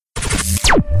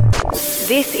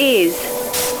This is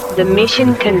the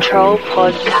Mission Control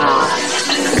Podcast.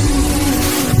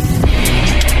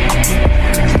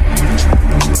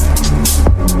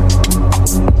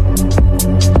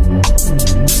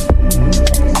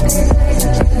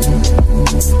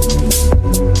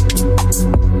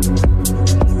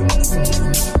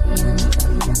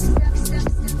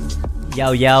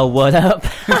 Yo, what up?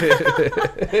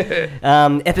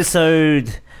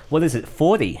 Episode, what is it,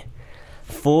 40?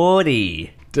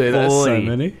 40. Dude, that's so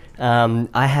many.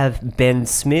 I have Ben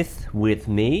Smith with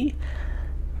me.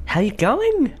 How you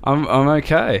going? I'm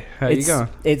okay. How you going?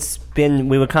 It's been,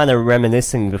 we were kind of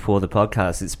reminiscing before the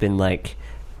podcast. It's been like,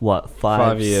 what,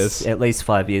 5 years? At least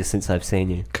 5 years since I've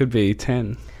seen you. Could be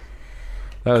 10.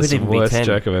 That was the worst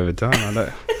joke I've ever done. I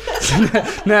don't.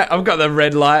 Now I've got the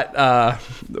red light.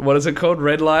 What is it called?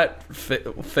 Red light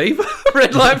fever.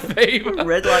 Red light fever.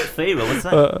 Red light fever. What's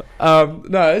that?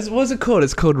 No. What's it called?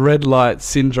 It's called red light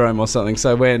syndrome or something.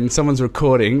 So when someone's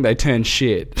recording, they turn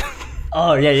shit.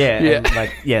 Oh yeah.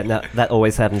 And no, that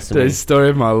always happens to me. The story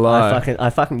of my life. I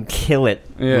fucking kill it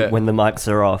when the mics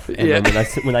are off, and then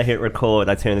when I hit record,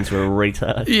 I turn into a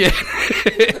retard. Yeah.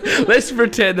 Let's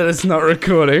pretend that it's not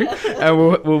recording, and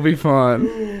we'll be fine.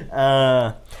 When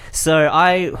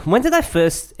did I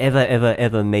first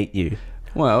ever meet you?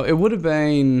 Well, it would have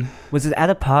been. Was it at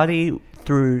a party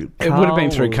through Carl? It would have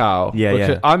been through Carl.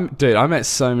 Yeah. I met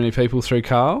so many people through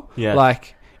Carl. Yeah.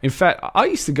 Like, in fact, I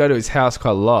used to go to his house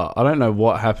quite a lot. I don't know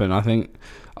what happened. I think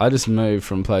I just moved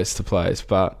from place to place.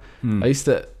 But I used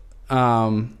to... I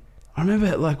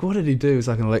remember, like, what did he do? He was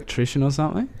like an electrician or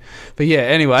something. But yeah,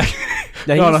 anyway.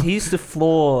 He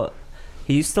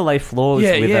used to lay floors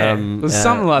with it was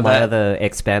something like my that. other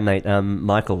ex-bandmate,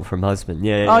 Michael from Husband.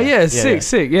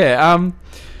 Sick. Yeah.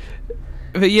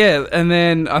 But yeah, and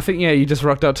then I think, you just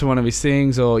rocked up to one of his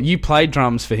things, or you played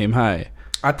drums for him, hey?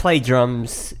 I played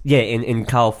drums, in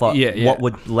Carl Fox. Yeah. What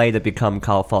would later become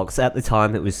Carl Fox. At the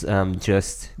time, it was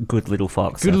just Good Little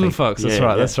Fox. Good Little Fox,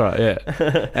 that's right,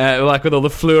 yeah. Like with all the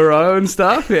fluoro and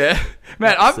stuff, yeah.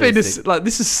 Man, I've been to, like,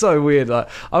 this is so weird. Like,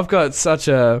 I've got such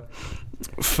a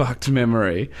fucked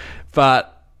memory,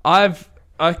 but I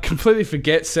completely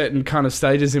forget certain kind of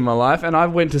stages in my life, and I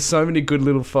went to so many Good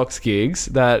Little Fox gigs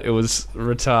that it was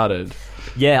retarded.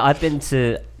 Yeah, I've been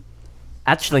to...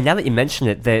 Actually, now that you mention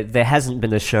it, there hasn't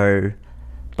been a show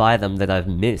by them that I've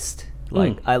missed.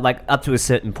 Like, up to a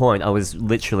certain point, I was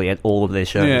literally at all of their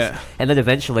shows. Yeah. And then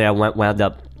eventually I wound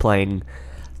up playing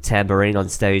tambourine on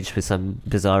stage for some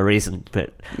bizarre reason.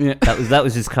 But that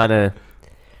was just kind of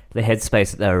the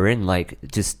headspace that they were in. Like,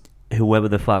 just whoever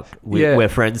the fuck we're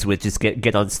friends with, just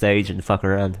get on stage and fuck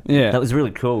around. Yeah. That was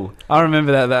really cool. I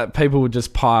remember that people would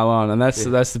just pile on, and that's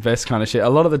the best kind of shit. A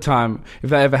lot of the time,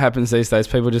 if that ever happens these days,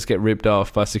 people just get ripped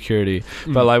off by security.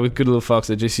 But like with Good Little Fox,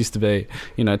 it just used to be,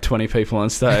 20 people on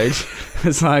stage.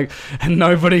 It's like, and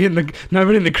nobody in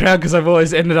the crowd, because I've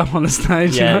always ended up on the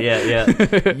stage.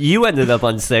 Yeah. You ended up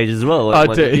on stage as well. I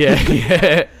do,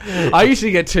 yeah. I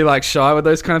usually get too shy with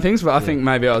those kind of things, but I think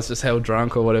maybe I was just hell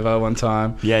drunk or whatever one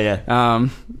time. Yeah. A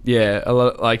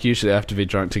lot, usually I have to be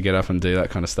drunk to get up and do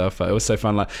that kind of stuff, but it was so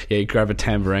fun, you grab a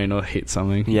tambourine or hit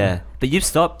something. Yeah. But you've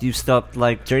stopped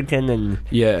drinking and...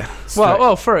 Yeah.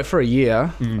 Well, for a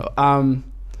year.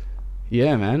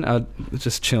 Yeah, man, I was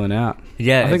just chilling out.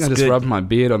 Yeah, I think I just rubbed my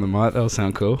beard on the mic. That'll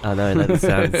sound cool. I know, that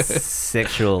sounds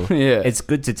sexual. Yeah. It's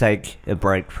good to take a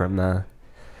break from...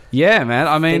 yeah, man,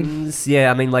 I mean... things. Yeah,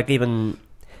 I mean, even...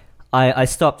 I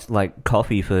stopped,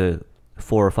 coffee for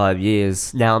 4 or 5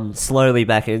 years. Now I'm slowly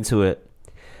back into it,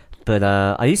 but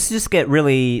I used to just get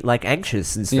really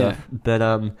anxious and stuff. But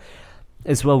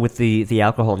as well with the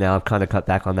alcohol now, I've kind of cut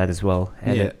back on that as well,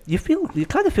 and you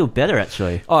kind of feel better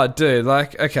actually. Oh, dude,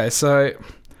 okay, so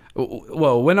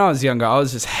when I was younger, I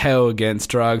was just hell against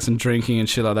drugs and drinking and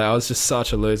shit like that. I was just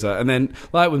such a loser. And then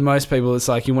with most people, it's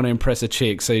you want to impress a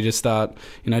chick, so you just start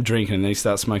drinking, and then you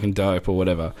start smoking dope or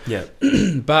whatever. Yeah.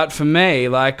 But for me,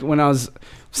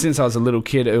 since I was a little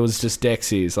kid, it was just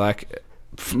Dexies.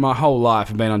 My whole life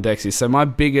I've been on Dexies. So my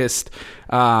biggest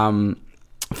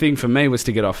thing for me was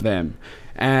to get off them.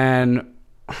 And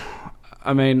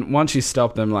I mean, once you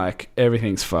stop them,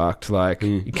 everything's fucked.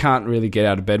 You can't really get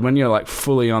out of bed. When you're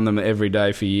fully on them every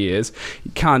day for years,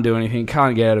 you can't do anything,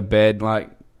 can't get out of bed.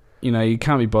 You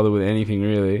can't be bothered with anything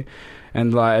really.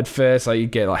 And at first, you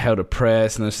get hell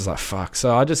depressed, and it's just fuck.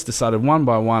 So I just decided one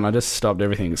by one, I just stopped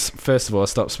everything. First of all, I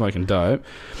stopped smoking dope,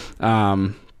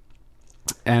 and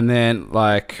then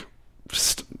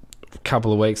just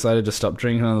couple of weeks later, just stopped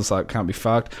drinking. I was like, can't be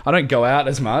fucked. I don't go out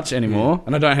as much anymore,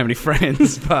 and I don't have any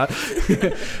friends. But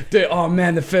dude, oh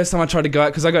man, the first time I tried to go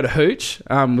out, because I go to Hooch,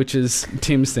 which is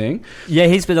Tim's thing. Yeah,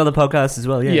 he's been on the podcast as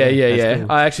well. Yeah.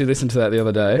 Cool. I actually listened to that the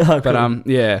other day. Oh, but cool.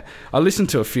 yeah, I listened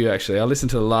to a few actually. I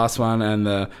listened to the last one and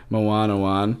the Moana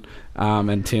one,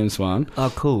 and Tim's one.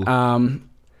 Oh, cool.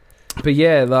 But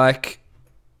yeah, like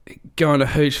going to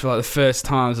Hooch for like the first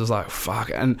times, I was like,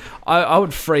 fuck. And I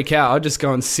would freak out. I'd just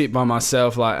go and sit by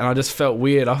myself, like, and I just felt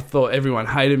weird. I thought everyone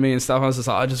hated me and stuff. I was just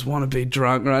like, I just want to be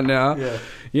drunk right now. Yeah.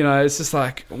 You know, it's just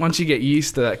like, once you get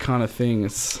used to that kind of thing,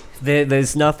 it's...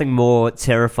 There's nothing more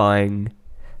terrifying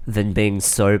than being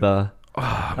sober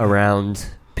around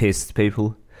pissed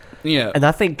people. Yeah. And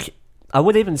I think, I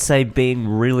would even say being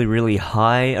really, really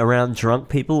high around drunk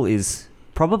people is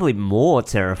probably more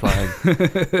terrifying,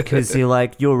 because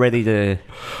you're ready to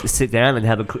sit down and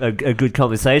have a good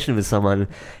conversation with someone,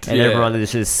 and everyone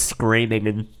is just screaming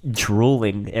and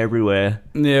drooling everywhere.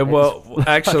 Yeah, well,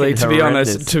 actually, to be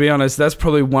honest, that's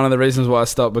probably one of the reasons why I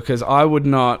stopped, because I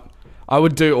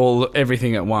would do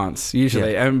everything at once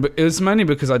usually, and it was mainly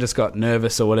because I just got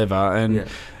nervous or whatever, and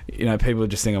you know, people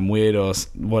just think I'm weird or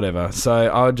whatever. So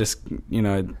I would just, you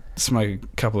know, smoke a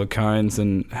couple of cones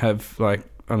and have, like,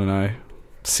 I don't know,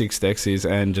 6 Dexies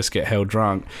and just get hell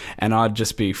drunk, and I'd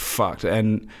just be fucked,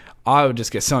 and I would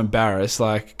just get so embarrassed,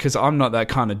 like, because I'm not that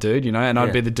kind of dude, you know, and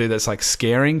I'd be the dude that's like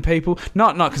scaring people,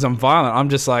 not because I'm violent, I'm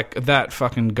just like that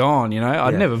fucking gone, you know.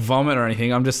 I'd never vomit or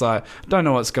anything, I'm just like, I don't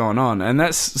know what's going on, and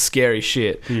that's scary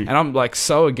shit. And I'm like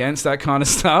so against that kind of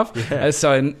stuff, and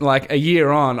so like a year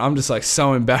on, I'm just like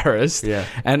so embarrassed,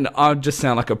 and I just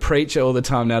sound like a preacher all the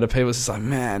time now to people. It's just like,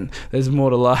 man, there's more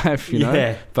to life, you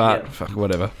know. But fuck,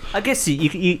 whatever. I guess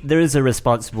there is a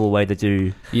responsible way to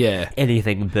do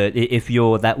anything, but if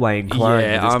you're that way inclined,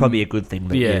 it's probably a good thing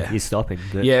that you're stopping.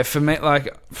 But. Yeah, for me,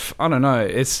 like, I don't know,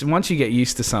 it's once you get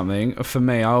used to something, for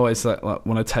me, I always like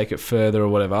want to take it further or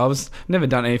whatever. I was never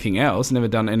done anything else, never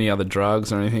done any other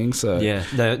drugs or anything, so no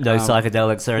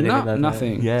psychedelics or anything. Like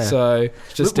nothing. That. So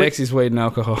just Dexies, weed and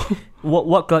alcohol.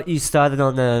 What got you started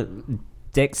on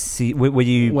Dexy? Were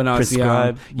you when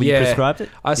prescribed? I was young, you prescribed it?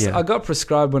 I got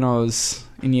prescribed when I was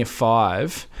in year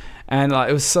 5, and like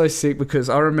it was so sick because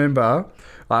I remember.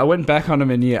 I went back on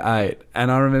them in year 8, and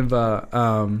I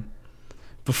remember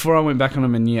before I went back on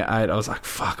them in year 8, I was like,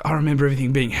 fuck, I remember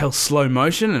everything being hell slow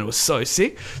motion, and it was so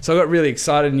sick. So I got really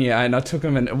excited in year 8, and I took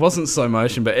them, and it wasn't slow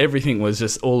motion, but everything was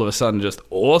just all of a sudden just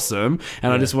awesome,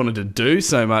 and I just wanted to do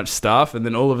so much stuff, and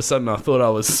then all of a sudden I thought I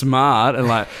was smart and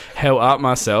like hell up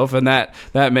myself, and that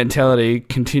mentality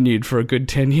continued for a good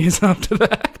 10 years after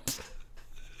that.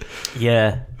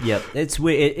 Yeah. It's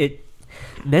weird. It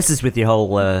messes with your whole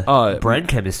brain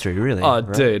chemistry, really. Oh,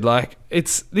 right? Dude, like,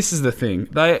 this is the thing.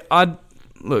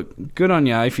 Look, good on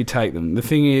you if you take them. The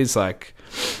thing is, like,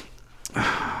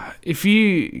 if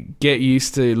you get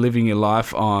used to living your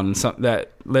life on something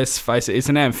that, let's face it, it's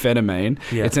an amphetamine.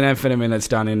 Yeah. It's an amphetamine that's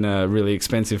done in a really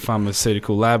expensive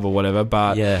pharmaceutical lab or whatever.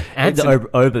 But and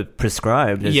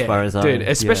over-prescribed as far as dude,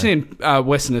 especially in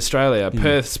Western Australia,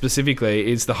 Perth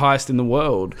specifically is the highest in the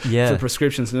world for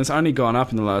prescriptions, and it's only gone up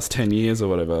in the last 10 years or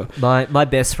whatever. My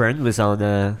best friend was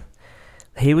on.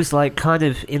 He was like kind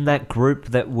of in that group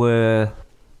they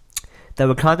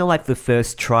were kind of like the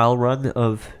first trial run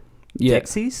of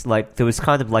Dexies. Like there was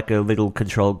kind of like a little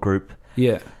control group.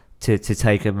 Yeah. To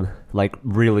take him like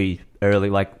really early,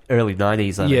 like early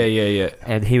 90s. I think. Yeah.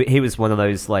 And he was one of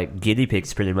those like guinea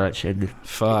pigs pretty much. And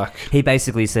fuck. He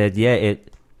basically said,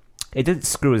 it didn't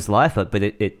screw his life up,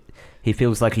 but he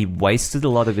feels like he wasted a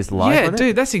lot of his life. Yeah, on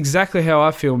dude, that's exactly how I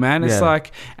feel, man. It's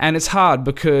like, and it's hard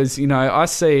because, you know, I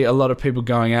see a lot of people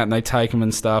going out and they take them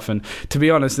and stuff. And to be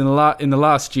honest, in the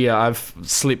last year, I've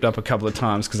slipped up a couple of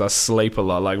times because I sleep a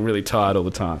lot, like really tired all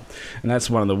the time. And that's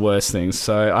one of the worst things.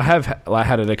 So I have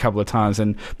had it a couple of times,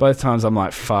 and both times I'm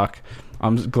like, fuck.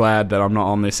 I'm glad that I'm not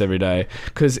on this every day,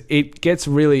 because it gets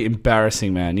really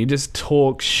embarrassing, man. You just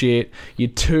talk shit. You're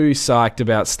too psyched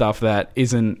about stuff that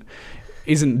isn't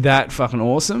that fucking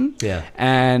awesome. Yeah.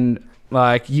 And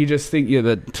like you just think you're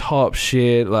the top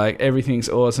shit, like everything's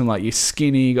awesome, like you're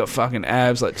skinny, you got fucking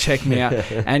abs, like check me out.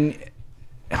 And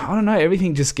I don't know,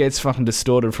 everything just gets fucking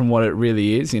distorted from what it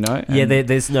really is, you know? And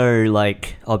there's no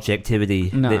like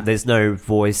objectivity. No. There's no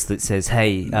voice that says,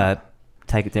 hey,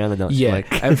 take it down a notch. Yeah.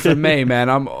 Like. And for me, man,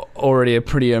 I'm already a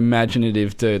pretty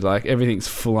imaginative dude. Like everything's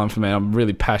full on for me. I'm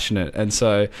really passionate. And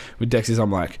so with Dexies,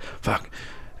 I'm like, fuck,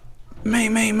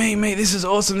 me, this is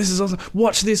awesome,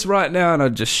 watch this right now, and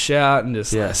I'd just shout and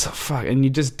just like, so fuck, and you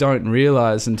just don't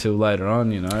realise until later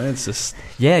on, it's just...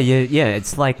 Yeah,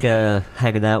 it's like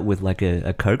hanging out with like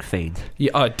a coke fiend.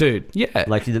 Yeah, oh dude, yeah.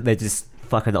 Like they're just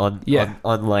fucking on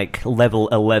like level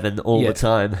 11 all the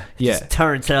time. Just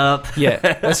turned up. Yeah,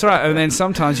 that's right. And then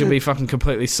sometimes you'll be fucking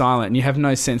completely silent and you have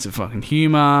no sense of fucking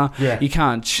humour. Yeah. You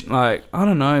can't, I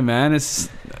don't know, man.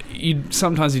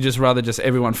 Sometimes you just rather just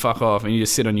everyone fuck off and you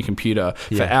just sit on your computer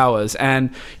for hours.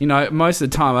 And, most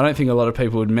of the time, I don't think a lot of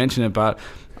people would mention it, but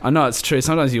I know it's true.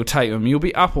 Sometimes you'll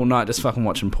be up all night just fucking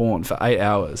watching porn for 8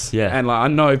 hours. Yeah. And I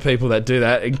know people that do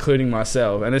that, including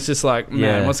myself. And it's just like,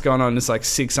 man, what's going on? It's like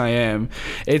 6 a.m.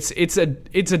 It's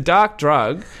a dark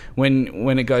drug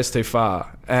when it goes too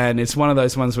far. And it's one of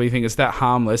those ones where you think it's that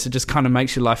harmless. It just kind of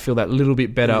makes your life feel that little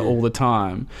bit better all the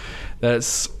time.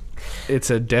 It's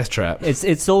a death trap.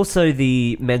 It's also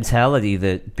the mentality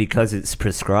that because it's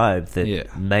prescribed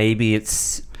that maybe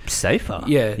it's safer.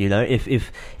 Yeah.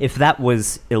 If that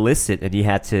was illicit and you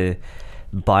had to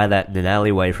buy that in an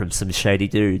alleyway from some shady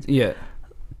dude,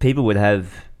 people would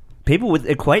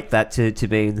equate that to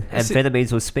being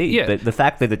amphetamines or speed. Yeah. But the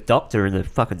fact that a doctor in a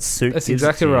fucking suit... That's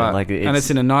exactly right. And it's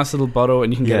in a nice little bottle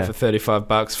and you can get it for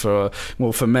 $35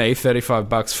 for me,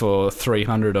 $35 for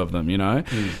 300 of them,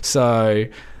 So...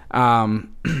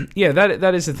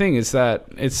 that is the thing, is that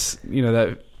it's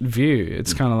that view,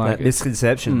 it's kind of like that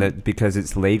misconception that because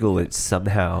it's legal it's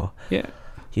somehow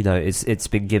it's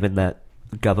been given that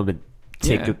government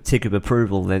tick of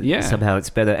approval that somehow it's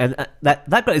better, and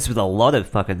that goes with a lot of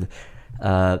fucking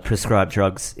prescribed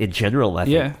drugs in general. I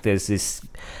think there's this,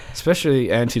 especially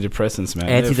antidepressants,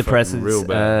 man. Antidepressants, real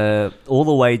bad. All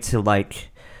the way to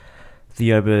like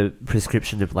the over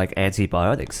prescription of like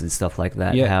antibiotics and stuff like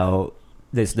that. How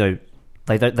there's no,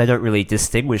 they don't really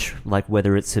distinguish like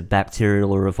whether it's a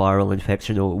bacterial or a viral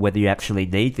infection or whether you actually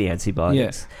need the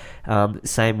antibiotics.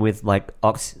 Same with like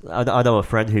I know a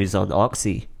friend who's on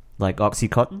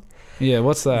Oxycontin. Yeah,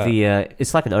 what's that?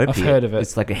 It's like an opiate. I've heard of it.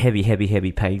 It's like a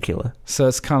heavy painkiller. So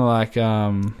it's kind of like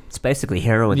it's basically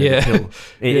heroin in a pill.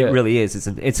 It really is.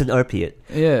 It's an opiate.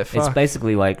 Yeah, fuck. It's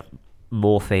basically like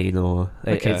morphine, or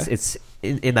it's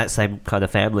in that same kind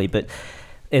of family, but.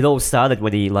 It all started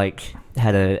when he like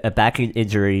had a back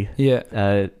injury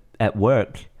at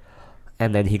work,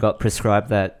 and then he got prescribed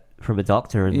that from a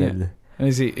doctor, and then. And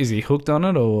is he hooked on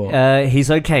it, or?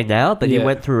 He's okay now, but he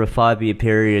went through a 5-year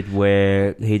period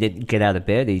where he didn't get out of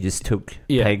bed. He just took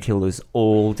painkillers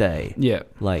all day. Yeah,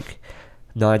 like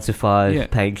 9 to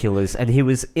 5 painkillers, and he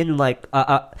was in like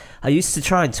I used to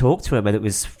try and talk to him, and it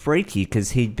was freaky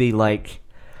because he'd be like.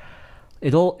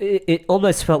 It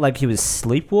almost felt like he was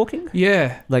sleepwalking.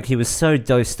 Yeah, like he was so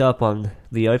dosed up on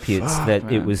the opiates man.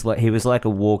 It was like he was like a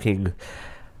walking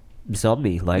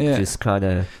zombie. Like just kind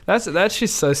of. That's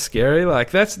just so scary. Like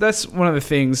that's one of the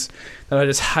things that I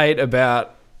just hate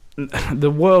about the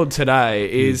world today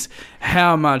is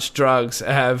how much drugs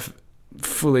have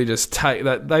fully just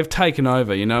they've taken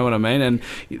over. You know what I mean?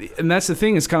 And that's the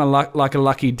thing. It's kind of like a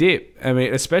lucky dip. I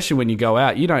mean, especially when you go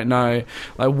out, you don't know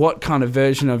like what kind of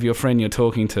version of your friend you're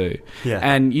talking to,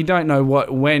 and you don't know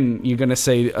when you're going to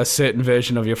see a certain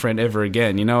version of your friend ever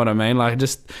again. You know what I mean? Like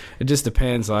it just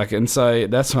depends. Like, and so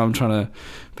that's why I'm trying to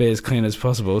be as clean as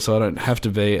possible, so I don't have to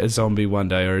be a zombie one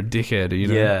day or a dickhead. You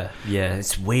know? Yeah.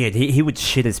 It's weird. He would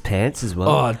shit his pants as well.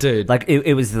 Oh, dude! Like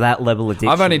it was that level of addiction.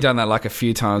 I've only done that like a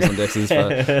few times on Dexys,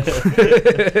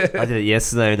 but I did it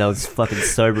yesterday and I was fucking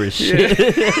sober as shit.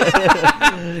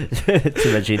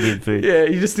 Too much Indian food. Yeah,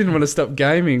 you just didn't want to stop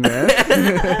gaming, man.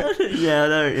 Yeah, I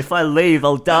know. If I leave,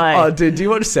 I'll die. Oh, dude, do you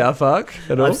watch South Park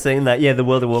at all? I've seen that. Yeah, the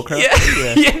World of Warcraft.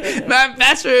 Yeah. My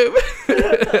bathroom.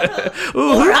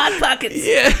 Or hot pockets.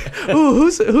 Yeah.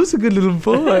 Ooh, who's a good little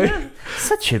boy?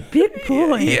 Such a big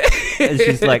boy. Yeah. And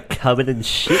she's like covered in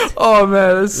shit. Oh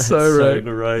man, that's so right.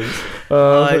 Gross.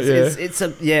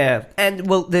 And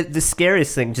well, the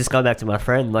scariest thing, just going back to my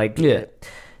friend, like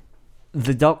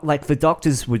the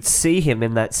doctors would see him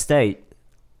in that state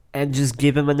and just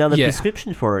give him another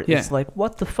prescription for it. It's like,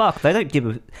 what the fuck? They don't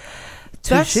give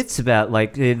two shits about,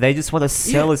 like, they just want to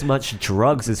sell as much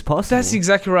drugs as possible. That's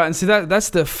exactly right. And see, that's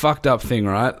the fucked up thing,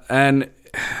 right? And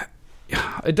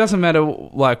it doesn't matter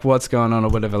like what's going on or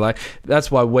whatever. Like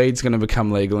that's why weed's going to become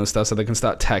legal and stuff, so they can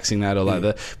start taxing that, or like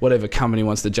the whatever company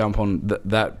wants to jump on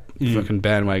that fucking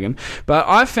bandwagon. But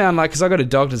I found, like, because I go to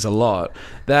doctors a lot,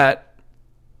 that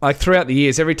like throughout the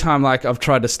years, every time like I've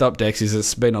tried to stop Dexys,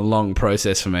 it's been a long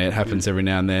process for me. It happens every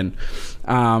now and then.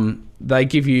 they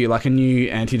give you like a new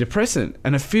antidepressant,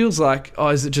 and it feels like, oh,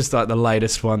 is it just like the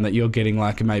latest one that you're getting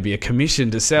like maybe a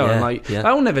commission to sell? Yeah, And like yeah.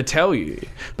 they'll never tell you,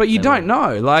 but you don't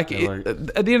know. Like won't.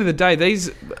 at the end of the day,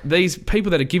 these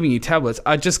people that are giving you tablets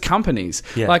are just companies.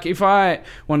 Yeah. Like if I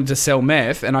wanted to sell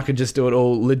meth and I could just do it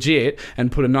all legit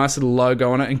and put a nice little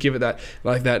logo on it and give it that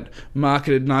like that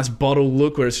marketed nice bottle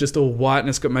look where it's just all white and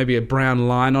it's got maybe a brown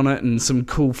line on it and some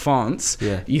cool fonts.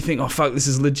 Yeah. You think, oh fuck, this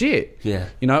is legit. Yeah.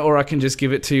 You know, or I can just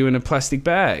give it to you in a plastic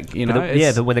bag. You know,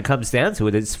 But when it comes down to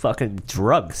it, it's fucking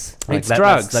drugs. Like, it's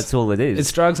drugs. That's all it is.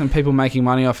 It's drugs and people making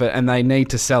money off it, and they need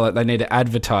to sell it. They need to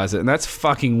advertise it, and that's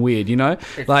fucking weird. You know,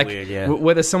 It's like weird, yeah.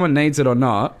 whether someone needs it or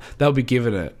not, they'll be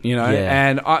given it. You know, Yeah.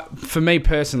 and for me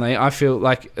personally, I feel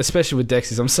like, especially with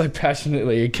Dexies, I'm so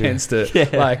passionately against it. Yeah.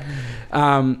 Like,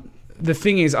 the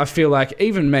thing is, I feel like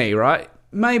even me, right?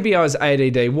 Maybe I was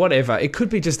ADD, whatever. It could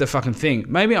be just a fucking thing.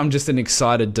 Maybe I'm just an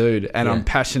excited dude and Yeah. I'm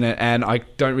passionate and I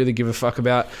don't really give a fuck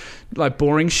about like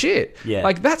boring shit. Yeah.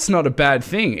 Like that's not a bad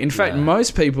thing. In fact, No.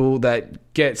 most people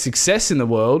that get success in the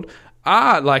world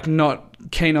are like not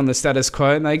keen on the status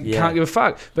quo and they can't give a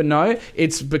fuck. But no,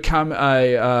 it's become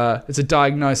it's a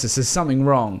diagnosis. There's something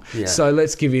wrong. Yeah. So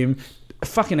let's give him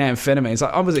fucking amphetamines.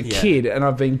 Like I was a kid and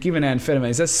I've been given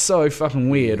amphetamines. That's so fucking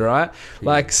weird, right?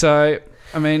 Like so.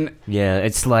 I mean... Yeah,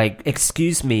 it's like,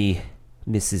 excuse me,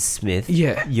 Mrs. Smith.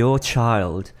 Yeah. Your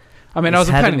child I mean, I was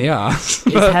a pain in the ass.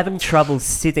 is having trouble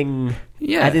sitting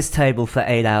Yeah. at his table for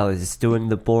 8 hours doing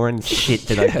the boring shit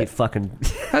that I get fucking...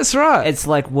 That's right. It's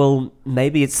like, well,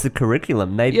 maybe it's the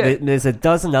curriculum. Maybe there's a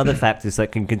dozen other factors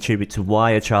that can contribute to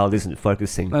why a child isn't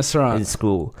focusing That's right. in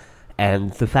school.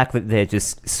 And the fact that they're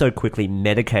just so quickly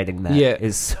medicating that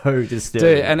is so disturbing.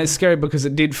 Dude, and it's scary because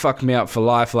it did fuck me up for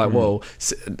life. Like, well,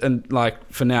 and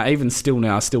like for now, even still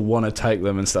now, I still want to take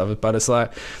them and stuff. But it's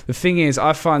like, the thing is,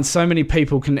 I find so many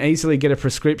people can easily get a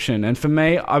prescription. And for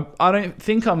me, I don't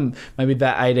think I'm maybe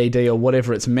that ADD or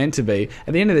whatever it's meant to be.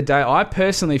 At the end of the day, I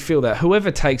personally feel that whoever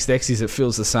takes Dexies, it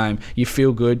feels the same. You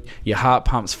feel good, your heart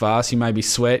pumps fast, you maybe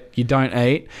sweat, you don't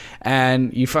eat,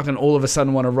 and you fucking all of a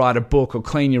sudden want to write a book or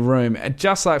clean your room,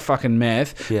 just like fucking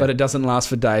meth, but it doesn't last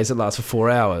for days, it lasts for 4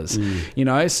 hours. You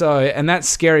know, so, and that's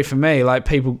scary for me, like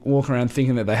people walking around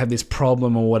thinking that they have this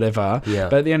problem or whatever.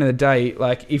 But at the end of the day,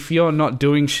 like if you're not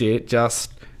doing shit,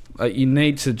 just you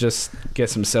need to just get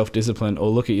some self-discipline or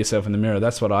look at yourself in the mirror.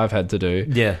 That's what I've had to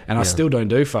do. And I still don't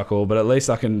do fuck all, but at least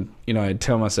I can, you know,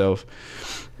 tell myself,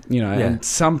 you know, and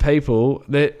some people,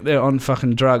 they're on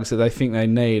fucking drugs that they think they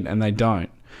need and they don't.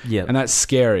 And that's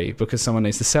scary because someone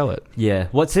needs to sell it.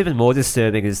 What's even more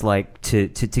disturbing is like to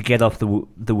get off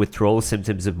the withdrawal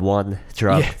symptoms of one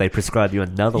drug, they prescribe you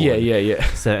another one.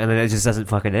 So, and then it just doesn't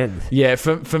fucking end.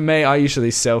 For me, I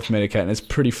usually self-medicate and it's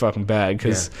pretty fucking bad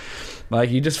because like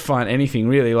you just find anything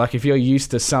really. Like if you're used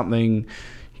to something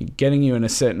getting you in a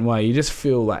certain way, you just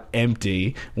feel like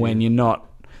empty when you're not.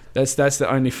 That's the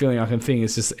only feeling I can think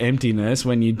is just emptiness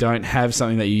when you don't have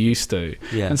something that you used to.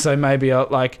 And so maybe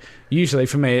usually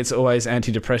for me it's always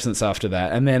antidepressants after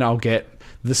that, and then I'll get,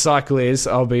 the cycle is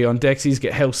I'll be on Dexies,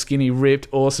 get hell skinny, ripped,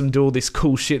 awesome, do all this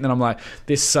cool shit, and then I'm like,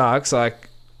 this sucks, like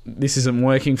this isn't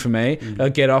working for me. I'll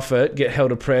get off it, get hell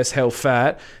depressed, hell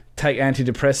fat, take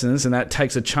antidepressants, and that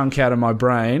takes a chunk out of my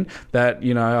brain that,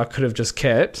 you know, I could have just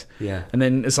kept. And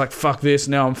then it's like, fuck this,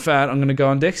 now I'm fat, I'm going to go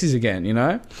on Dexies again, you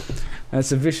know? And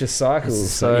it's a vicious cycle.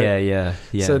 So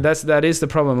So that is the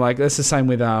problem. Like that's the same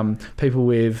with people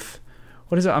with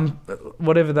what is it?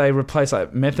 Whatever they replace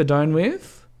like methadone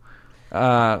with.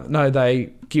 No,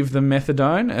 they give them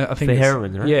methadone. I think for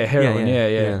heroin, right? Yeah, heroin.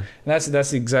 Yeah. And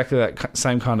that's exactly that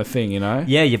same kind of thing, you know.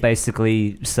 Yeah, you're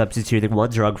basically substituting one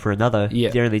drug for another.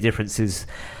 The only difference is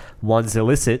one's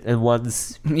illicit and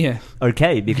one's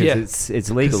okay because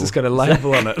it's legal. It's got a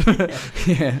label on it.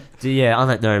 On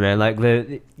that note, man, like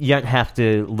you don't have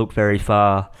to look very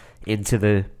far into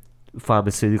the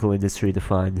pharmaceutical industry to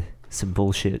find some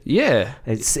bullshit.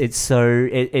 It's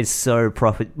so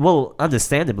profit. Well,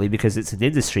 understandably, because it's an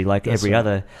industry like every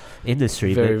other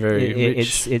industry. Very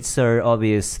rich. It's so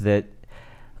obvious that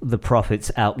the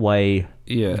profits outweigh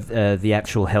the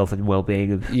actual health and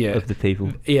well-being of the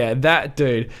people. That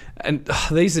dude. And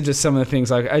these are just some of the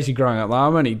things, like as you're growing up, like,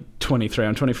 I'm only 23,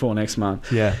 I'm 24 next month.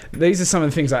 These are some of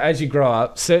the things, like as you grow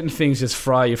up, certain things just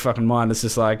fry your fucking mind. It's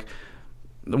just like,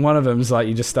 one of them is like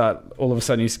you just start, all of a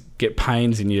sudden you get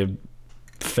pains in your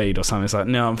feet or something. It's like,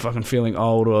 no, I'm fucking feeling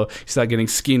old. Or you start getting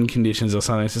skin conditions or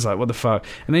something. It's just like, what the fuck?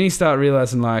 And then you start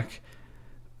realizing like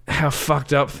how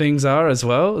fucked up things are as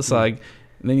well. It's like,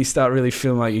 and then you start really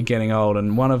feeling like you're getting old.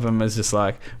 And one of them is just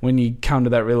like when you come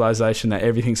to that realization that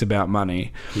everything's about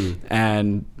money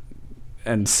and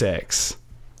sex.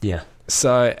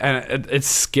 So, and it's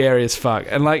scary as fuck.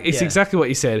 And, like, it's exactly what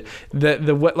you said.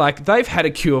 Like, they've had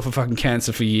a cure for fucking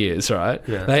cancer for years, right?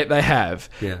 Yeah. They have.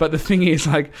 Yeah. But the thing is,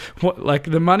 like,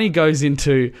 the money goes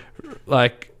into,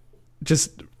 like,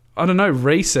 just, I don't know,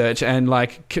 research and,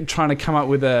 like, trying to come up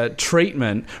with a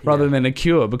treatment rather than a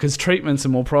cure, because treatments are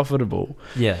more profitable.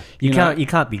 Yeah. You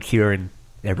can't be curing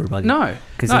everybody. No.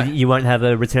 Because you won't have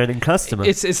a returning customer.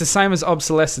 It's the same as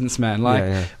obsolescence, man.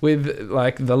 Like, with,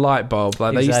 like, the light bulb.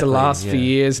 Like, they used to last for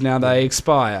years, now they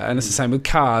expire. And it's the same with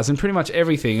cars and pretty much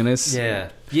everything. And it's...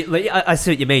 Yeah. I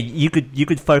see what you mean. You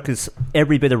could focus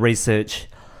every bit of research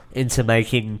into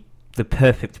making the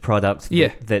perfect product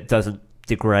that doesn't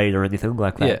degrade or anything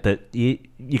like that. Yeah. But you're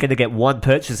going to get one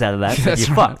purchase out of that, and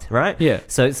you're fucked, right? Yeah.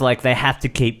 So it's like they have to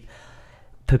keep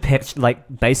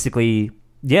basically...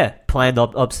 Yeah, planned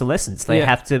obsolescence. They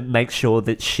have to make sure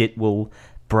that shit will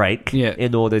break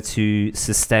in order to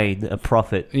sustain a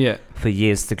profit for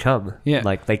years to come. Yeah.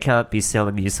 Like, they can't be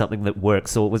selling you something that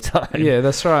works all the time. Yeah,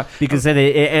 that's right. Because then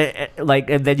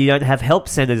and then you don't have help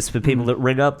centers for people that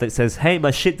ring up that says, hey, my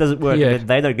shit doesn't work, and then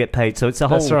they don't get paid. So it's a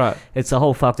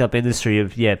whole fucked up industry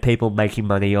of people making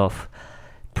money off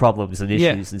problems and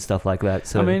issues and stuff like that.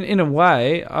 So I mean, in a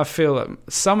way, I feel that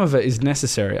some of it is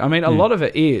necessary. I mean, a lot of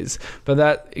it is,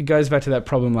 but it goes back to that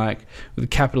problem, like with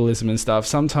capitalism and stuff.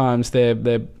 Sometimes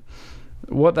they're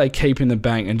what they keep in the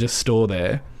bank and just store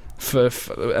there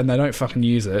and they don't fucking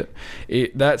use it.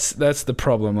 That's the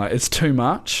problem. Like, it's too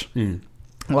much.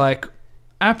 Like,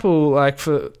 Apple, like,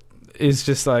 is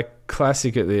just like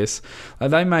classic at this.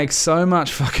 Like, they make so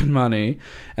much fucking money,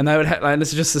 and they would have, like,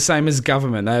 it's just the same as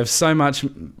government. They have so much,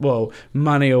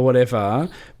 money or whatever,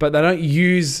 but they don't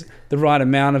use the right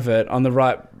amount of it on the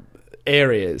right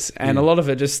areas, and a lot of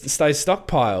it just stays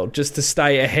stockpiled just to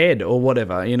stay ahead or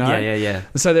whatever, you know? Yeah.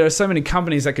 So there are so many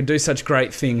companies that could do such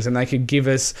great things, and they could give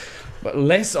us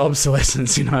less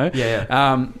obsolescence, you know?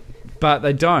 But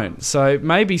they don't. So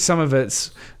maybe some of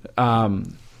it's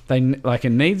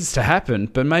it needs to happen,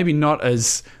 but maybe not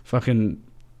as fucking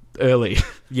early.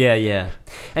 Yeah.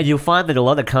 And you'll find that a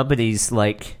lot of companies,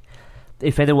 like,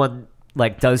 if anyone,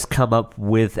 like, does come up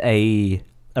with a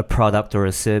product or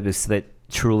a service that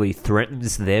truly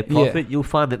threatens their profit, you'll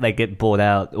find that they get bought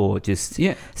out or just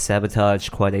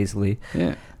sabotaged quite easily.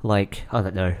 Yeah. Like, I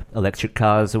don't know, electric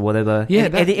cars or whatever. Yeah.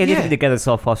 Anything to get us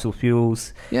off fossil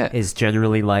fuels is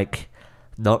generally, like,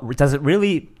 doesn't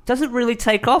really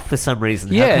take off for some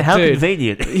reason. Yeah, how dude.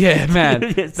 Convenient. Yeah,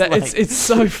 man. it's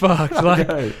so fucked.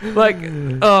 Like,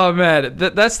 oh man,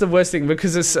 that's the worst thing,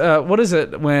 because it's what is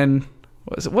it when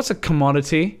what's a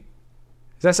commodity?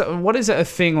 What is it a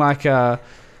thing like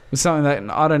something that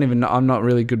I don't even know. I'm not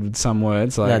really good with some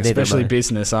words, like especially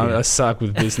business. I suck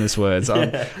with business words.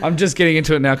 I'm just getting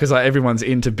into it now because like everyone's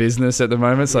into business at the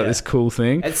moment. It's like this cool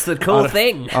thing. It's the cool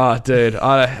thing. Oh, dude,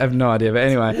 I have no idea. But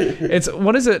anyway,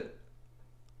 what is it?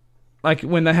 Like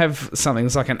when they have something,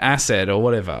 it's like an asset or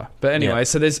whatever. But anyway,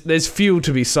 so there's fuel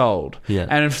to be sold. Yeah.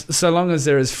 And so long as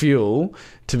there is fuel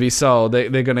to be sold, they're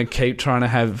going to keep trying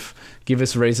to give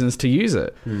us reasons to use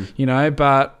it. You know,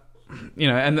 but you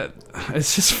know, and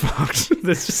it's just fucked.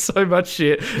 There's just so much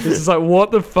shit. It's just like,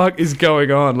 what the fuck is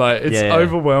going on? Like, it's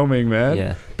overwhelming, man.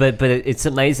 Yeah, but it's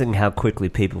amazing how quickly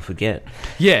people forget.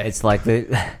 Yeah, it's like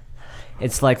this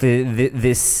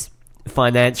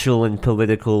financial and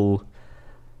political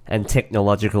and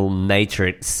technological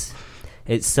matrix.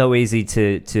 It's so easy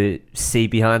to see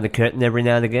behind the curtain every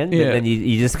now and again, but then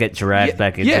you just get dragged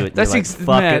back into it. That's like,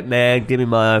 fuck it, man. Give me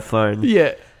my iPhone.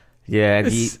 Yeah. Yeah,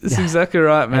 it's exactly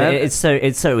right, man. It's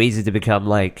so easy to become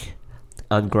like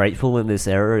ungrateful in this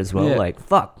era as well. Like,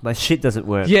 fuck, my shit doesn't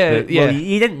work. Well,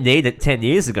 you didn't need it 10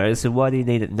 years ago, so why do you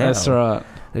need it now? That's right.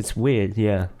 It's weird.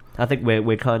 Yeah, I think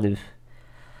we're kind of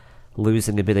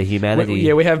losing a bit of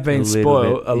humanity. We have been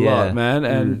spoiled a lot, man.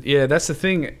 And that's the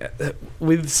thing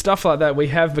with stuff like that. We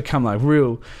have become like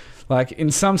real. Like, in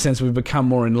some sense, we've become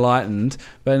more enlightened,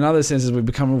 but in other senses, we've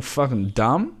become real fucking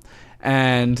dumb.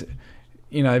 And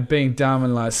you know, being dumb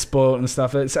and like spoiled and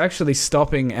stuff, it's actually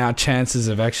stopping our chances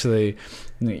of actually,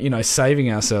 you know,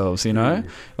 saving ourselves, you know?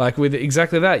 Like with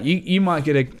exactly that, you might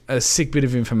get a sick bit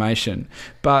of information,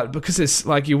 but because it's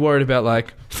like you're worried about,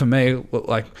 like, for me,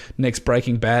 like next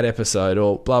Breaking Bad episode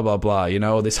or blah, blah, blah, you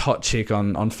know, or this hot chick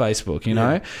on Facebook, you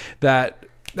know, that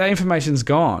information's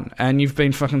gone and you've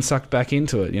been fucking sucked back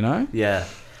into it, you know? Yeah.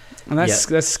 And that's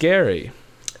scary.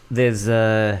 There's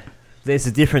a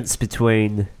difference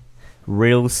between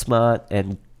real smart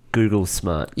and Google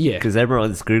smart. Yeah. Because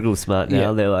everyone's Google smart now.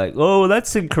 Yeah. They're like, oh,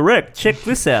 that's incorrect. Check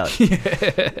this out.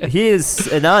 Here's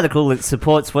an article that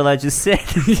supports what I just said.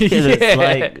 It's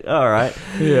like, all right.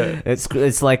 Yeah.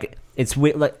 It's like it's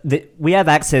weird. Like we have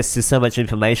access to so much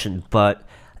information, but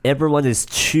everyone is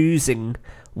choosing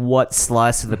what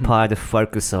slice of the pie to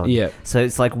focus on. Yeah. So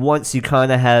it's like once you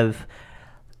kind of have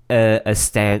a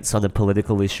stance on a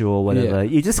political issue or whatever,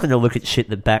 you're just going to look at shit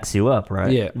that backs you up,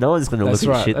 right? Yeah. No one's going to look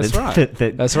at shit That's right.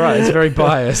 that That's right. It's very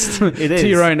biased It is. to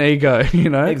your own ego, you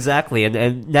know? Exactly.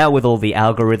 And now with all the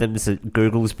algorithms that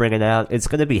Google's bringing out, it's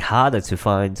going to be harder to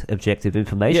find objective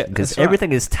information because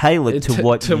everything is tailored to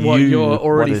what you're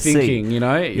already thinking, see. you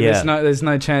know? There's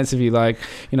no chance of you, like,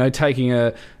 you know, taking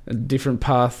a different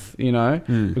path, you know,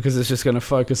 because it's just going to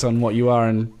focus on what you are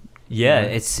and... Yeah,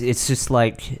 it's just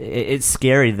like it's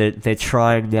scary that they're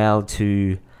trying now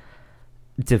to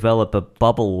develop a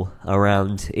bubble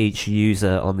around each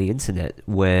user on the internet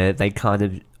where they kind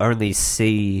of only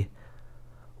see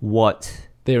what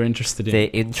they're interested in, their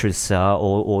interests are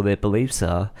or their beliefs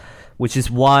are, which is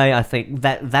why I think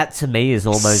that to me is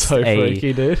almost so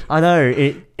freaky, dude. I know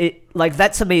it like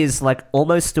that to me is like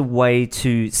almost a way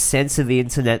to censor the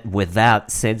internet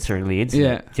without censoring the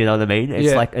internet. Yeah. Do you know what I mean?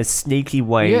 It's like a sneaky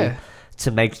way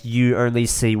to make you only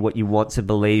see what you want to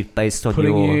believe based on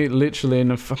putting you literally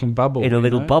in a fucking bubble, in a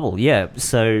little bubble. Yeah.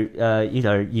 So you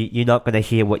know you're not going to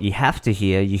hear what you have to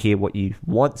hear. You hear what you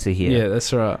want to hear. Yeah,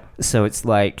 that's right. So it's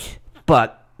like,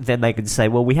 but then they can say,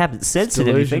 well, we haven't censored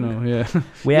anything. Yeah.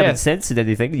 We haven't censored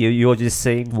anything. You're just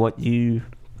seeing what you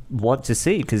want to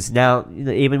see, because now, you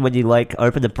know, even when you like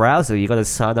open the browser, you got to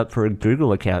sign up for a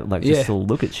Google account, like just to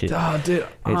look at shit. Oh, dude.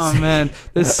 Oh, man.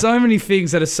 There's so many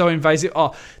things that are so invasive.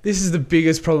 Oh, this is the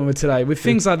biggest problem with today. With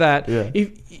things like that,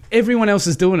 if everyone else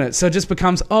is doing it, so it just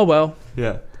becomes, oh, well.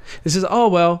 Yeah. This is, oh,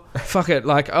 well, fuck it.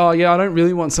 Like, oh, yeah, I don't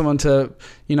really want someone to,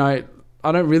 you know...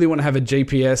 I don't really want to have a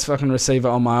GPS fucking receiver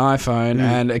on my iPhone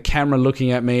and a camera looking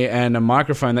at me and a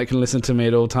microphone that can listen to me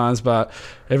at all times, but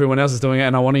everyone else is doing it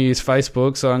and I want to use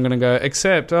Facebook, so I'm going to go,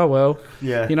 accept, oh, well.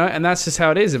 Yeah. You know, and that's just how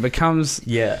it is. It becomes...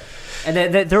 Yeah. And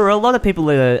there are a lot of people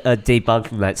that are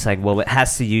debunking that, saying, well, it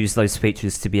has to use those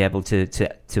features to be able to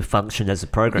function as a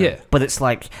program. Yeah. But it's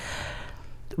like...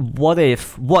 What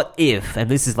if, and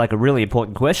this is like a really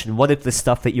important question, what if the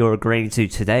stuff that you're agreeing to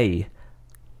today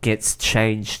gets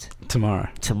changed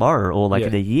tomorrow or like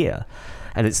in a year,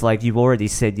 and it's like you've already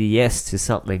said yes to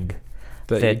something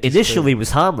that initially was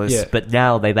harmless, but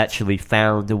now they've actually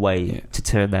found a way to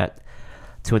turn that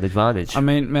to an advantage. I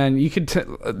mean, man, you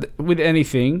could with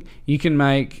anything you can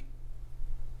make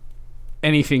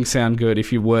anything sound good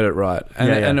if you word it right,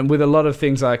 and with a lot of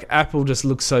things, like Apple just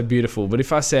looks so beautiful, but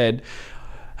if I said,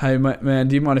 hey man,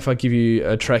 do you mind if I give you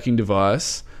a tracking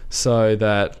device so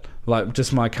that like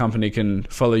just my company can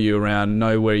follow you around,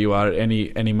 know where you are at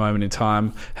any moment in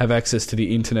time, have access to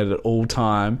the internet at all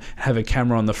time, have a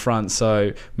camera on the front,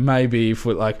 so maybe if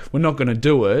we're not going to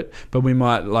do it, but we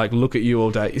might like look at you all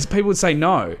day. People would say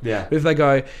no. Yeah. If they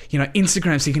go, you know,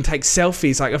 Instagram, so you can take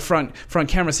selfies, like a front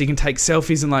camera, so you can take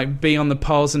selfies and like be on the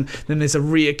poles, and then there's a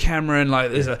rear camera and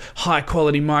like there's a high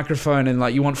quality microphone, and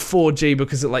like you want 4G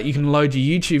because it, like you can load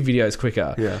your YouTube videos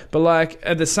quicker. Yeah. But like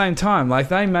at the same time, like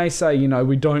they may say, you know,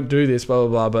 we don't do this, blah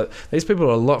blah blah, but these people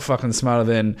are a lot fucking smarter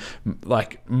than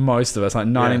like most of us, like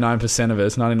 99% of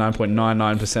us,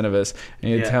 99.99% of us,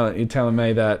 and you're telling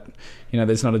me that, you know,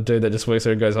 there's not a dude that just works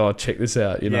there and goes, oh, check this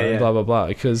out, you know, blah blah blah,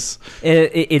 because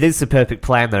it is the perfect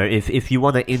plan though. If you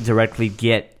want to indirectly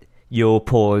get your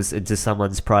paws into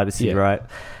someone's privacy, right,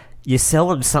 you sell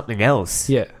them something else.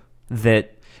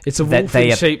 That it's a wolf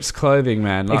in sheep's clothing,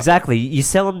 man. Like, exactly. You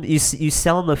sell them. You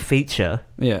sell them a feature.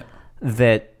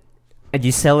 That. And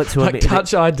you sell it to like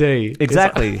Touch ID.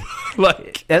 Exactly.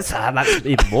 Like that's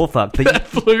even more fun. But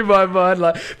that blew my mind.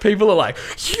 Like people are like,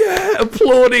 yeah,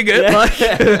 applauding it.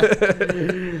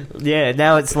 Like,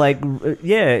 now it's like,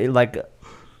 like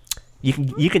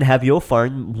you can have your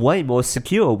phone way more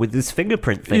secure with this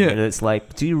fingerprint thing, and it's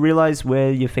like, do you realize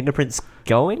where your fingerprint's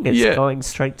going? It's going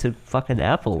straight to fucking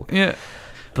Apple. Yeah.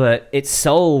 But it's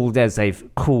sold as a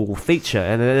cool feature,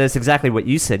 and that's exactly what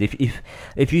you said.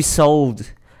 If you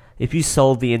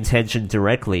sold the intention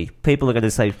directly, people are going to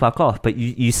say fuck off. But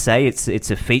you say it's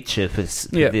a feature for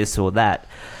this or that.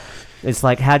 It's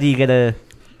like, how do you get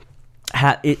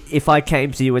if I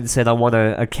came to you and said I want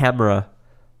a camera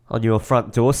on your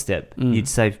front doorstep, you'd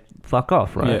say fuck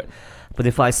off, right? Yeah. But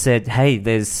if I said, hey,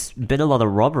 there's been a lot of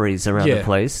robberies around the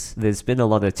place, there's been a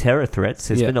lot of terror threats,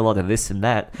 there's been a lot of this and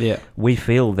that, we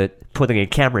feel that putting a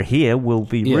camera here will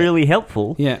be really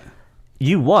helpful. Yeah.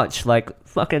 You watch, like,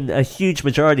 fucking a huge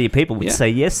majority of people would say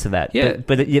yes to that. Yeah.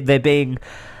 But they're being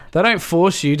They don't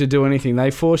force you to do anything.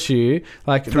 They force you,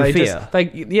 like, Through fear.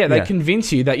 They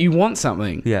convince you that you want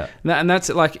something. Yeah. And that's,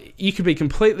 like, you could be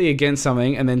completely against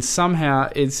something, and then somehow,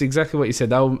 it's exactly what you said,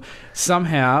 they'll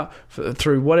somehow,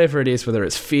 through whatever it is, whether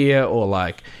it's fear or,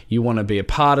 like, you want to be a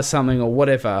part of something or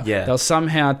whatever, they'll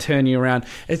somehow turn you around.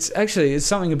 It's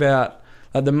something about,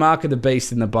 like, the mark of the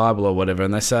beast in the Bible or whatever,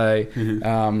 and they say,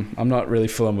 I'm not really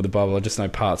full on with the Bible, I just know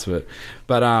parts of it,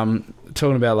 but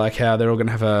talking about, like, how they're all going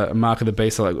to have a mark of the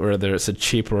beast, like, whether it's a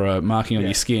chip or a marking on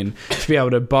your skin, to be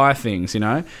able to buy things, you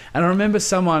know? And I remember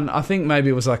someone, I think maybe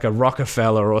it was like a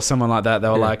Rockefeller or someone like that, they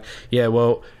were like,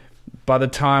 well, by the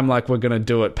time, like, we're going to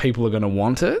do it, people are going to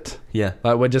want it. Yeah.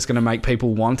 Like, we're just going to make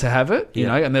people want to have it, you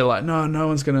know? And they're like, no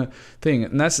one's going to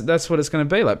think. And that's what it's going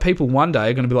to be. Like, people one day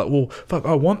are going to be like, well, fuck,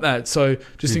 I want that. So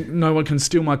just think no one can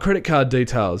steal my credit card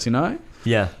details, you know?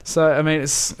 Yeah. So, I mean,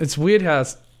 it's weird how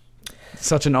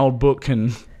such an old book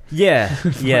can...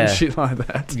 shit like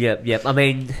that. Yep. I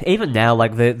mean, even now,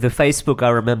 like, the Facebook I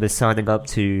remember signing up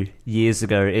to years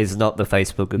ago is not the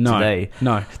Facebook of today.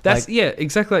 No, that's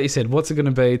exactly like you said. What's it going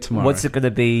to be tomorrow? What's it going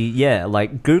to be? Yeah,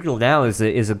 like, Google now is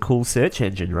a cool search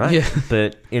engine, right? Yeah.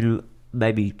 But in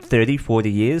maybe 30,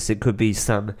 40 years, it could be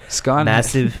some Skynet.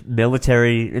 Massive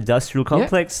military industrial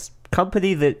complex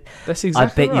company that that's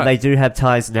exactly I bet you they do have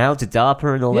ties now to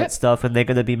DARPA and all that stuff, and they're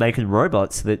going to be making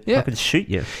robots that fucking shoot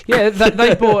you. Yeah,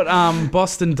 they bought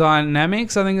Boston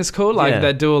Dynamics, I think it's called, like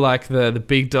they do, like, the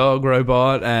big dog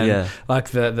robot and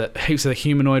like the heaps of the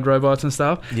humanoid robots and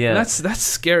stuff. Yeah, and that's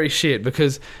scary shit,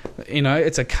 because, you know,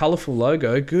 it's a colourful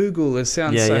logo. Google, it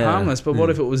sounds so harmless, but what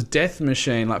if it was Death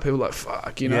Machine? Like, people are like,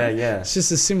 fuck, you know? It's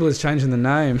just as simple as changing the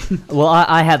name. Well,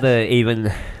 I have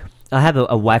I have a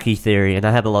wacky theory, and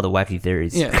I have a lot of wacky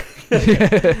theories. Yeah.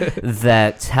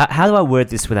 That, how do I word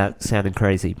this without sounding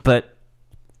crazy? But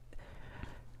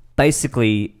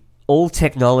basically, all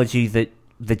technology that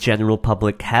the general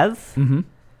public have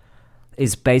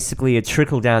is basically a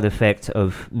trickle-down effect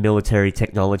of military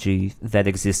technology that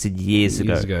existed years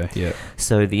ago. Yeah.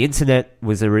 So the internet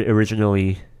was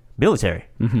originally military.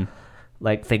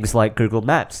 Like, things like Google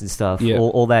Maps and stuff. Yeah.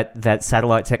 All that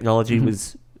satellite technology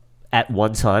was... at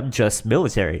one time just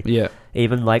military. Yeah.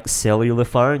 Even, like, cellular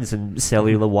phones and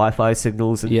cellular Wi-Fi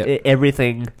signals and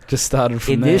everything just started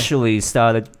from initially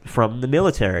started from the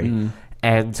military.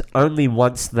 And only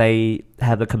once they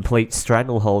have a complete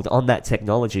stranglehold on that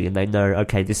technology and they know,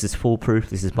 okay, this is foolproof,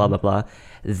 this is blah blah blah,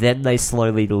 then they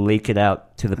slowly leak it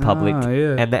out to the public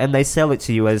and they sell it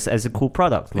to you as a cool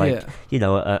product, like you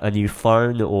know, a new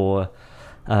phone or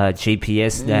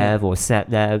GPS nav or sat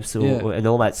navs or and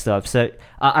all that stuff. So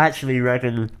I actually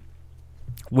reckon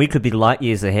we could be light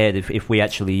years ahead if we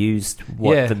actually used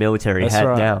what the military had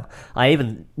now. I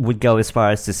even would go as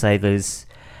far as to say there's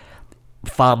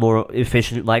far more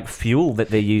efficient, like, fuel that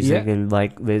they're using, and,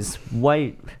 like, there's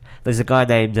a guy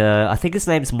named I think his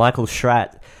name's Michael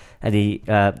Schratt, and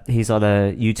he's on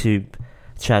a YouTube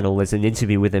channel. There's an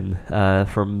interview with him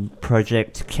from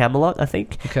Project Camelot, I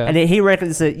think. Okay. And he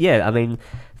reckons that, I mean,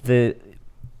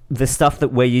 the stuff that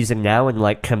we're using now in,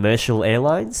 like, commercial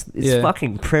airlines is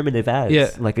fucking primitive as. Yeah.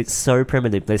 Like, it's so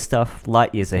primitive. There's stuff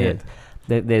light years ahead.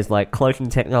 There's, like, cloaking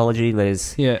technology.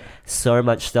 There's so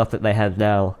much stuff that they have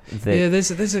now.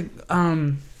 There's a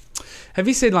have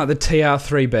you seen, like, the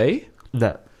TR-3B?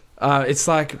 No. It's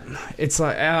like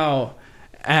our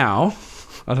I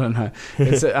don't know.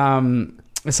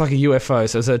 It's like a UFO,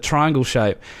 so it's a triangle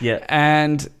shape. Yeah.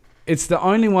 And it's the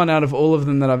only one out of all of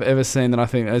them that I've ever seen that I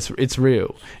think it's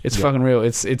real. It's fucking real.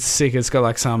 It's sick. It's got,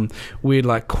 like, some weird,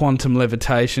 like, quantum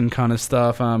levitation kind of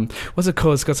stuff. What's it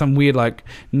called? It's got some weird, like,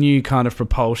 new kind of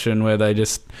propulsion where they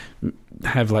just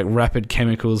have, like, rapid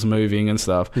chemicals moving and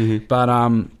stuff. But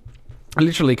I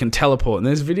literally can teleport, and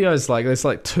there's videos, like, there's,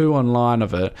 like, 2 online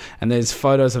of it, and there's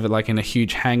photos of it, like, in a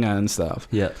huge hangar and stuff.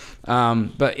 Yeah.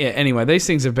 But anyway, these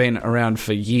things have been around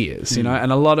for years, you know,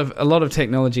 and a lot of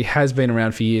technology has been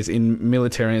around for years in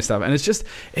military and stuff, and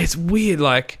it's weird,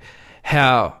 like,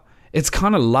 how it's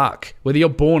kind of luck, whether you're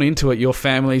born into it, your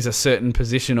family's a certain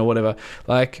position or whatever.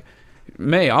 Like,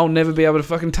 me, I'll never be able to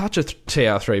fucking touch a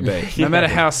TR-3B, no matter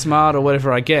how smart or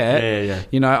whatever I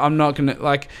get. You know, I'm not gonna,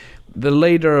 like, the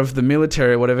leader of the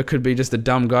military or whatever could be just a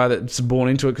dumb guy that's born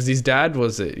into it because his dad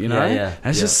was it, you know? And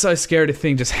it's just so scary to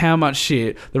think just how much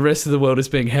shit the rest of the world is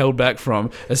being held back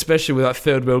from, especially with, like,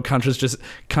 third world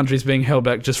countries being held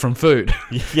back just from food.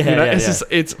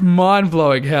 It's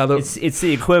mind-blowing how it's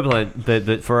the equivalent,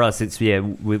 but for us it's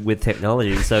with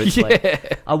technology. So it's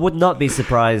like, I would not be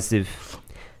surprised if,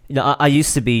 you know, I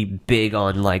used to be big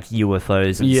on, like,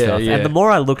 UFOs and stuff, and the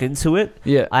more I look into it,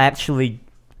 I actually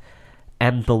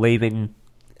am believing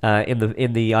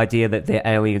in the idea that they're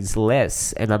aliens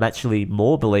less, and I'm actually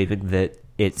more believing that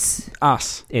it's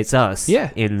us. It's us.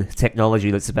 Yeah. In technology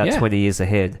that's about 20 years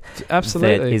ahead.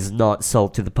 Absolutely. That is not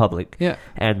sold to the public. Yeah.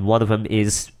 And one of them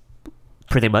is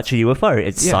pretty much a UFO.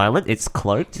 It's silent, it's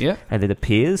cloaked, and it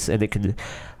appears, and it can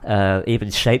even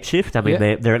shapeshift. I mean,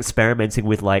 they're experimenting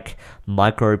with like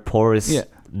microporous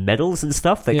metals and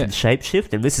stuff that can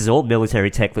shapeshift, and this is all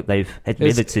military tech that they've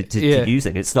admitted to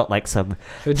using. It's not like some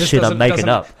shit I'm making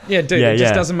up. Yeah, dude, it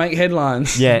just doesn't make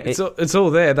headlines. Yeah, it's all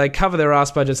there. They cover their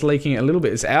ass by just leaking it a little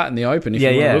bit. It's out in the open if you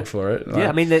want to look for it.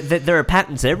 I mean, there are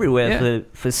patents everywhere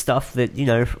for stuff that, you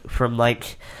know, from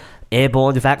like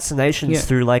airborne vaccinations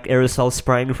through like aerosol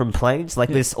spraying from planes. Like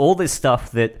there's all this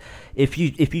stuff that if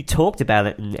you talked about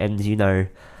it and you know,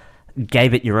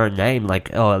 gave it your own name,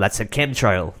 like, oh, that's a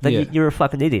chemtrail, then you're a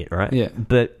fucking idiot, right? Yeah.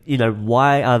 But, you know,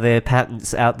 why are there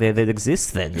patents out there that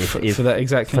exist then? For that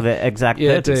exact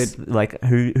purpose? Dude. Like,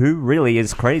 who really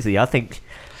is crazy? I think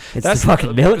it's the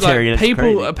fucking military. Like,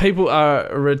 people are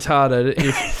retarded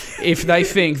if they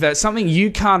think that something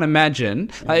you can't imagine,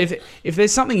 like if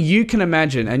there's something you can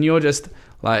imagine and you're just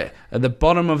like at the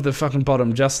bottom of the fucking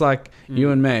bottom, just like you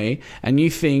and me, and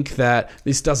you think that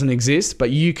this doesn't exist,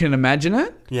 but you can imagine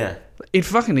it. Yeah, it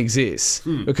fucking exists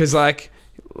because like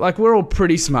we're all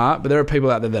pretty smart, but there are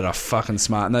people out there that are fucking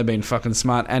smart, and they've been fucking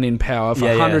smart and in power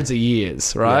for hundreds of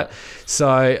years, right? Yeah.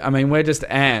 So I mean, we're just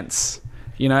ants.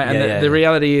 You know, and the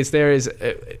reality is there is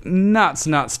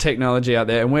nuts technology out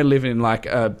there, and we're living in like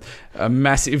a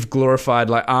massive glorified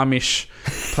like Amish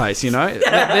place. You know,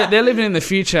 they're living in the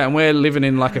future, and we're living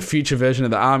in like a future version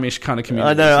of the Amish kind of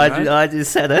community. I know. I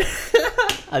just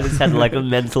had like a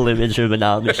mental image of an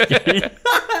Amish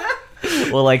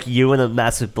dude. Or like you in a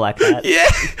massive black hat. Yeah,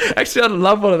 actually, I'd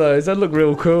love one of those. That'd look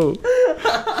real cool.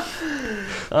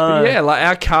 Like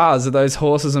our cars are those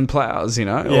horses and plows, you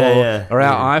know, or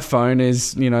our iPhone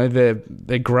is, you know,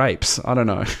 they're grapes. I don't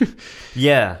know.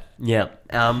 Yeah.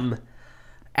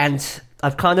 And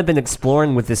I've kind of been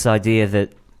exploring with this idea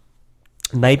that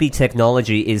maybe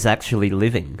technology is actually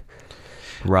living,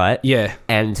 right? Yeah.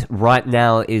 And right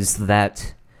now is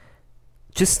that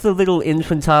just the little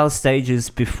infantile stages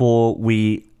before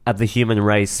the human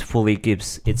race fully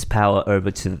gives its power over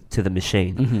to the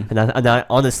machine. Mm-hmm. And I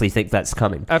honestly think that's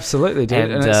coming. Absolutely,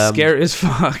 dude. And it's scary as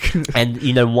fuck. And,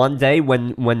 you know, one day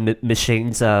when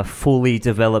machines are fully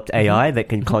developed AI that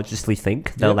can consciously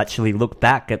think, they'll actually look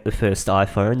back at the first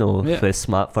iPhone or first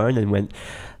smartphone and went,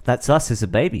 that's us as a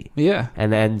baby. Yeah.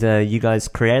 And you guys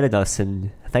created us,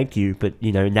 and thank you, but,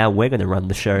 you know, now we're going to run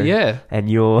the show. Yeah. And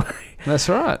you're... That's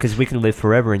right. Because we can live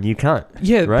forever and you can't.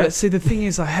 Yeah, right? But see, the thing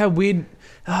is, like, how weird...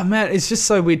 Oh man, it's just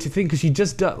so weird to think because you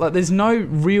just don't, like. There's no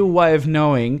real way of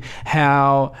knowing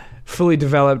how fully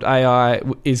developed AI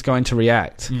is going to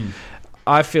react.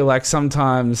 I feel like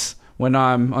sometimes when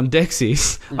I'm on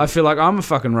Dexies, I feel like I'm a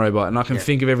fucking robot and I can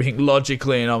think of everything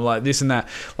logically, and I'm like this and that.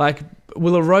 Like,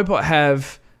 will a robot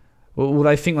have? Will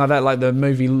they think like that? Like the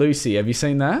movie Lucy. Have you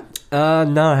seen that?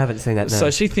 No, I haven't seen that. No. So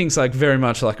she thinks like very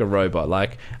much like a robot.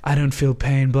 Like, I don't feel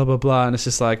pain, blah blah blah, and it's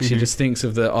just like she just thinks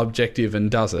of the objective and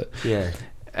does it. Yeah.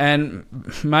 And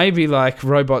maybe like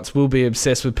robots will be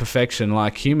obsessed with perfection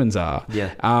like humans are.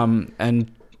 Yeah.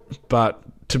 But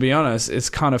to be honest, it's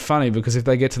kind of funny because if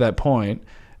they get to that point,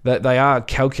 that they are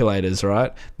calculators,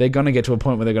 right? They're going to get to a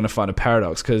point where they're going to find a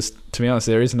paradox because, to be honest,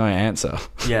 there is no answer.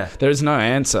 Yeah. There is no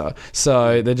answer.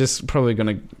 So they're just probably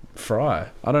going to fry.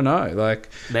 I don't know. Like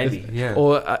maybe, yeah.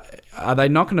 Or are they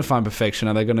not going to find perfection?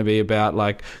 Are they going to be about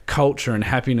like culture and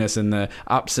happiness and the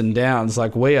ups and downs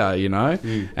like we are, you know?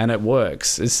 And it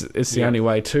works. It's the only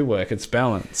way to work. It's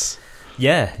balance.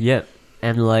 Yeah, yeah.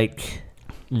 And like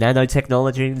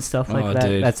nanotechnology and stuff like that.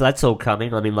 Dude. That's all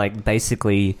coming. I mean, like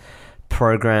basically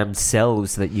programmed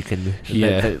cells that you can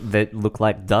that look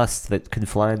like dust that can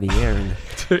fly in the air and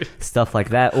stuff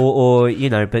like that, or you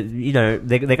know, but you know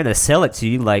they're going to sell it to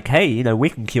you like, hey, you know, we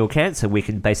can cure cancer. We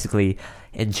can basically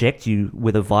inject you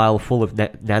with a vial full of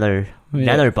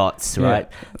nanobots, right?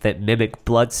 That mimic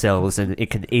blood cells, and it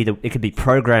can be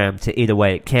programmed to eat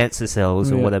away at cancer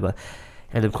cells or whatever.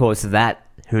 And of course that.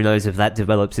 Who knows if that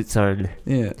develops its own...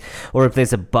 Yeah. Or if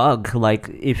there's a bug, like,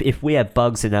 if we have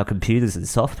bugs in our computers and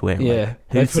software... Yeah, like,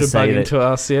 they put a bug into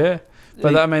us, yeah.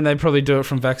 But, I mean, they probably do it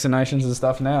from vaccinations and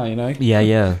stuff now, you know? Yeah,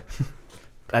 yeah.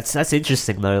 That's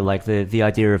interesting, though, like, the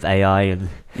idea of AI and...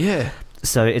 Yeah.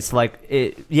 So it's like...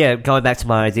 going back to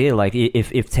my idea, like,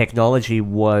 if technology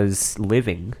was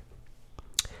living,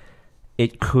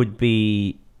 it could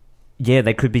be... Yeah,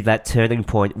 there could be that turning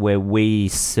point where we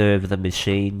serve the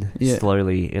machine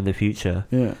slowly in the future.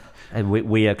 Yeah. And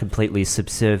we are completely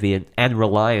subservient and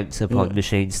reliant upon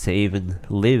machines to even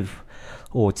live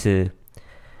or to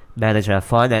manage our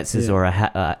finances or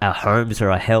our homes or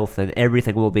our health, and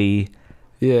everything will be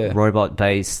robot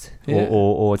based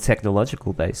or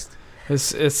technological based.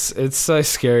 It's so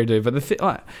scary, dude. But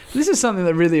this is something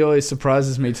that really always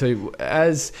surprises me too.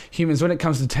 As humans, when it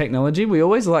comes to technology, we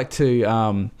always like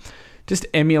to just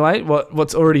emulate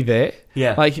what's already there.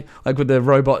 Yeah. Like with the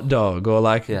robot dog,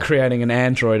 or creating an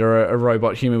android or a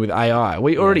robot human with AI.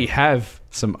 We already have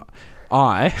some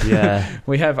eye. Yeah.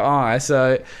 We have eye.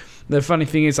 So the funny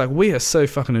thing is, like, we are so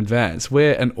fucking advanced.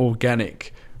 We're an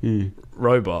organic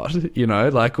robot, you know?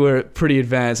 Like, we're pretty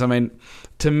advanced. I mean,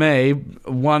 to me,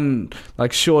 one,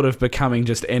 like, short of becoming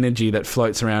just energy that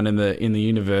floats around in the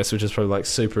universe, which is probably like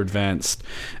super advanced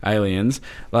aliens,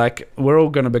 like, we're all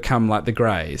going to become like the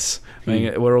Greys. I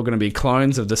mean, we're all going to be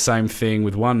clones of the same thing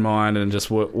with one mind and just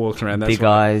walking around. That's big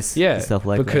eyes, and stuff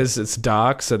like because that. It's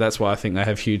dark, so that's why I think they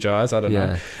have huge eyes. I don't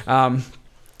know.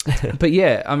 But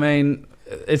yeah, I mean,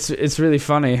 it's really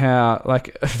funny how,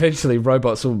 like, eventually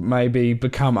robots will maybe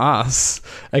become us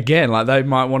again. Like, they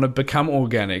might want to become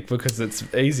organic because it's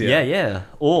easier. Yeah.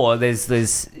 Or there's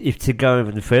if to go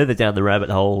even further down the rabbit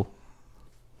hole,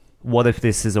 what if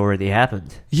this has already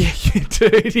happened? Yeah,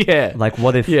 dude. Yeah. Like,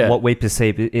 what if what we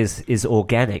perceive is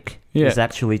organic is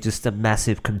actually just a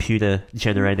massive computer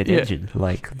generated engine,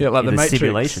 like in the a Matrix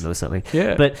simulation or something?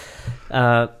 Yeah. But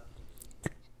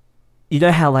you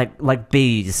know how like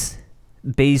bees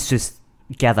just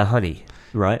gather honey,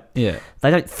 right? Yeah.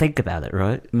 They don't think about it,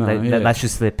 right? No, that's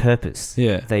just their purpose.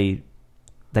 Yeah. They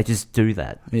just do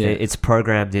that. Yeah. It's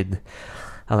programmed in,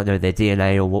 I don't know, their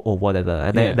DNA or whatever.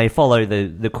 And they follow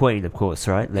the queen, of course,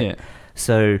 right?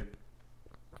 So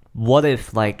what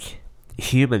if, like,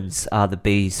 humans are the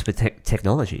bees for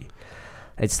technology?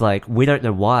 It's like, we don't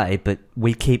know why, but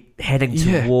we keep heading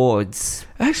towards...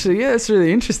 Actually, it's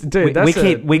really interesting, dude. We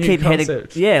keep heading...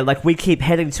 Yeah, like, we keep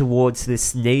heading towards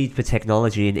this need for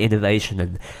technology and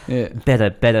innovation and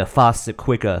better, faster,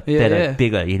 quicker, better,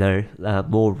 bigger, you know,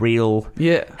 more real.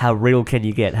 Yeah. How real can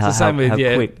you get? How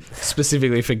quick?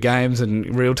 Specifically for games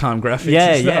and real-time graphics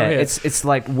and stuff. It's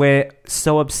like, we're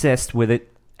so obsessed with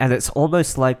it, and it's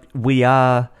almost like we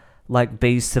are... like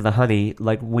bees to the honey,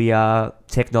 like we are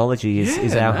technology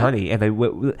is our honey,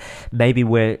 and maybe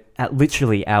we're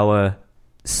literally our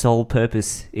sole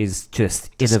purpose is just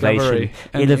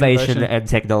innovation and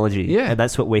technology, and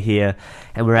that's what we're here,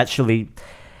 and we're actually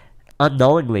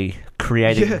unknowingly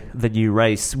creating the new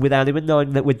race without even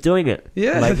knowing that we're doing it.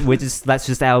 Like, that's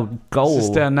just our goal. It's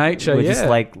just our nature. We're just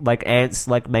like ants,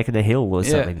 like making a hill or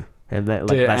something. And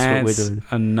that's what we're doing.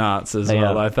 Are nuts as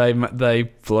well. Like, they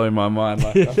blow my mind.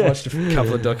 Like, I've watched a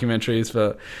couple of documentaries,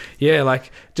 but like,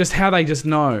 just how they just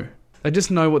know. They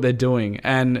just know what they're doing,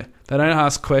 and they don't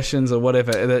ask questions or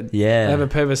whatever. They have a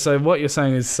purpose. So what you're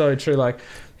saying is so true. Like,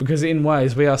 because in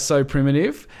ways we are so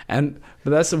primitive, but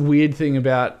that's a weird thing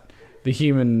about the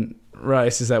human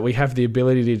race, is that we have the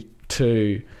ability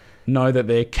to know that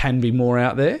there can be more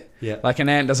out there. Yeah. Like, an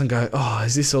ant doesn't go, oh,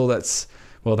 is this all that's...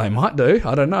 Well, they might do.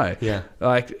 I don't know. Yeah.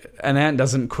 Like, an ant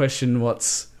doesn't question what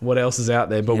else is out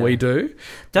there, but we do.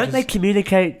 Don't they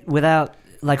communicate without,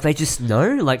 like, they just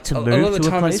know, like, to move to a place? A lot of the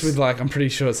time it's with, like, I'm pretty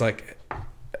sure it's like,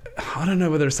 I don't know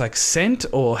whether it's like scent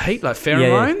or heat, like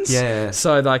pheromones. Yeah.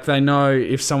 So, like, they know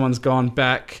if someone's gone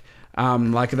back,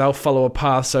 like, they'll follow a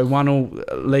path. So one will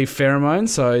leave pheromones.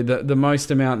 So the most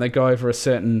amount they go over a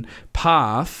certain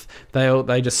path,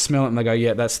 they just smell it and they go,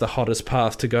 yeah, that's the hottest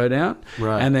path to go down.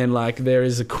 Right. And then, like, there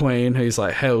is a queen who's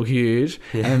like hell huge,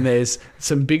 and then there's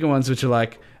some bigger ones which are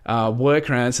like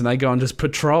worker ants, and they go and just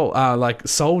patrol, like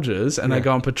soldiers, and they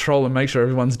go and patrol and make sure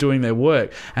everyone's doing their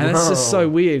work. And it's just so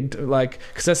weird, like,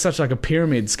 because that's such like a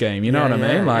pyramid scheme, you know what I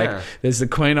mean? Like, there's the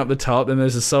queen up the top, then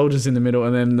there's the soldiers in the middle,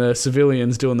 and then the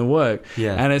civilians doing the work.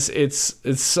 Yeah. And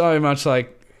it's so much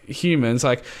like humans.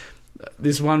 Like,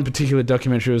 this one particular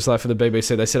documentary was like for the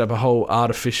BBC. They set up a whole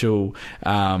artificial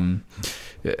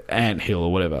ant hill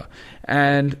or whatever,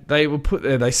 and they were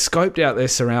they scoped out their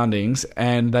surroundings,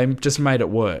 and they just made it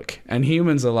work. And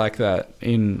humans are like that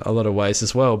in a lot of ways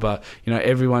as well, but, you know,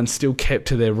 everyone still kept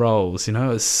to their roles. You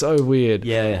know, it's so weird.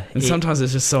 And sometimes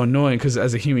it's just so annoying, because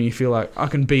as a human you feel like I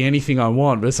can be anything I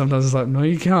want, but sometimes it's like, no,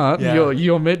 you can't.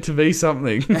 You're meant to be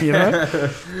something, you know.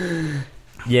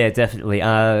 Yeah, definitely.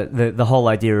 The whole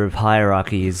idea of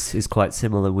hierarchy is quite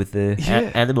similar with the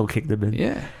animal kingdom,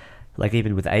 and like,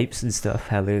 even with apes and stuff,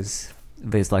 how there's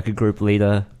like a group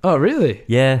leader. Oh, really?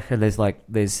 Yeah, and there's like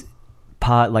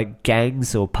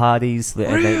gangs or parties,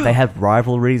 and they have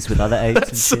rivalries with other apes.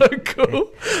 That's so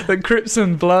cool. The Crips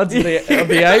and Bloods of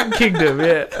the ape kingdom.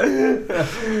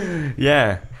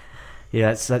 Yeah.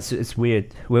 It's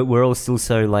weird. We're all still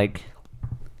so, like,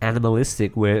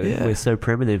 animalistic. We're so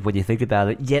primitive when you think about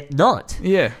it, yet not.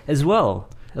 Yeah. As well.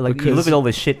 Like, you look at all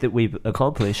the shit that we've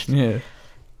accomplished. Yeah.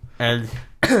 And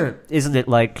isn't it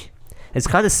like... It's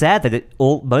kind of sad that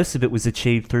most of it was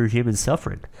achieved through human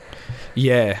suffering.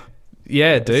 Yeah.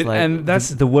 Yeah, dude. Like and that's...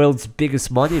 The world's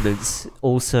biggest monuments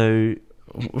also...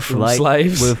 From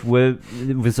slaves.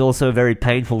 It was also a very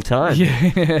painful time.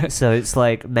 Yeah. So it's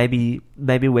like, maybe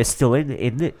we're still in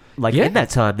it. Like, in that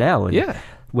time now. And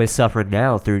we're suffering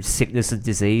now through sickness and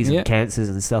disease and cancers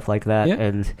and stuff like that. Yeah.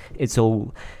 And it's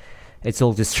all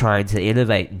just trying to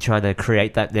innovate and trying to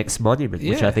create that next monument,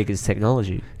 which I think is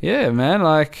technology. Yeah, man.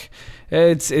 Like,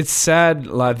 it's sad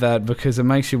like that, because it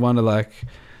makes you wonder, like,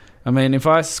 I mean, if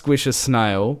I squish a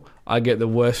snail, I get the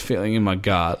worst feeling in my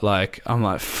gut. Like, I'm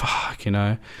like, fuck, you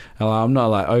know. And I'm not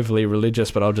like overly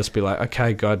religious, but I'll just be like,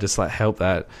 okay, God, just like help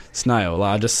that snail.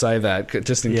 Like, I just say that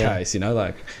just in case, you know,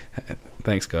 like,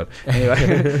 thanks, God.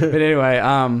 Anyway,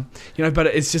 you know, but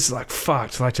it's just like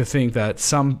fucked. Like, to think that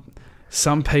some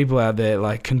people out there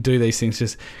like can do these things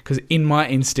just because in my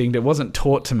instinct it wasn't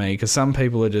taught to me, because some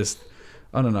people are just,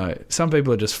 I don't know, some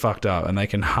people are just fucked up and they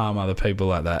can harm other people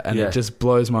like that, and it just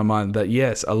blows my mind that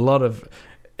yes, a lot of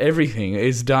everything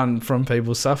is done from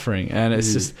people suffering, and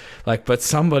it's just like, but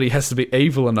somebody has to be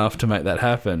evil enough to make that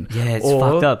happen. Yeah, it's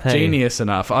fucked up. Hey? Genius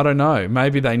enough. I don't know.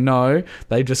 Maybe they know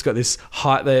they've just got this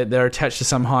high. They're attached to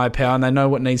some higher power, and they know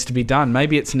what needs to be done.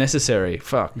 Maybe it's necessary.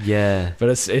 Fuck. Yeah. But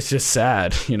it's just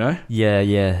sad, you know. Yeah.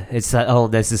 It's that whole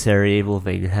necessary evil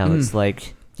thing. How it's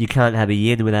like, you can't have a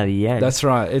yin without a yang. That's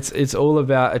right. It's all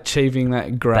about achieving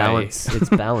that grey balance. It's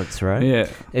balance, right? Yeah.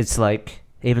 It's like,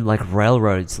 even like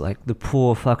railroads, like the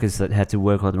poor fuckers that had to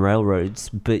work on railroads,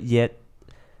 but yet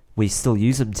we still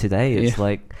use them today. It's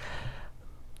like,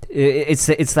 it's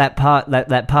that part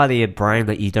of your brain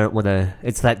that you don't want to.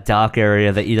 It's that dark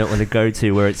area that you don't want to go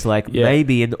to, where it's like,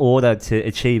 maybe in order to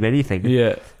achieve anything,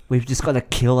 we've just got to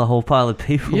kill a whole pile of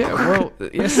people. Yeah,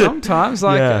 well, sometimes,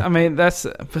 like, I mean, but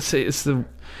see, it's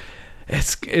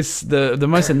the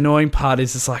most annoying part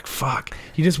is it's like, fuck,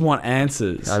 you just want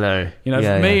answers. I know. You know,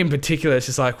 for me in particular, it's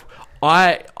just like,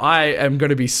 I am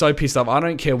going to be so pissed off. I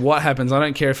don't care what happens. I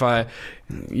don't care if I,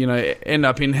 you know, end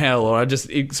up in hell or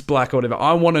it's black or whatever.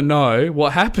 I want to know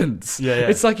what happens. Yeah.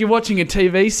 It's like you're watching a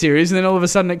TV series and then all of a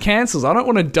sudden it cancels. I don't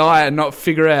want to die and not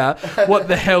figure out what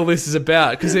the hell this is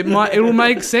about, because it'll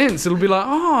make sense. It'll be like,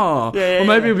 or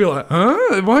maybe it'll be like,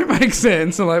 it won't make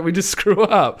sense, and like we just screw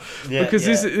up because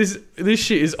this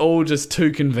shit is all just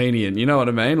too convenient. You know what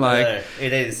I mean? Like,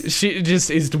 it is. Shit just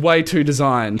is way too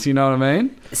designed. You know what I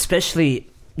mean? Especially,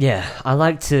 I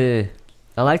like to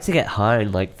get high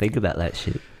and like think about that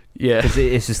shit. Yeah, 'cause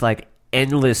it's just like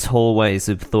endless hallways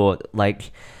of thought.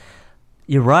 Like,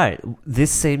 you're right.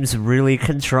 This seems really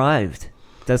contrived,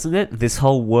 doesn't it? This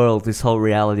whole world, this whole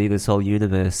reality, this whole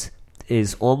universe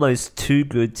is almost too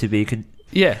good to be.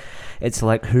 It's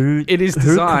like it is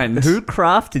designed. Who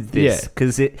crafted this?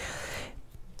 Because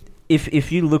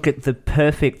if you look at the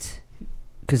perfect,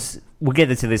 because we'll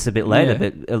get into this a bit later,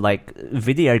 but like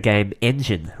video game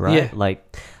engine, right? Yeah.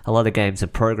 Like a lot of games are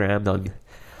programmed on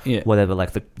whatever,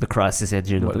 like the Crysis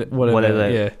engine or whatever.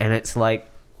 Yeah. And it's like,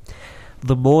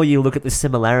 the more you look at the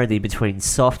similarity between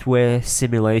software,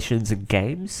 simulations, and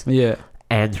games,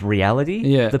 and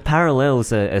reality, the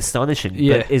parallels are astonishing.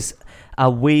 Yeah. But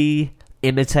are we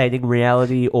imitating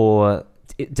reality, or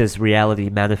does reality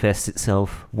manifest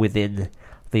itself within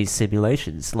these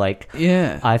simulations? Like,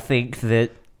 I think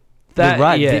that you're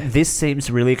right. This seems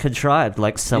really contrived.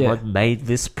 Like someone made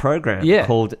this program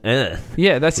called Earth.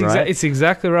 Yeah, that's it's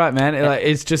exactly right, man.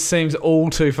 It just seems all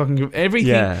too fucking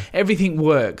everything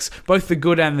works, both the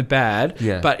good and the bad.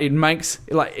 Yeah. But it makes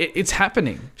it's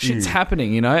happening. Shit's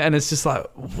happening, you know, and it's just like,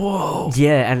 whoa.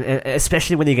 Yeah, and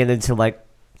especially when you get into like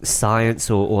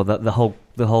science or the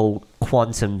whole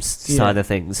quantum side of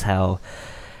things, how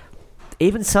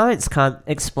even science can't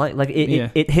explain. Like,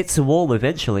 it hits a wall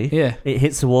eventually. Yeah. It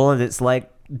hits a wall and it's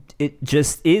like, it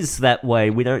just is that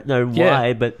way. We don't know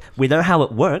why, but we know how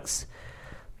it works.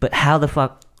 But how the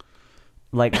fuck,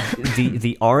 like,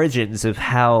 the origins of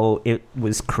how it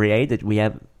was created, we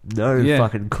have no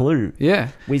fucking clue. Yeah.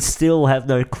 We still have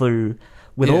no clue.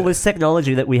 With all this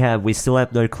technology that we have, we still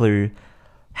have no clue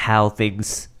how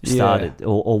things started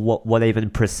or what even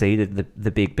preceded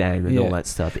the Big Bang and all that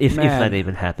stuff, if that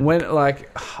even happened. When,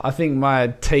 like, I think my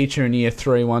teacher in year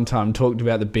 3 one time talked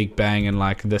about the Big Bang and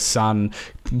like the sun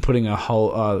putting a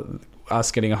hole,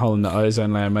 us getting a hole in the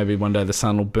ozone layer, maybe one day the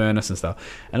sun will burn us and stuff,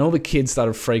 and all the kids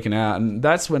started freaking out, and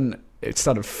that's when it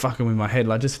started fucking with my head,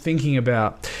 like just thinking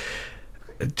about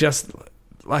just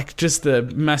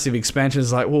the massive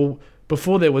expansions. Like, well,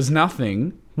 before there was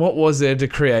nothing, what was there to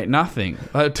create nothing?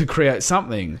 To create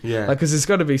something? Yeah. Like, because there's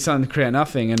got to be something to create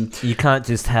nothing, and you can't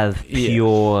just have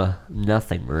pure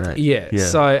nothing, right? Yeah.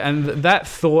 So, and that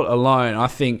thought alone, I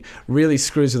think, really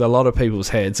screws with a lot of people's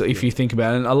heads. If you think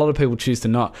about it, and a lot of people choose to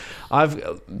not.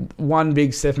 One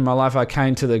big step in my life, I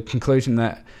came to the conclusion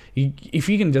that if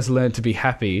you can just learn to be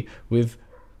happy with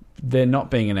there not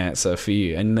being an answer for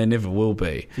you, and there never will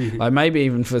be. Like, maybe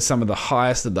even for some of the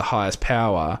highest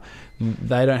power,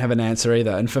 they don't have an answer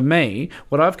either. And for me,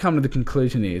 what I've come to the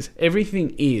conclusion is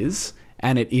everything is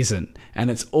and it isn't,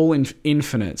 and it's all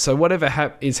infinite. So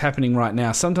whatever is happening right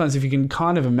now, sometimes if you can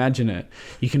kind of imagine it,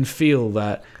 you can feel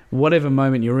that whatever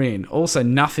moment you're in, also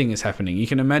nothing is happening. You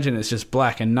can imagine it's just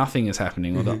black and nothing is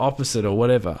happening, or the opposite, or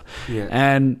whatever. Yeah.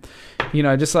 And, you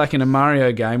know, just like in a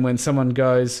Mario game, when someone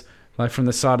goes like from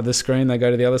the side of the screen, they go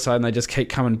to the other side and they just keep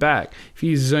coming back. If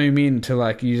you zoom in to,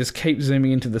 like, you just keep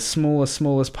zooming into the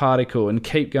smallest particle and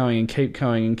keep going and keep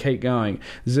going and keep going,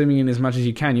 zooming in as much as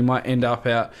you can, you might end up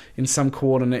out in some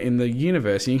coordinate in the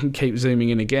universe, and you can keep zooming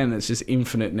in again, and it's just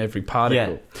infinite in every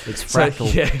particle. Yeah, it's fractal.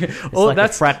 So, it's like a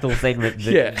fractal thing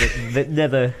that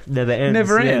never ends.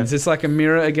 Never ends. It's like a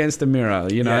mirror against a mirror,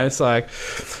 you know? It's like...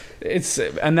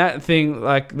 and that thing,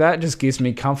 like, that just gives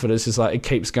me comfort. It's just like, it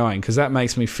keeps going, because that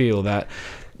makes me feel that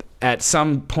at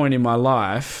some point in my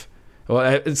life, or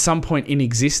at some point in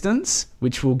existence,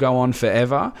 which will go on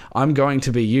forever, I'm going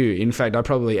to be you. In fact, I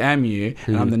probably am you,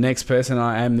 and I'm the next person.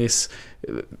 I am this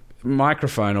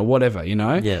microphone or whatever, you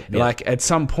know? Like, at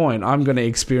some point, I'm going to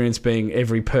experience being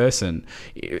every person.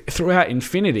 Throughout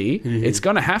infinity, it's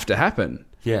going to have to happen.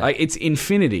 Like, it's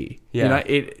infinity. You know,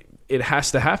 it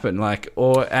has to happen, like,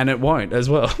 and it won't as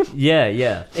well.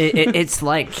 It's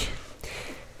like,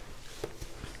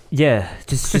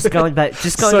 just going back,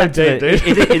 so back deep, to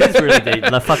it is really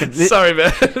deep. Like, sorry,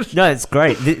 man. No, it's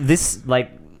great. This,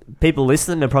 like, people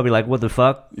listening are probably like, what the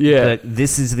fuck? Yeah. But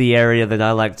this is the area that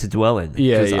I like to dwell in.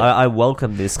 I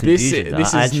welcome this confusion.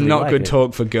 This is not good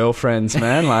talk for girlfriends,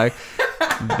 man. Like,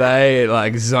 they,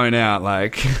 like, zone out,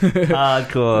 like...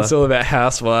 Hardcore. It's all about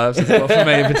housewives. It's not for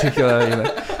me in particular, you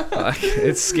know. Like,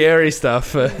 it's scary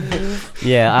stuff.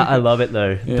 I love it,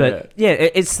 though. But,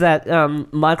 it's that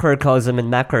microcosm and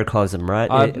macrocosm,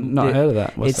 right? I've not heard of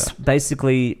that. What's that?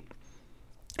 Basically...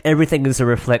 everything is a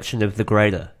reflection of the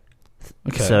greater.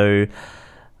 Okay. So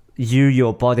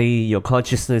your body, your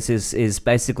consciousness is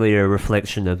basically a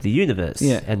reflection of the universe.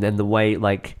 Yeah. And then the way,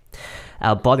 like,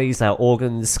 our bodies, our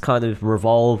organs kind of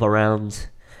revolve around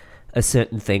a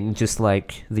certain thing, just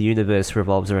like the universe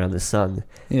revolves around the sun.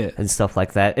 Yeah. And stuff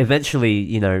like that. Eventually,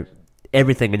 you know,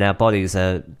 everything in our bodies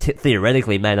are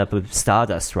theoretically made up of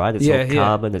stardust, right? It's all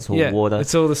carbon, it's all water.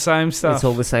 It's all the same stuff. It's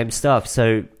all the same stuff.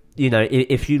 So, you know,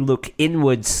 if you look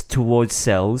inwards towards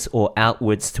cells or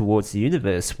outwards towards the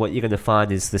universe, what you're going to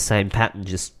find is the same pattern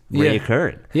just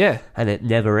reoccurring. Yeah. And it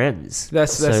never ends.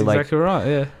 That's exactly right,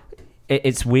 yeah.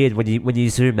 It's weird when you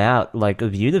zoom out, like,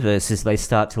 of universes, they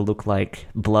start to look like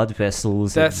blood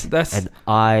vessels and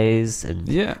eyes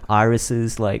and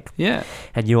irises, like,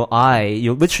 and your eye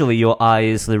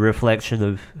is the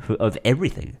reflection of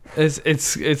everything.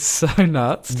 It's so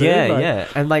nuts, dude.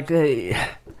 And like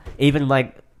even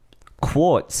like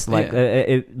quartz, like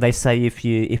they say if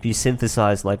you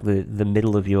synthesize, like, the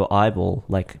middle of your eyeball,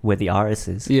 like where the iris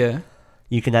is,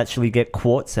 you can actually get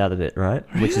quartz out of it, right?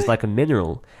 Really? Which is like a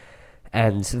mineral.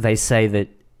 And they say that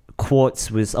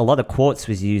a lot of quartz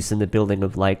was used in the building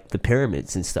of, like, the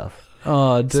pyramids and stuff.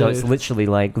 Oh, dude. So it's literally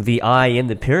like the eye in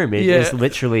the pyramid is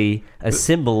literally a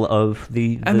symbol of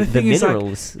the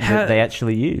minerals, like, that they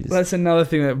actually use. That's another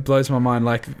thing that blows my mind.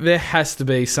 Like, there has to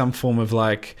be some form of,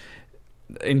 like,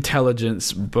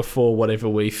 intelligence before whatever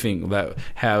we think, that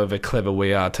however clever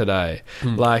we are today.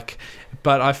 Like,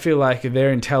 but I feel like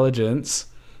their intelligence,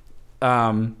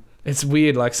 it's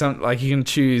weird, like, you can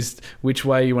choose which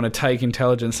way you want to take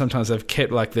intelligence. Sometimes they've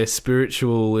kept, like, their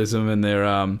spiritualism and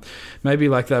their maybe,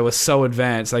 like, they were so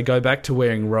advanced they go back to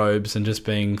wearing robes and just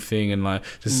being thing and, like,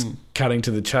 just cutting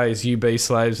to the chase, you be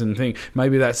slaves and thing.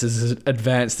 Maybe that's as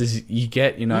advanced as you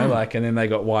get, you know, like, and then they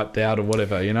got wiped out or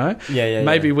whatever, you know.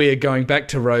 Maybe we are going back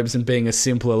to robes and being a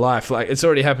simpler life. Like, it's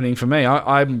already happening for me.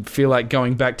 I feel like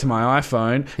going back to my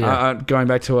iPhone, going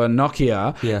back to a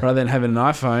Nokia rather than having an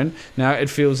iPhone. Now it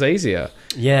feels easier.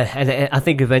 Yeah, and I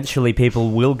think eventually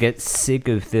people will get sick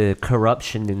of the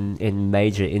corruption in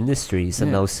major industries,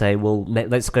 and they'll say, well,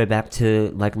 let's go back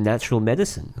to, like, natural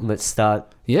medicine. Let's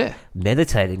start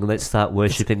meditating. Let's start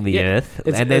worshipping the earth.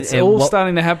 It's all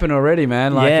starting to happen already,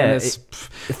 man. Like, and it's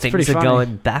things pretty are funny.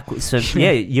 going backwards. So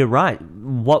you're right.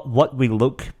 What we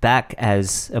look back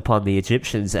upon the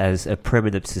Egyptians as a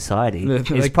primitive society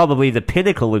is probably the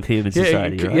pinnacle of human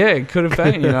society. Right? Yeah, it could have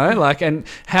been. Like, and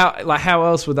how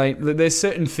else would they? There's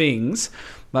certain things.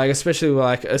 Like, especially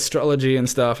like astrology and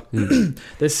stuff,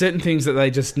 there's certain things that they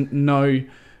just know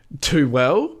too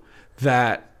well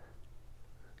that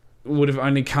would have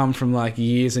only come from like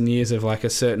years and years of like a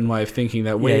certain way of thinking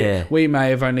that we may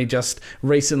have only just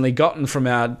recently gotten from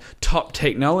our top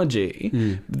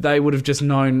technology. They would have just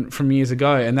known from years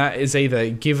ago, and that is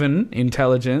either given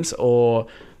intelligence or,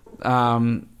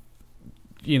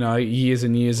 years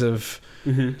and years of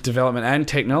development and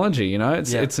technology.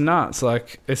 It's nuts.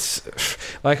 Like, it's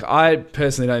like, I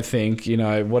personally don't think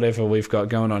whatever we've got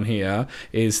going on here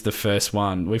is the first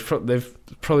one. They've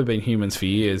probably been humans for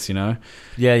years. Like,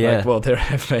 well, there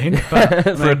have been,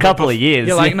 but for a couple of years.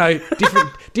 Yeah, like, no,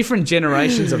 different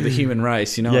generations of the human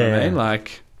race. You know what I mean?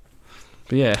 Like,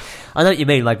 but yeah, I know what you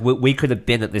mean. Like, we could have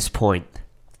been at this point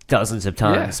dozens of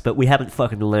times, but we haven't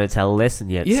fucking learned our lesson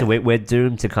yet. So we're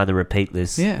doomed to kind of repeat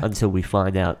this until we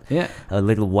find out a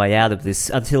little way out of this,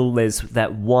 until there's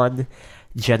that one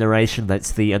generation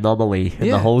that's the anomaly in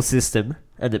the whole system,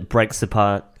 and it breaks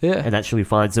apart and actually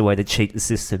finds a way to cheat the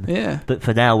system. But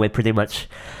for now, we're pretty much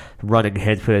running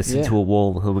headfirst into a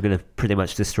wall, and we're going to pretty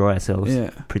much destroy ourselves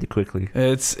pretty quickly.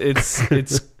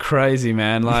 It's crazy,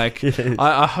 man. Like,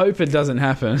 I hope it doesn't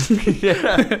happen.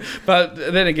 But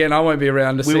then again, I won't be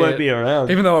around to see it. We won't be around.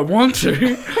 Even though I want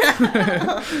to.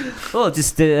 Well,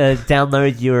 just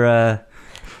download your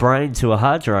brain to a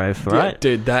hard drive, right?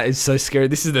 Dude, that is so scary.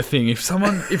 This is the thing. If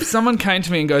someone came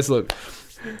to me and goes, look,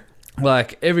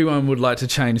 like, everyone would like to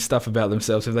change stuff about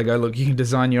themselves. If they go, look, you can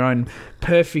design your own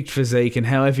perfect physique and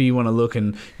however you want to look,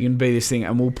 and you can be this thing,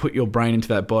 and we'll put your brain into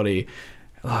that body.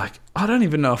 Like, I don't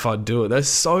even know if I'd do it. That's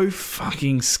so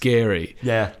fucking scary.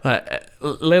 Yeah. Like,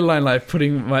 let alone like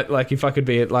putting my, like, if I could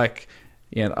be like,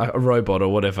 a robot or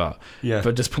whatever. Yeah.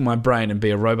 But just put my brain and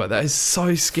be a robot. That is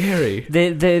so scary.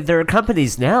 There are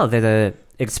companies now that are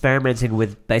experimenting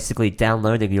with basically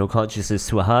downloading your consciousness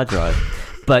to a hard drive.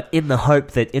 But in the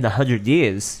hope that in 100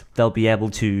 years, they'll be able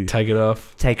to take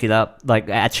it up, like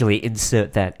actually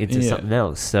insert that into something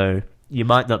else. So you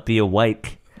might not be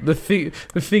awake. The thing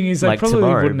is, they like probably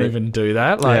wouldn't even do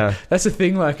that. Like, that's the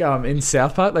thing. Like, in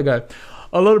South Park, they go,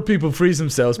 a lot of people freeze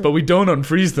themselves, but we don't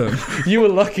unfreeze them. You were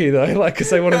lucky though, like, because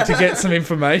they wanted to get some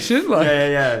information. Like,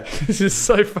 it's just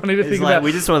so funny to think about.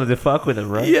 We just wanted to fuck with them,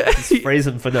 right? Yeah, just freeze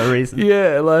them for no reason.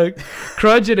 Yeah, like,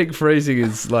 cryogenic freezing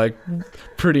is like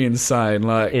pretty insane.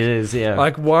 Like, it is. Yeah.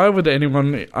 Like, why would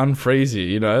anyone unfreeze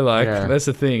you? Like, that's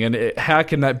the thing. And how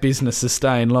can that business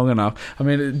sustain long enough? I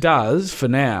mean, it does for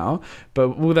now,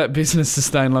 but will that business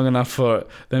sustain long enough for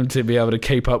them to be able to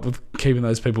keep up with keeping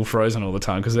those people frozen all the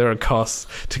time? Because there are costs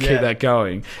to keep that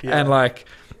going. And like,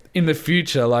 in the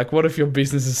future, like, what if your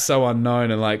business is so unknown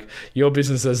and like your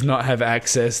business does not have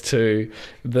access to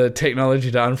the technology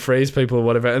to unfreeze people or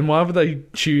whatever? And why would they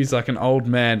choose like an old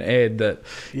man Ed that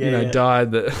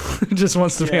died that just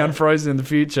wants to be unfrozen in the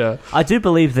future? I do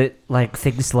believe that like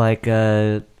things like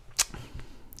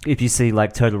if you see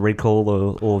like Total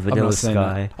Recall or Vanilla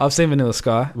Sky. I've seen Vanilla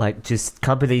Sky. Like, just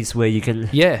companies where you can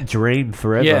dream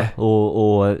forever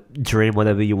or dream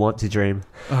whatever you want to dream.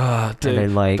 Oh, dude.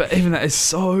 And then, but even that is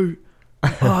so...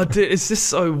 Oh, dude, it's just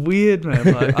so weird,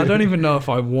 man. Like, I don't even know if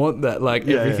I want that, like,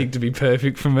 everything to be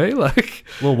perfect for me. Like,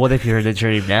 well, what if you're in a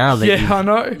dream now? That I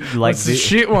know. Like, it's a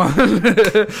shit one.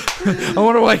 I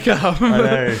want to wake up. I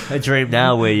know. A dream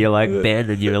now where you're like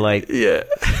banned and you're like...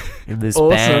 in this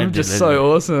band, just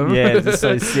so awesome. Yeah, just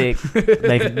so sick.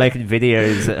 Making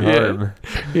videos at home.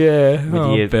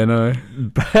 Yeah, with Benno.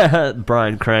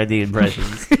 Brian Crandy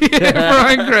impressions.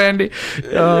 Brian Crandy.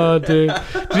 Oh, dude.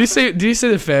 Did you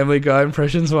see the Family Guy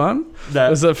impressions one? No. It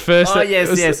was the first. Oh,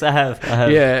 yes, I have.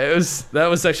 Yeah, that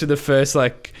was actually the first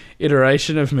like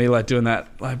iteration of me like doing that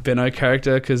like Benno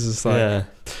character, because it's like,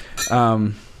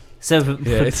 So for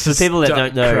people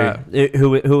that don't know,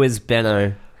 who is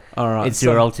Benno? All right, it's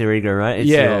your alter ego, right?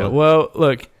 Well,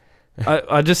 look,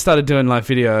 I just started doing like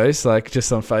videos, like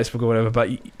just on Facebook or whatever. But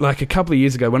like a couple of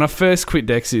years ago, when I first quit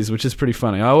Dexies, which is pretty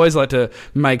funny, I always like to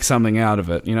make something out of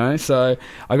it, So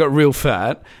I got real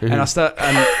fat, and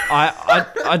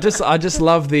I just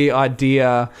love the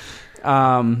idea.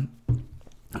 I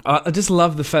just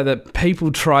love the fact that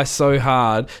people try so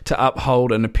hard to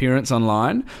uphold an appearance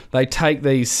online. They take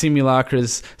these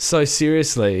simulacras so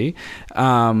seriously.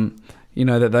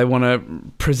 That they want to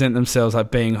present themselves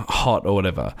like being hot or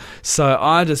whatever. So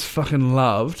I just fucking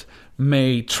loved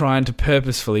me trying to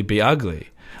purposefully be ugly.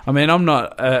 I mean, I'm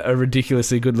not a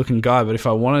ridiculously good-looking guy, but if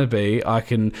I want to be, I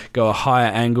can go a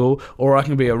higher angle, or I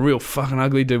can be a real fucking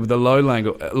ugly dude with a low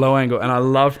angle, and I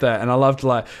loved that. And I loved,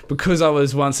 like, because I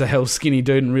was once a hell skinny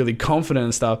dude and really confident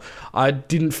and stuff, I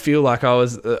didn't feel like I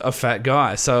was a fat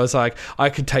guy. So I was like,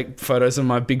 I could take photos of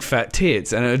my big fat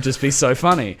tits, and it would just be so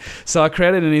funny. So I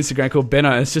created an Instagram called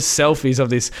Benno, and it's just selfies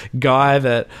of this guy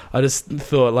that I just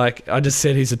thought, like, I just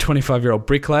said he's a 25-year-old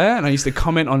bricklayer, and I used to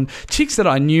comment on chicks that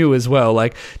I knew as well,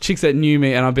 like, chicks that knew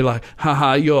me, and I'd be like,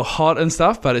 haha, you're hot and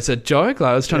stuff, but it's a joke.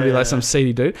 Like, I was trying to be like some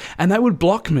seedy dude, and they would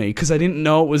block me because they didn't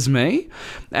know it was me.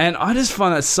 And I just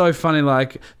find that so funny,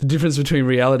 like the difference between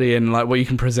reality and like what you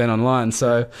can present online.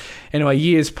 So anyway,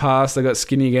 years passed, I got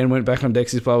skinny again, went back on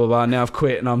Dexys, blah blah blah. Now I've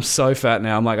quit and I'm so fat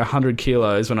now. I'm like 100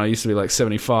 kilos when I used to be like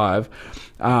 75.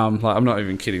 Like, I'm not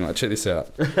even kidding. Like, check this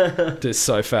out. Just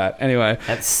so fat. Anyway.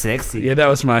 That's sexy. Yeah, that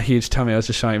was my huge tummy I was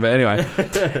just showing. But anyway.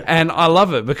 And I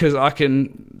love it because I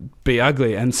can be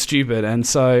ugly and stupid. And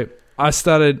so I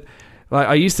started, like,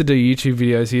 I used to do YouTube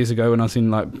videos years ago when I was in,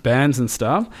 like, bands and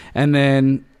stuff. And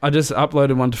then I just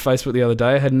uploaded one to Facebook the other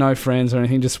day. I had no friends or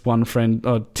anything, just one friend.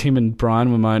 Oh, Tim and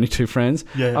Brian were my only two friends.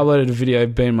 Yeah. I uploaded a video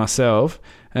being myself.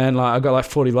 And, like, I got, like,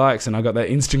 40 likes and I got that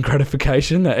instant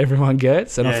gratification that everyone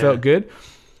gets. And I felt good.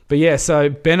 But yeah, so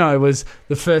Benno was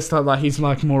the first time, like, he's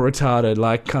like more retarded,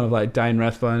 like kind of like Dane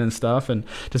Rathbone and stuff, and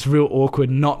just real awkward,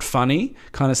 not funny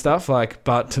kind of stuff. Like,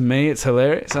 but to me, it's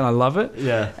hilarious and I love it.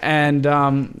 Yeah. And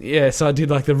so I did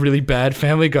like the really bad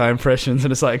Family Guy impressions,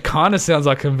 and it's like, it kind of sounds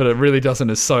like him, but it really doesn't.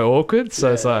 It's so awkward.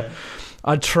 So it's like,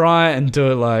 I try and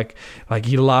do it like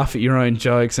you laugh at your own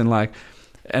jokes and like.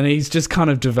 And he's just kind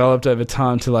of developed over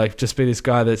time to like just be this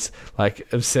guy that's like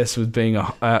obsessed with being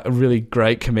a really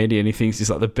great comedian. He thinks he's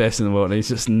like the best in the world, and he's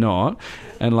just not.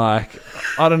 And like,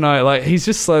 I don't know, like he's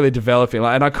just slowly developing.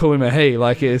 Like, and I call him a he.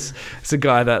 Like, it's a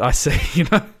guy that I see, you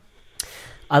know.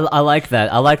 I like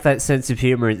that. I like that sense of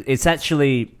humor. It's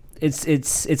actually.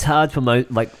 It's hard for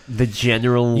the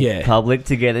general public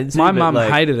to get into. My mum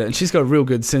hated it, and she's got a real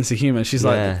good sense of humor. She's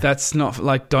like, "That's not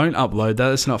like, don't upload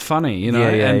that. It's not funny," you know.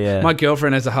 And my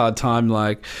girlfriend has a hard time,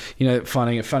 like, you know,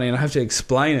 finding it funny, and I have to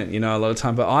explain it, you know, a lot of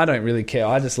time. But I don't really care.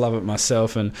 I just love it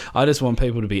myself, and I just want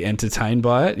people to be entertained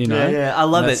by it, you know. Yeah, I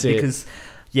love it because.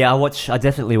 Yeah, I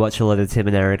definitely watch a lot of Tim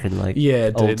and Eric and like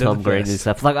old Tom Green and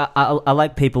stuff. Like I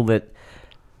like people that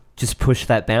just push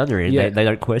that boundary and they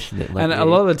don't question it. Like, and a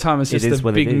lot of the time it's just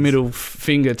the big middle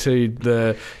finger to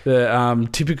the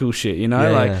typical shit, you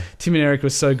know? Like Tim and Eric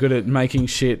was so good at making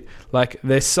shit, like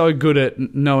they're so good at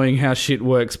knowing how shit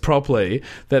works properly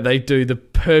that they do the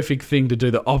perfect thing to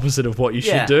do the opposite of what you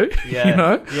should do, you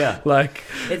know? Yeah. Like,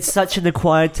 it's such an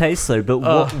acquired taste though,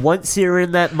 but once you're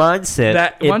in that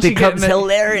mindset, it becomes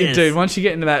hilarious. Dude, once you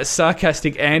get into that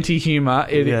sarcastic anti-humor,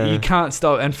 you can't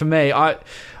stop. And for me,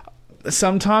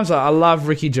 sometimes I love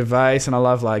Ricky Gervais and I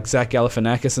love like Zach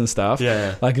Galifianakis and stuff.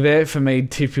 Yeah. Like they're for me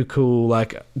typical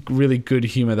like really good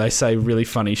humor. They say really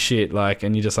funny shit like,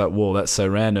 and you're just like, whoa, that's so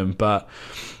random. But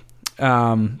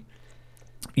once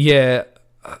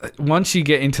you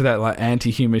get into that like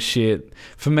anti-humor shit,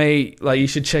 for me, like you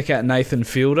should check out Nathan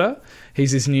Fielder.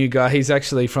 He's this new guy. He's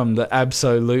actually from the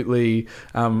Absolutely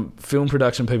film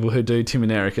production people who do Tim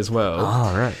and Eric as well.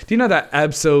 Oh, right. Do you know that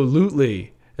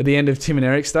Absolutely? At the end of Tim and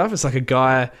Eric stuff, it's like a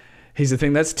guy. He's the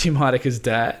thing. That's Tim Heidecker's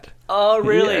dad. Oh,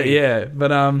 really? Yeah.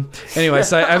 But anyway,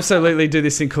 so Absolutely do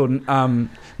this thing called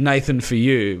Nathan For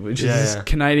You, which is this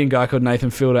Canadian guy called Nathan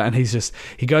Fielder, and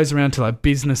he goes around to like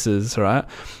businesses, right,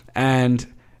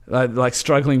 and like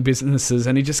struggling businesses,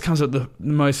 and he just comes up with the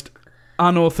most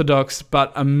unorthodox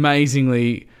but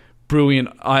amazingly brilliant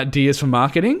ideas for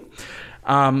marketing.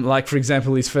 Like for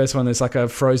example, his first one, there's like a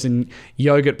frozen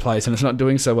yogurt place and it's not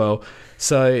doing so well.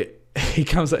 So he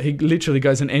literally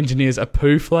goes and engineers a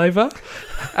poo flavor,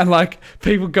 and like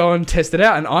people go and test it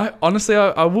out. And I honestly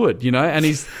would, you know. And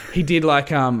he did like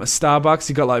Starbucks.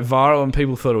 He got like viral, and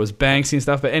people thought it was Banksy and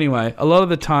stuff. But anyway, a lot of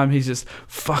the time he's just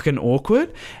fucking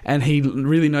awkward, and he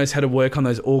really knows how to work on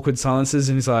those awkward silences.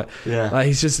 And he's like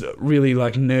he's just really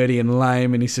like nerdy and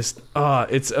lame, and he's just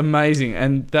it's amazing.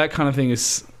 And that kind of thing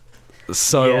is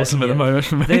so awesome at the moment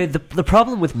for me. The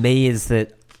problem with me is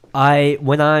that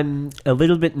when I'm a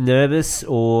little bit nervous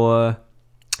or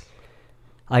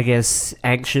I guess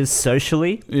anxious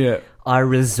socially, I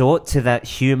resort to that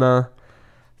humor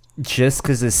just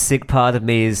because the sick part of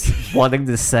me is wanting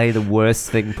to say the worst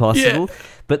thing possible. Yeah.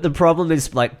 But the problem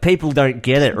is, like, people don't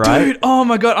get it, right? Dude, oh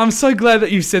my God, I'm so glad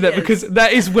that you said that because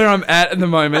that is where I'm at the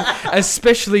moment,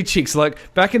 especially chicks. Like,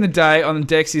 back in the day on the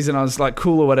Dexies and I was, like,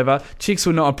 cool or whatever, chicks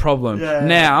were not a problem. Yeah.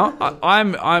 Now,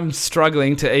 I'm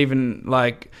struggling to even,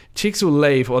 like, chicks will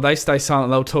leave or they stay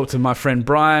silent. They'll talk to my friend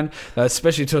Brian, they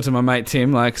especially talk to my mate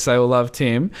Tim, like say all love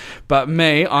Tim. But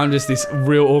me, I'm just this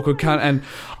real awkward cunt, and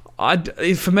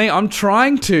for me, I'm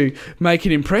trying to make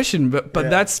an impression, but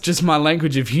that's just my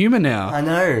language of humour now. I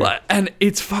know. Like, and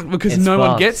it's fucked because no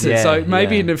one gets it. So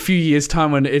maybe in a few years'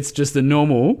 time when it's just the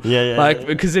normal,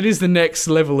 because it is the next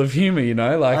level of humour, you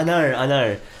know? Like, I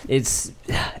know. It's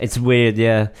weird,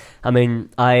 yeah. I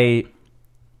mean, I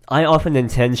often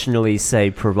intentionally say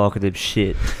provocative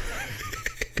shit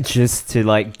just to,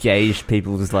 like, gauge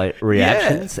people's, like,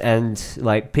 reactions. And,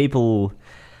 like, people...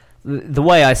 The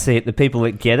way I see it, the people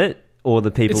that get it, or the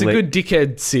people it's a good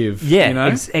dickhead sieve. Yeah, you know?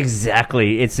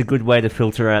 Exactly. It's a good way to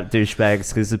filter out douchebags,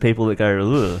 because the people that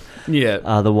go, ugh,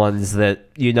 are the ones that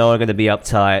you know are going to be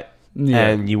uptight,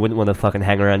 and you wouldn't want to fucking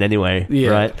hang around anyway,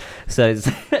 right? So it's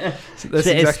that's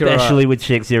exactly especially right. with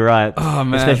chicks, you're right. Oh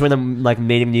man, especially when I'm like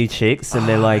meeting new chicks, and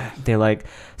they're like,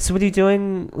 so what are you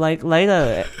doing like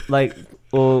later, like,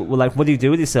 or like, what do you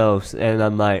do with yourselves? And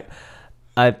I'm like,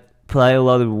 I play a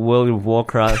lot of World of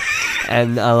Warcraft,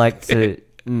 and I like to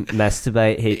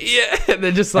masturbate heaps. Yeah,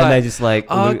 they're just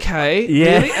like, okay,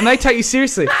 really? And they take you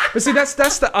seriously. But see,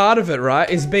 that's the art of it, right?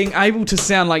 Is being able to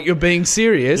sound like you're being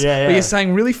serious, but you're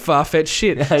saying really far-fetched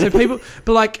shit. So people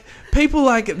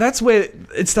like that's where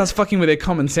it starts fucking with their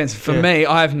common sense. For me,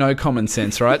 I have no common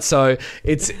sense, right? So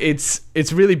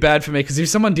it's really bad for me, because if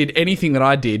someone did anything that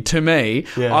I did to me,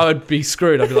 I would be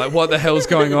screwed. I'd be like, what the hell's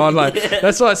going on? Like,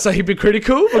 that's why it's so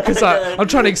hypocritical, because I'm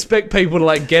trying to expect people to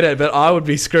like get it, but I would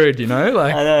be screwed, you know?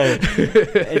 Like, I know.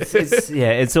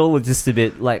 It's all just a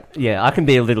bit like, I can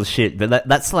be a little shit, but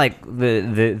that's like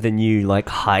the new like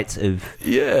height of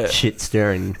shit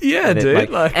stirring. Yeah, dude.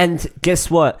 Like, and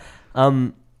guess what?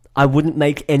 I wouldn't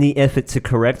make any effort to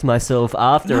correct myself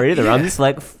after either. I'm just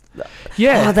like,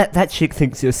 that chick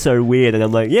thinks you're so weird, and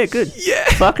I'm like, good,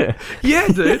 fuck her. Yeah,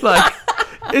 dude. Like,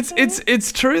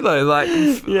 it's true though. Like,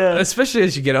 especially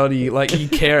as you get older, you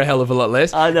care a hell of a lot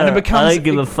less. I know. And I don't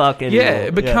give a fuck anymore. Yeah,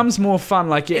 it becomes more fun.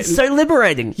 Like, it's so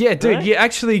liberating. Yeah, dude. Right? You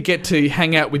actually get to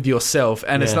hang out with yourself,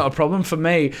 and it's not a problem. For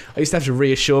me, I used to have to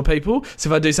reassure people. So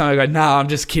if I do something, I go, "Nah, I'm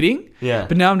just kidding." Yeah.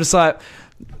 But now I'm just like,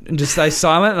 and just stay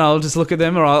silent, and I'll just look at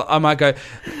them, or I might go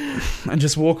and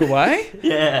just walk away.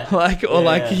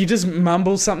 Like you just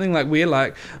mumble something like weird,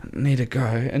 like need to go,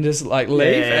 and just like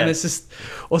leave. And it's just,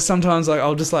 or sometimes like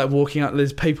I'll just like walking up,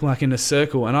 there's people like in a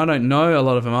circle, and I don't know a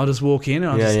lot of them. I'll just walk in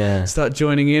and I'll just start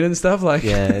joining in and stuff. Like,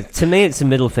 to me, it's a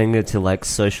middle finger to like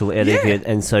social etiquette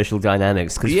and social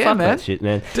dynamics. Because fuck that shit,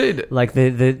 man, dude. Like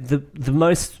the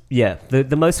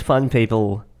most fun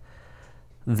people.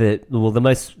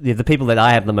 The people that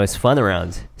I have the most fun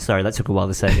around. Sorry, that took a while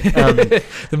to say.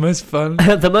 The most fun.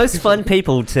 The most fun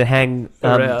people to hang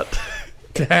around.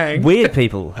 To hang. Weird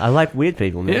people. I like weird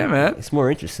people, man. Yeah, man. It's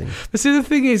more interesting. But see, the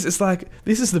thing is, it's like,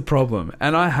 this is the problem,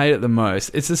 and I hate it the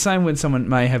most. It's the same when someone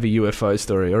may have a UFO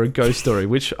story or a ghost story,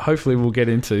 which hopefully we'll get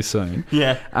into soon.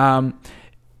 Yeah.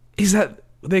 Is that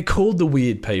they're called the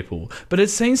weird people, but it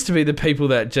seems to be the people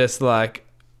that just like,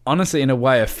 honestly, in a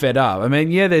way, are fed up. I mean,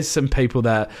 there's some people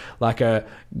that like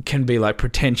can be like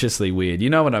pretentiously weird. You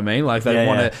know what I mean? Like they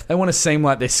want to seem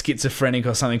like they're schizophrenic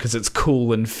or something because it's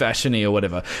cool and fashiony or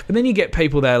whatever. But then you get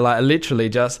people that are like literally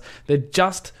they're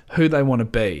just who they want to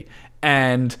be,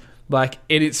 and like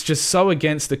it's just so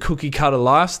against the cookie cutter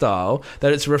lifestyle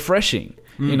that it's refreshing.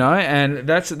 You know, and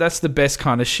that's the best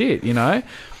kind of shit. You know.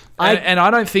 And I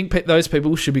don't think those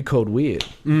people should be called weird.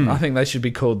 I think they should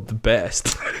be called the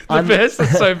best. Best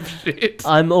is so shit.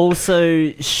 I'm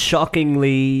also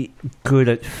shockingly good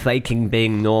at faking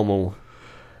being normal,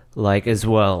 like, as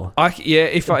well.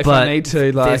 If I need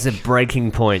to, like... There's a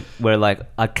breaking point where, like,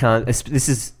 I can't... This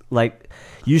is, like,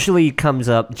 usually comes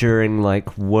up during,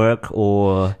 like, work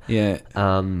or...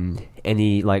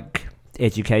 any, like,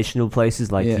 educational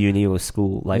places, like uni or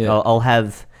school. Like, I'll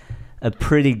have a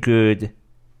pretty good...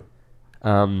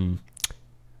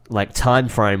 like time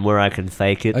frame where I can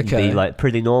fake it and be like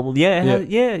pretty normal.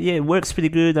 It works pretty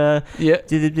good. Oh,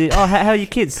 how are your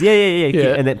kids? Yeah.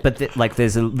 And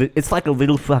it's like a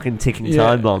little fucking ticking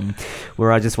time bomb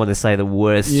where I just want to say the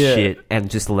worst shit and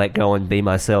just let go and be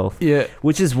myself. Yeah,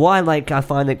 which is why like I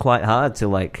find it quite hard to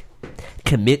like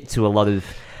commit to a lot of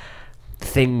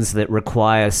things that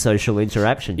require social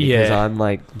interaction because I'm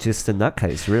like just a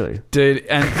nutcase, really, dude.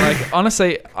 And like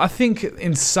honestly, I think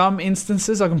in some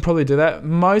instances I can probably do that.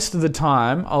 Most of the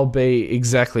time I'll be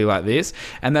exactly like this,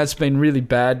 and that's been really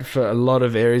bad for a lot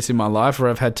of areas in my life where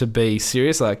I've had to be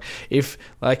serious. Like if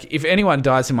anyone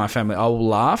dies in my family, I will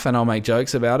laugh and I'll make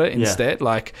jokes about it instead.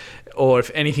 Like, or if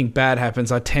anything bad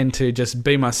happens, I tend to just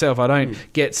be myself. I don't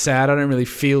get sad. I don't really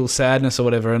feel sadness or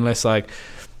whatever unless like,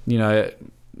 you know,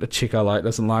 a chick I like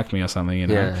doesn't like me or something, you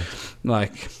know? Yeah.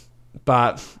 Like,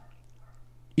 but,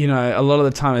 you know, a lot of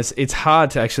the time it's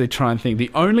hard to actually try and think.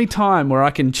 The only time where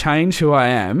I can change who I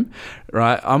am,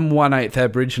 right, I'm 1/8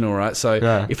 Aboriginal, right?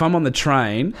 So if I'm on the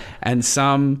train and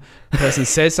some person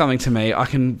says something to me, I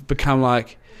can become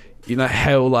like, you know,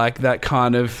 hell, like that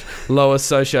kind of lower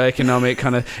socioeconomic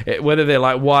kind of, whether they're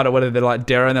like white or whether they're like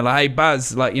Darrow and they're like, hey,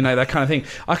 Buzz, like, you know, that kind of thing.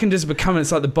 I can just become,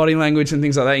 it's like the body language and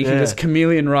things like that. You can just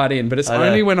chameleon right in, but it's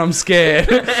only when I'm scared.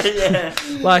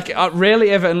 Like, I rarely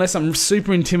ever, unless I'm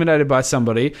super intimidated by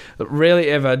somebody, rarely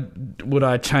ever would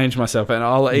I change myself. And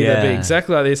I'll either be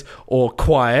exactly like this or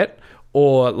quiet,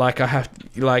 or like I have,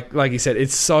 like you said,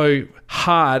 it's so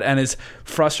hard and it's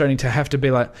frustrating to have to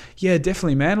be like, yeah,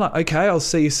 definitely, man, like, okay, I'll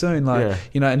see you soon, like,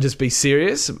 you know, and just be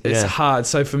serious. It's hard.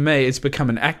 So for me, it's become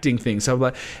an acting thing. So I'm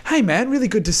like, hey, man, really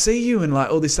good to see you, and like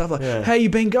all this stuff, like, how you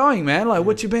been going, man, like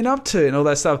what you been up to, and all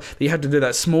that stuff. You have to do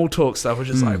that small talk stuff, which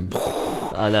is like,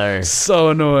 I know, so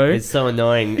annoying. It's so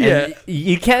annoying. And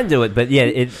you can do it, but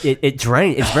it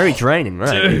drains. It's very draining,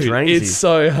 right? Dude, it drains it's you.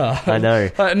 so hard. I know.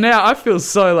 Now I feel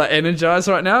so like energized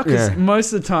right now, because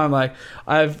most of the time, like,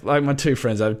 I have like my two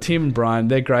friends, I have Tim and Brian.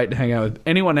 They're great to hang out with.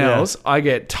 Anyone else, I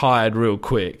get tired real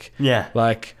quick. Yeah,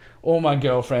 like, or my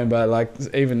girlfriend, but like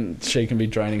even she can be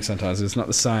draining sometimes. It's not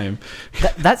the same.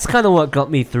 That's kind of what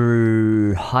got me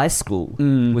through high school,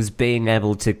 was being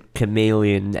able to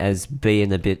chameleon as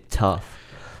being a bit tough.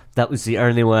 That was the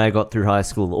only way I got through high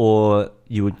school, or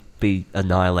you would be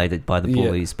annihilated by the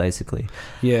bullies, basically.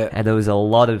 Yeah, and there was a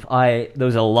lot of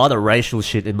racial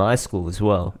shit in my school as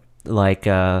well. Like,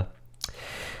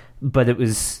 but it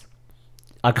was,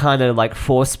 I kind of like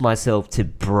forced myself to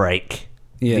break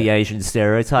the Asian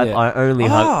stereotype. I only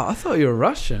I thought you were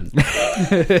Russian.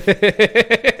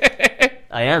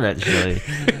 I am, actually.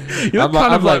 You're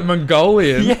kind of like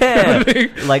Mongolian. Yeah.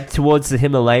 Like towards the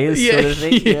Himalayas sort of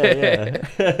thing. Yeah.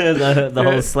 The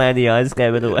whole slanty eyes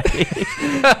gave it away.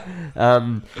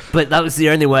 But that was the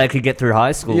only way I could get through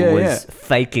high school, was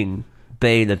faking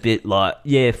being a bit like,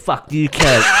 fuck you,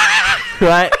 cunt.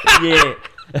 Right? Yeah.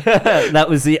 That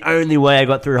was the only way I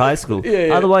got through high school.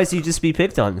 Otherwise, you'd just be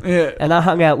picked on. And I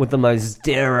hung out with the most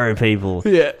Darrow people.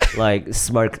 Like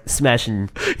smashing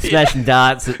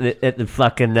darts at the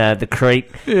fucking the creek,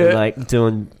 and, like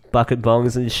doing bucket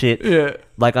bongs and shit.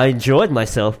 Like, I enjoyed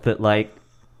myself, but like,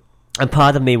 and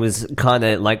part of me was kind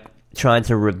of like trying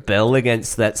to rebel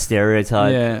against that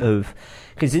stereotype of.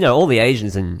 Because, you know, all the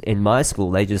Asians in my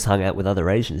school, they just hung out with other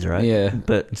Asians, right? Yeah.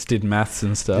 But just did maths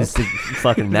and stuff. Just did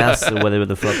fucking maths or whatever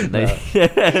the fuck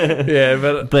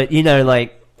they... But, you know,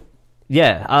 like...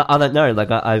 Yeah, I don't know.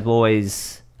 Like, I've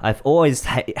always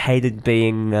hated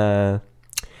being... I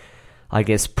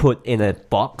guess put in a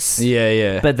box.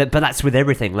 But that's with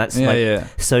everything. That's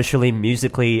socially,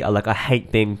 musically. Like, I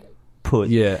hate being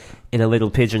put in a little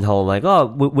pigeonhole, like, oh,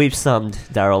 we've summed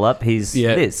Daryl up, he's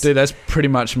this. Dude, that's pretty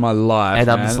much my life, and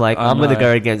I'm just like, I'm going to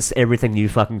go against everything you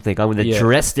fucking think. I'm going to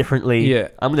dress differently.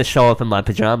 I'm going to show up in my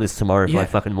pajamas tomorrow if I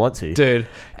fucking want to. Dude,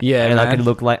 and man. I can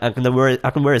look like, I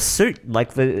can wear a suit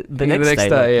like the next day.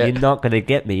 Like, you're not going to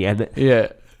get me. And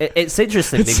it's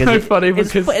interesting because so funny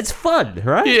because it's fun,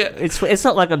 right? Yeah, it's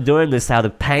not like I'm doing this out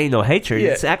of pain or hatred.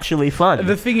 It's actually fun.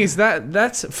 The thing is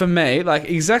that's for me, like,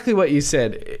 exactly what you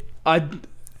said.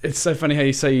 It's so funny how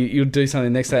you say you'll do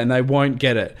something the next day and they won't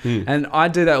get it. And I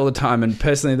do that all the time, and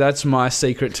personally that's my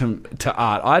secret to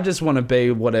art. I just want to be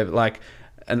whatever, like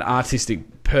an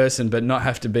artistic person, but not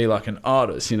have to be like an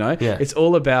artist, you know? It's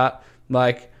all about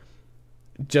like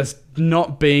just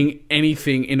not being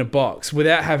anything in a box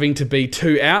without having to be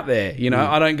too out there, you know?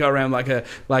 I don't go around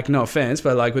like no offense,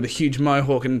 but like with a huge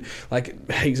mohawk and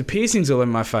like heaps of piercings all over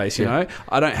my face, you know?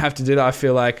 I don't have to do that. I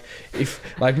feel like if,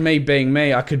 like, me being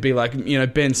me, I could be like, you know,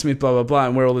 Ben Smith, blah, blah, blah,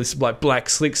 and wear all this like black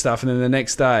slick stuff, and then the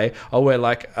next day I'll wear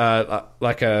like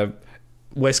a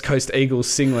West Coast Eagles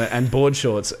singlet and board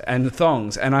shorts and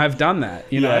thongs, and I have done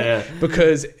that, you know,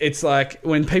 because it's like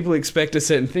when people expect a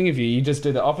certain thing of you, you just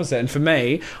do the opposite. And for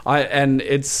me,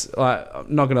 it's like,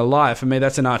 I'm not going to lie, for me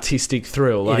that's an artistic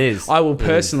thrill. Like, it is. I will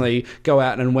personally go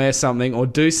out and wear something or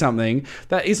do something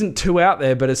that isn't too out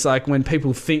there, but it's like when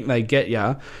people think they get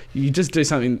you just do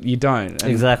something you don't.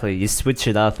 And exactly, you switch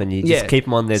it up and you just keep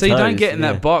them on their toes. So you don't get in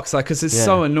that box, like, because it's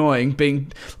so annoying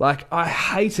being like, I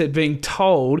hate it being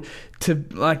told to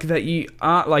like that you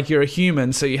aren't, like, you're a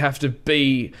human, so you have to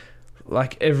be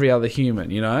like every other human,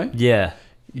 you know? Yeah.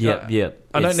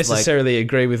 I don't necessarily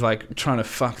agree with like trying to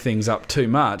fuck things up too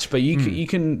much, but you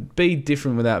can be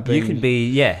different without being. You can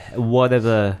be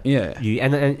whatever. You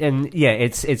and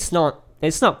it's not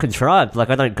it's not contrived. Like,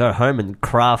 I don't go home and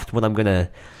craft what I'm gonna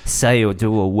say or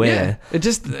do or wear. It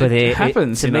just it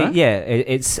happens. To me,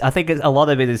 yeah. I think a lot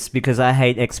of it is because I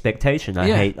hate expectation.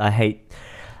 I hate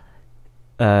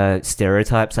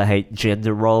stereotypes. I hate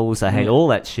gender roles. I hate all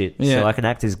that shit. So I can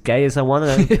act as gay as I want.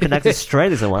 I can act as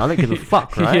straight as I want. I don't give a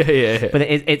fuck, right? Yeah. But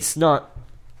it's not.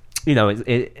 You know,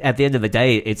 at the end of the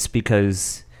day, it's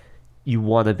because you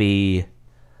want to be,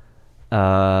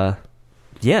 not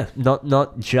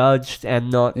judged and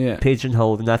not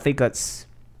pigeonholed, and I think that's,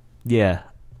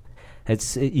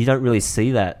 it's you don't really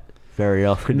see that very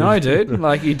often. No, dude,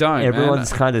 like you don't.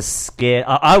 Everyone's kind of scared.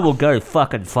 I will go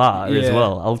fucking far as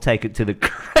well. I'll take it to the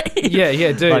grave.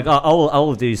 Yeah, dude. Like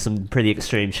I'll do some pretty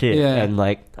extreme shit, and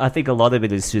like I think a lot of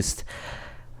it is just,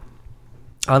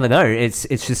 I don't know. It's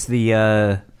just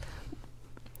the.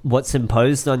 What's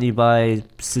imposed on you by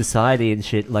society and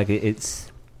shit. Like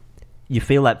it's you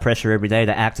feel that pressure every day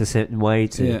to act a certain way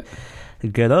to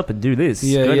get up and do this,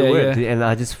 go to work, and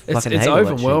I just fucking hate it's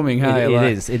overwhelming. Hey, it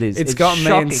is. It's got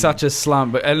shocking. Me in such a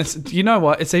slump. And it's, you know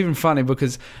what? It's even funny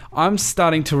because I'm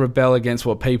starting to rebel against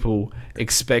what people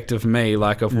expect of me,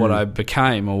 like of what I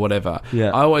became or whatever. I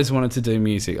always wanted to do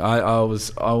music. I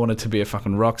wanted to be a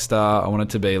fucking rock star. I wanted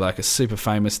to be like a super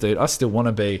famous dude. I still want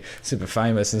to be super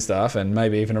famous and stuff, and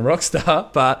maybe even a rock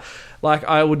star. But like,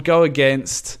 I would go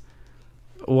against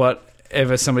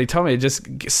whatever somebody told me. It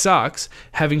just sucks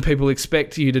having people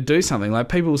expect you to do something. Like,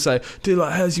 people will say, dude,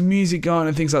 like, how's your music going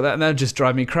and things like that, and that just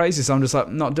drive me crazy. So I'm just like,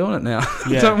 not doing it now.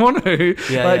 I don't want to.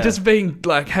 Just being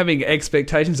like, having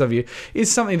expectations of you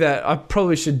is something that I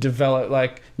probably should develop,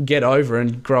 like get over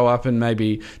and grow up and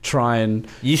maybe try and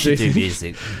you should do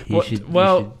music. Look,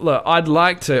 I'd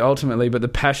like to ultimately, but the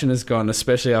passion has gone,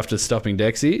 especially after stopping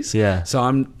Dexies.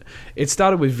 So it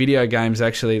started with video games,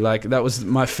 actually. Like, that was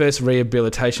my first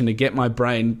rehabilitation, to get my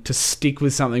brain to stick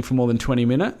with something for more than 20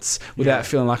 minutes without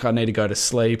feeling like I need to go to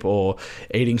sleep or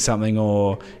eating something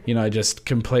or, you know, just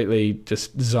completely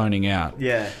just zoning out.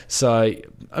 So,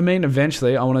 I mean,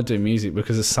 eventually I want to do music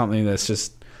because it's something that's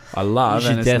just, I love,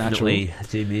 and it's definitely natural.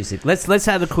 Do music. Let's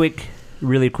have a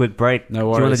really quick break. No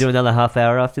worries. Do you want to do another half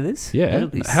hour after this? Yeah.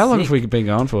 How long have we been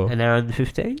going for? An hour and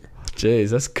 15. Jeez,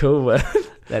 that's cool, man.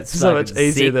 That's so much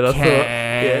easier than I thought.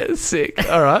 Yeah, sick.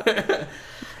 All right.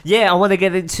 I want to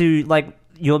get into like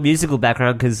your musical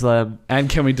background because and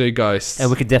can we do Ghosts? And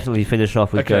we could definitely finish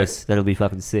off with Ghosts. That'll be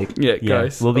fucking sick. Yeah,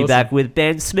 Ghosts. We'll be back with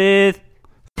Ben Smith.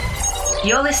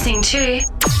 You're listening to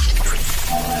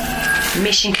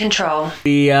Mission Control.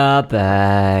 We are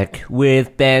back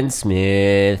with Ben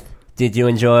Smith. Did you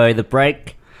enjoy the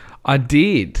break? I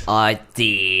did. I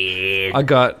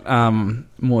got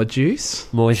more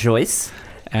juice. More Joyce.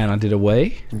 And I did a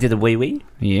wee. Did a wee?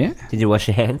 Yeah. Did you wash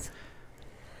your hands?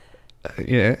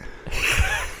 Yeah.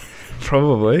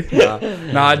 Probably.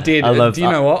 No, I did. Do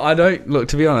you know what? I don't, look,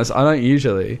 to be honest, I don't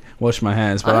usually wash my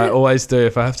hands, but I always do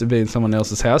if I have to be in someone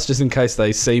else's house, just in case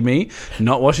they see me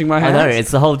not washing my hands. I know,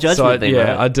 it's the whole judgment thing, right?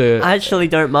 I do. I actually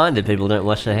don't mind if people don't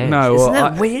wash their hands. No, Isn't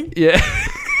that weird? Yeah.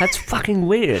 That's fucking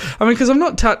weird. I mean, because I'm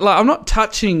not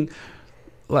touching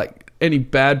like any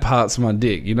bad parts of my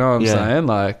dick. You know what I'm saying?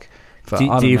 Like,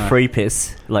 do you free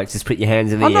piss? Like, just put your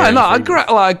hands in the air? No. I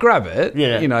grab it.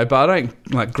 Yeah. You know, but I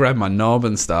don't like grab my knob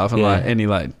and stuff and like any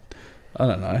like. I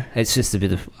don't know. It's just a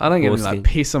bit of. I don't get any, like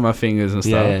piss on my fingers and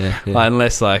stuff. Yeah. Like,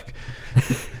 unless like.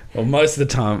 Well, most of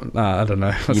the time, I don't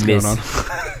know what's going on.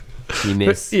 You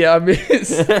miss. I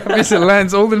miss. It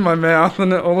lands all in my mouth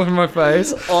and all over my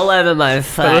face. All over my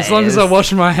face. But as long as I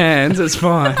wash my hands, it's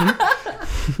fine.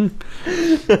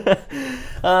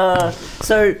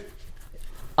 So,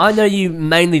 I know you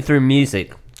mainly through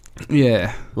music.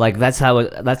 Yeah. Like, that's how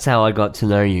I got to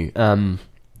know you.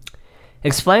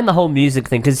 Explain the whole music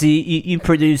thing, because you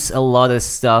produce a lot of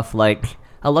stuff. Like,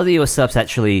 a lot of your stuff's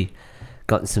actually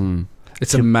got some...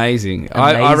 It's amazing.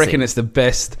 I reckon it's the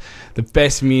best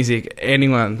music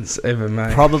anyone's ever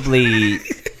made. Probably,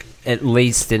 at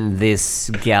least in this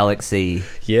galaxy.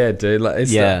 Yeah, dude. Like,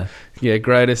 it's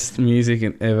greatest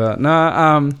music ever.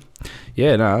 No,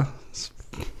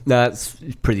 it's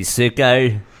pretty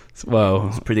sicko. Well,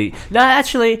 it's pretty. No,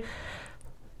 actually,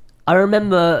 I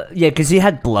remember. Yeah, because you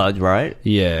had Blood, right?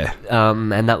 Yeah.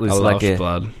 And that was Blood.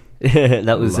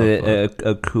 That was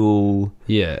a cool.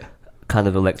 Yeah. Kind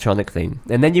of electronic thing,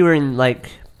 and then you were in like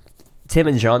Tim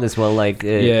and John as well. Like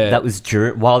that was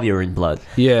while you were in Blood.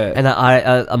 Yeah, and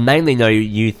I mainly know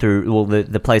you through. Well,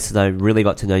 the place that I really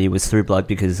got to know you was through Blood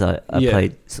because I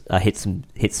hit some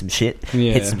shit,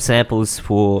 hit some samples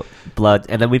for Blood,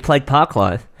 and then we played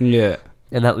Parklife. Yeah.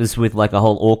 And that was with like a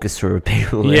whole orchestra of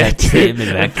people. Yeah, Tim and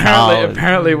that car.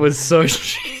 Apparently, it was so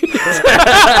shit.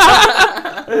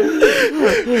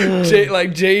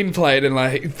 Gene played, and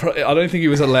like I don't think he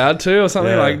was allowed to or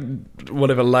something, like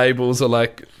whatever labels or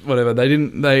like whatever they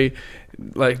didn't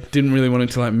really want him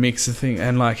to like mix the thing,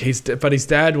 and like his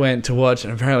dad went to watch,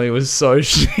 and apparently it was so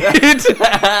shit.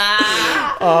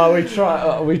 We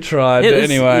tried. But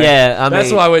anyway,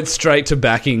 that's why I went straight to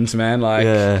backings, man.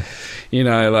 Like, you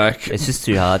know, like it's just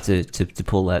too hard to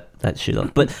pull that shit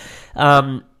off. But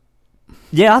I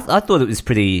thought it was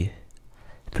pretty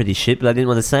shit, but I didn't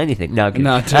want to say anything. No,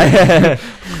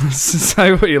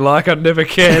 say what you like. I'd never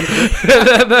cared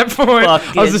at that point.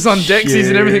 I was just on Dexies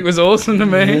and everything was awesome to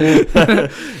me.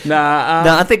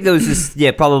 I think there was just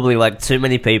probably like too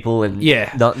many people and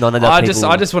not enough people.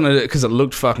 I just wanted it because it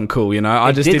looked fucking cool, you know.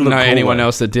 I just didn't know anyone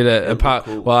else that did it. Apart,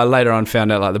 well, I later on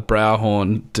found out like the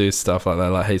Browhorn do stuff like that,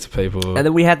 like heaps of people. And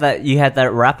then you had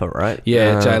that rapper, right?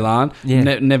 Yeah, Jaylan.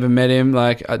 Yeah. Never met him.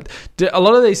 Like a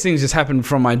lot of these things just happened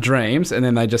from my dreams, and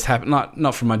then they just happen,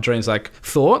 not from my dreams, like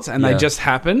thoughts, and they just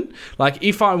happen. Like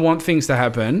if I want things to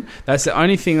happen, that's the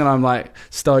only thing that I'm like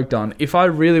stoked on. If I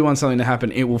really want something to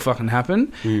happen, it will fucking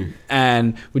happen.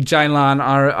 And with Jaylan,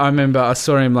 I remember I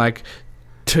saw him like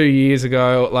 2 years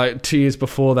ago, like 2 years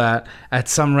before that, at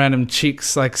some random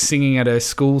chicks like singing at her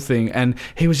school thing, and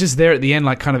he was just there at the end,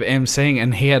 like kind of emceeing,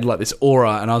 and he had like this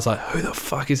aura, and I was like, who the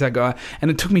fuck is that guy?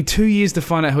 And it took me 2 years to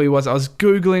find out who he was. I was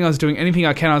Googling, I was doing anything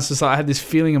I can. I was just like, I had this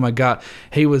feeling in my gut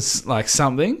he was like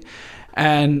something.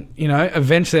 And, you know,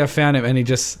 eventually I found him, and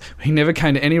he never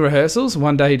came to any rehearsals.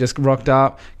 One day he just rocked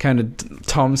up, came to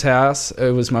Tom's house,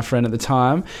 who was my friend at the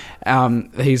time.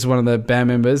 He's one of the band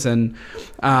members, and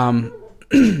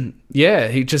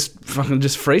he just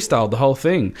freestyled the whole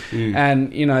thing.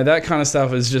 And, you know, that kind of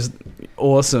stuff is just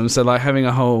awesome. So, like, having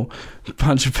a whole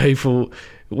bunch of people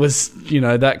was, you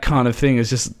know, that kind of thing is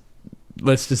just,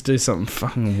 let's just do something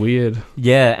fucking weird.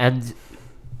 Yeah, and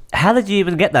how did you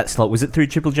even get that slot? Was it through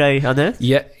Triple J Unearthed?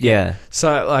 Yeah.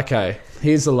 So, okay,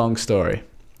 here's the long story.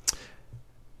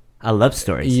 I love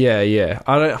stories. Yeah.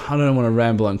 I don't want to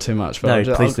ramble on too much, but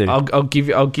please do. I'll give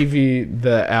you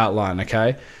the outline,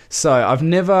 okay? So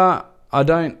I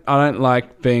don't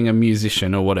like being a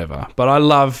musician or whatever, but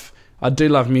I do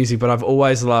love music, but I've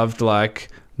always loved like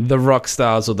the rock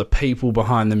stars or the people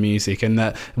behind the music and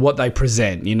what they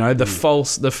present, you know, the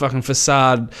fucking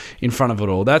facade in front of it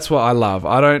all. That's what I love.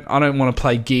 I don't want to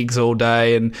play gigs all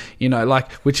day, and, you know,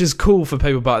 like, which is cool for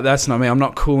people, but that's not me. I'm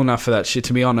not cool enough for that shit,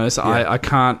 to be honest. I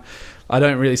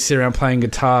don't really sit around playing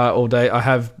guitar all day. I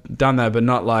have done that, but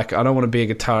not like, I don't want to be a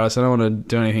guitarist. I don't want to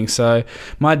do anything. So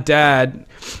my dad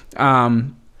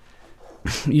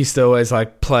used to always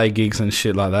like play gigs and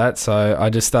shit like that, so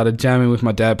I just started jamming with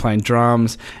my dad, playing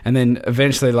drums, and then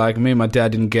eventually like me and my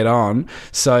dad didn't get on,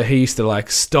 so he used to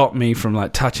like stop me from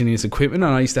like touching his equipment,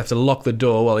 and I used to have to lock the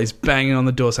door while he's banging on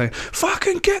the door saying,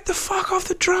 fucking get the fuck off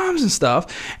the drums and stuff.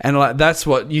 And like that's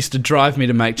what used to drive me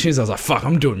to make tunes. I was like, fuck,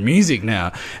 I'm doing music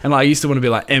now. And like I used to want to be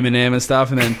like Eminem and stuff,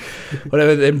 and then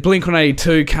whatever, then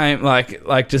Blink-182 came,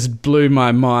 like just blew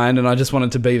my mind, and I just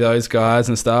wanted to be those guys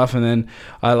and stuff. And then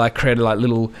I like created like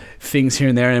little things here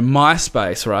and there. And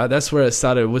MySpace, right? That's where it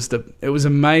started. It was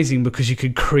amazing because you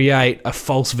could create a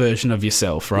false version of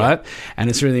yourself, right? Yeah. And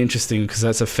it's really interesting because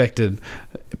that's affected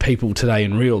people today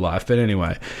in real life. But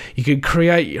anyway, you could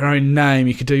create your own name.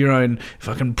 You could do your own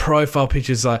fucking profile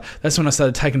pictures. Like that's when I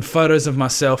started taking photos of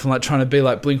myself and like trying to be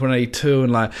like Blink-182,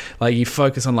 and like you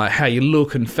focus on like how you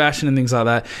look and fashion and things like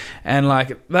that. And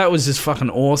like that was just fucking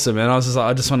awesome. And I was just like,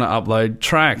 I just want to upload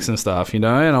tracks and stuff, you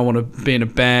know, and I want to be in a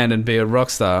band and be a rock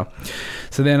star.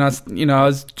 So then I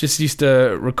was just used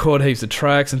to record heaps of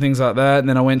tracks and things like that. And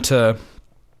then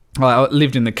I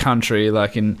lived in the country,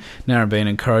 like in Narrabeen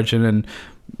and Corrigan, and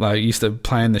like used to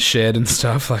play in the shed and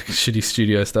stuff, like shitty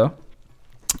studio stuff,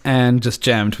 and just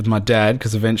jammed with my dad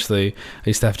because eventually I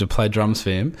used to have to play drums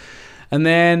for him. And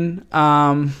then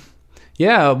I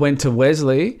went to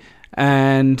Wesley,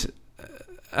 and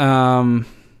I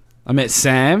met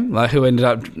Sam, like who ended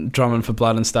up drumming for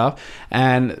Blood and stuff.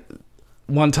 And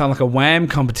one time, like a Wham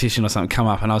competition or something come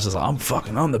up, and I was just like,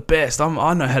 I'm the best.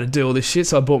 I know how to do all this shit.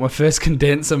 So I bought my first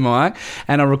condenser mic,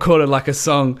 and I recorded like a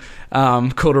song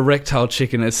called Erectile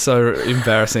Chicken. It's so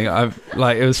embarrassing. I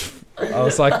was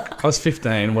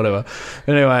 15, whatever.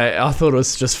 Anyway, I thought it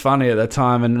was just funny at that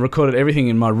time, and recorded everything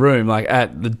in my room, like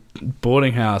at the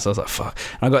boarding house. I was like, fuck.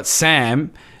 And I got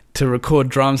Sam to record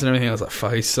drums and everything. I was like,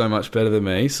 fuck, he's so much better than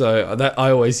me. So that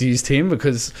I always used him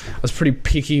because I was pretty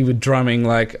picky with drumming.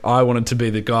 Like I wanted to be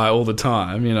the guy all the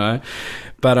time, you know.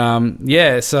 But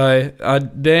so I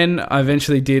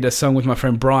eventually did a song with my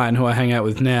friend Brian, who I hang out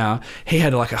with now. He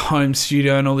had like a home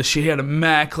studio and all this shit. He had a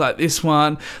Mac like this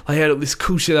one. Like he had all this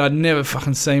cool shit that I'd never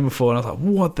fucking seen before. And I was like,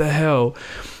 what the hell?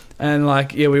 And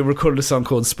like, yeah, we recorded a song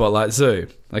called Spotlight Zoo.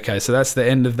 Okay, so that's the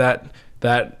end of that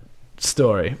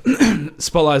story.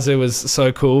 Spotlight Zoo was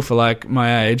so cool for like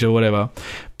my age or whatever.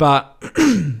 But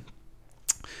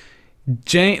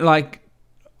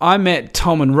I met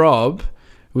Tom and Rob,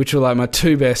 which were like my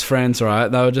two best friends, right?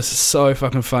 They were just so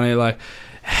fucking funny. Like,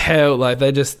 hell, like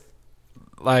they just,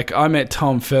 like, I met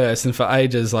Tom first, and for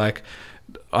ages, like,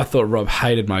 I thought Rob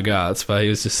hated my guts, but he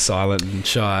was just silent and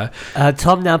shy.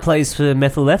 Tom now plays for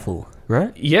Methyl Ethyl,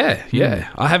 right? Yeah.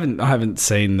 I haven't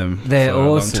seen them They're for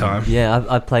awesome. a long time. Yeah,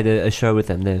 I played a show with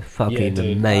them. They're fucking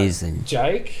amazing.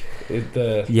 Jake,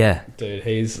 dude,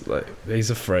 he's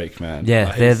a freak, man.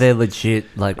 Yeah, like, they're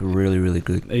legit, like really, really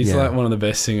good. He's like one of the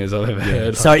best singers I've ever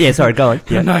heard. Sorry, go on.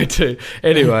 Yeah. No, too.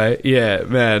 Anyway, yeah,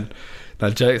 man. No,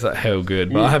 Jake's like hell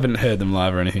good, but I haven't heard them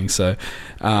live or anything. So,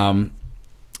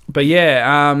 but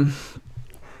yeah,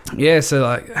 so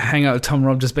like hang out with Tom and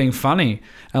Rob, just being funny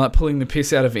and like pulling the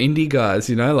piss out of indie guys,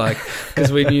 you know, like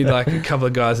because we knew like a couple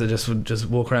of guys that just would just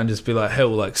walk around and just be like hell,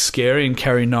 like scary and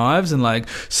carry knives and like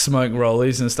smoke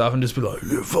rollies and stuff and just be like,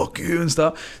 yeah, fuck you and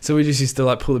stuff. So we just used to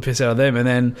like pull the piss out of them, and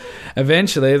then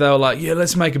eventually they were like, yeah,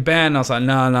 let's make a band. And I was like,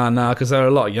 nah, because they were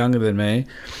a lot younger than me.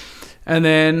 And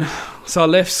then so I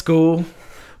left school,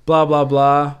 blah blah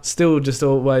blah. Still just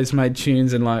always made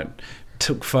tunes and like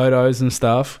took photos and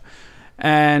stuff.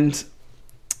 And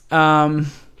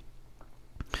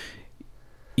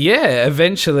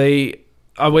eventually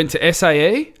I went to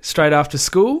SAE straight after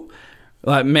school.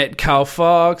 Like met Carl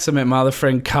Fox. I met my other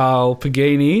friend Carl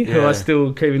Pagini, who I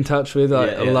still keep in touch with.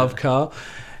 I love Carl.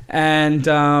 And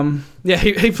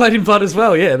he played in Blood as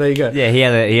well. Yeah, there you go. Yeah,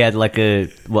 he had like a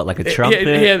trumpet.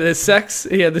 He had the sax.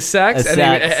 He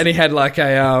had like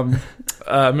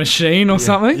a machine or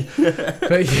something.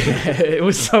 But yeah, it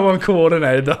was so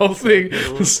uncoordinated. The whole thing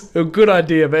was a good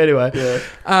idea, but anyway.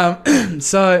 Yeah.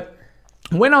 So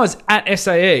when I was at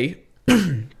SAE,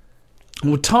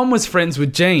 well, Tom was friends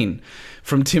with Gene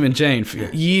from Tim and Gene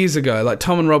years ago. Like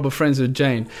Tom and Rob were friends with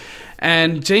Gene.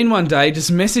 And Gene one day just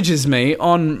messages me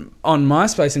on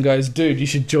MySpace and goes, dude, you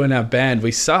should join our band.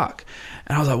 We suck.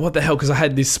 And I was like, what the hell? Because I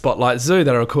had this Spotlight Zoo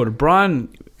that I recorded Brian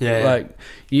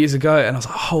years ago. And I was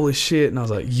like, holy shit. And I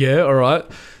was like, yeah, all right.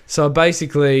 So I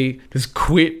basically just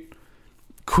quit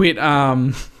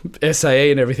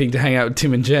SAE and everything to hang out with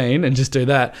Tim and Gene and just do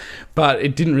that. But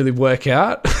it didn't really work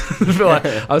out.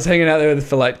 I was hanging out there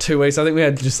for like 2 weeks. I think we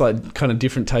had just like kind of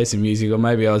different tastes in music, or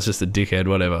maybe I was just a dickhead,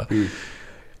 whatever.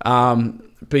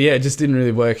 But yeah, it just didn't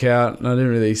really work out, and I didn't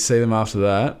really see them after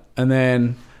that. And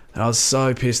I was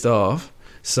so pissed off.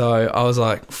 So I was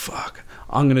like, fuck,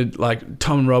 I'm going to, like,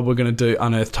 Tom and Rob were going to do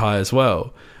Unearthed High as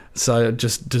well. So I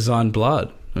just designed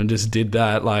Blood and just did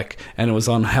that, like, and it was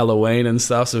on Halloween and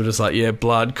stuff. So we're just like, yeah,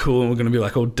 Blood, cool. And we're going to be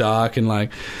like all dark and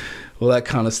like all that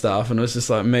kind of stuff. And it was just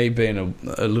like me being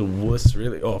a little wuss,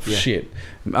 really. Oh, shit.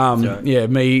 Me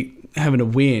having a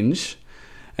whinge.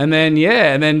 And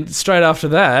then straight after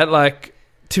that, like,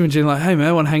 Tim and Gene like, hey man,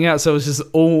 I want to hang out. So it was just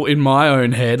all in my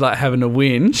own head, like having a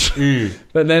whinge.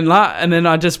 But then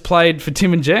I just played for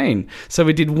Tim and Gene. So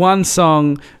we did one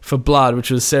song for Blood, which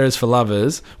was Sarah's for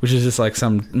Lovers, which is just like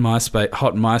some hot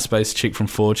MySpace chick from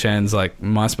 4chan's like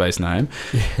MySpace name.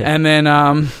 And then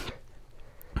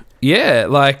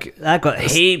like that got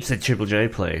heaps of Triple J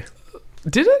play.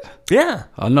 Did it? Yeah.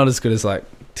 Oh, not as good as like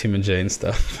Tim and Gene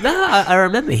stuff. No, I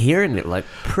remember hearing it like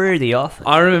pretty often.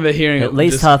 I remember hearing at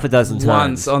least half a dozen times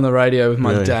once on the radio with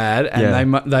my dad,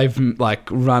 and they've like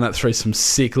run it through some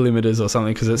sick limiters or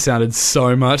something because it sounded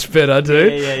so much better,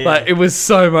 dude. Like it was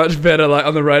so much better. Like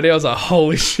on the radio, I was like,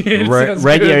 "Holy shit!"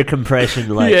 Radio good. compression,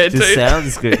 like just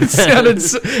sounds good.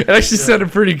 It actually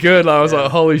sounded pretty good. Like, I was like,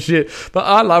 "Holy shit!" But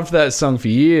I loved that song for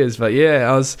years. But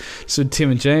yeah, I was with Tim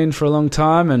and Gene for a long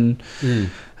time, and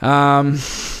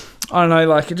I don't know,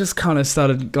 like it just kind of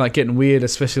started like getting weird,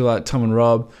 especially like Tom and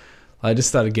Rob. I just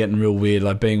started getting real weird,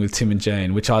 like being with Tim and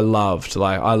Gene, which I loved.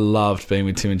 Like I loved being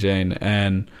with Tim and Gene,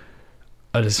 and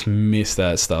I just miss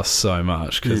that stuff so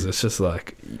much because it's just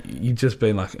like you just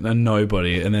been like a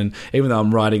nobody. And then even though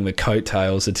I'm riding the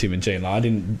coattails of Tim and Gene, like I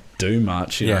didn't do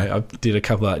much. You know, I did a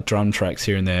couple of like drum tracks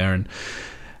here and there,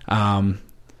 and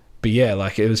but yeah,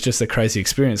 like it was just a crazy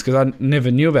experience because I never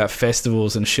knew about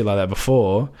festivals and shit like that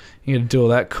before. You had to do all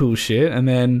that cool shit. And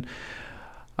then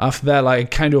after that, like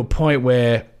it came to a point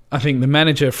where I think the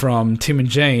manager from Tim and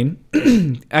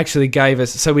Gene actually gave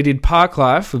us... So we did Park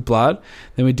Life with Blood,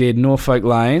 then we did Norfolk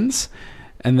Lanes,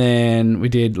 and then we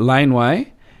did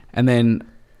Laneway, and then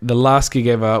the last gig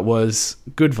ever was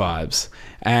Good Vibes.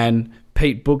 And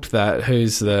Pete booked that,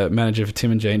 who's the manager for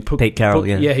Tim and Jean. Pete Carroll,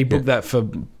 he booked that for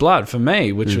Blood for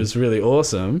me, which was really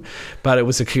awesome. But it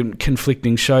was a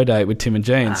conflicting show date with Tim and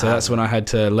Jean, so that's when I had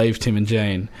to leave Tim and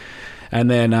Jean. And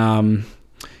then,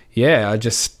 I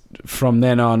just... From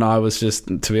then on, I was just,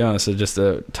 to be honest, just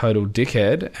a total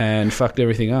dickhead and fucked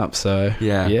everything up. So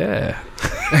yeah.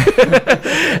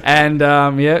 And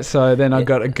so then I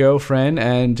got a girlfriend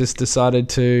and just decided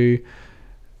to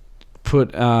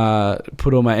put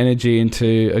all my energy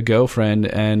into a girlfriend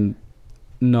and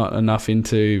not enough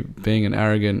into being an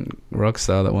arrogant rock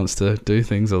star that wants to do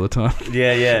things all the time.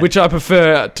 Yeah. Which I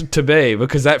prefer to be,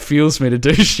 because that fuels me to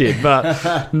do shit.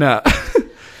 But no.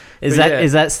 Is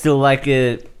that still like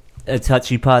a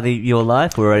touchy part of your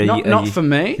life, or not for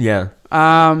me? Yeah.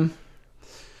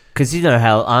 Because you know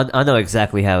how I know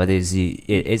exactly how it is.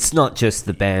 It's not just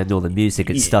the band or the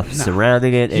music; it's stuff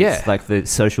surrounding it. It's like the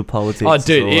social politics. Oh,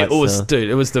 dude, it was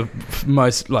the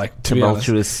most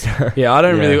tumultuous. Yeah, I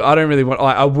don't really want.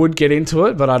 I would get into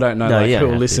it, but I don't know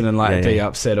who'll listen and be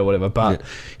upset or whatever. But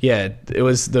it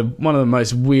was one of the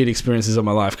most weird experiences of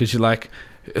my life, because you're like,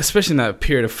 especially in that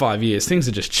period of 5 years, things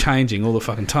are just changing all the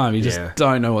fucking time. You just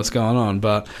don't know what's going on,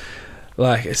 but.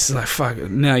 Like, it's like, fuck,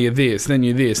 now you're this, then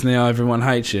you're this, now everyone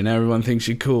hates you, now everyone thinks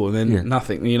you're cool, and then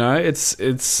nothing, you know? It's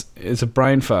a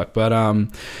brain fuck. But,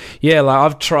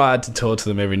 I've tried to talk to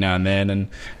them every now and then, and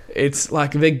it's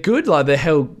like, they're good, like, they're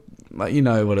hell, like, you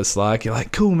know what it's like. You're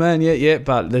like, cool, man, yeah,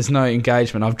 but there's no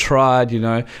engagement. I've tried, you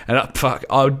know,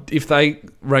 and if they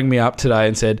rang me up today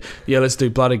and said, yeah, let's do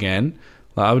Blood again,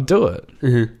 like, I would do it.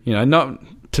 Mm-hmm. You know, not...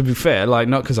 To be fair, like,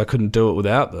 not because I couldn't do it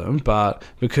without them, but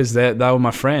because they were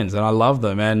my friends and I love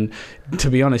them. And to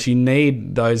be honest, you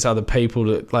need those other people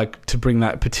to bring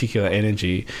that particular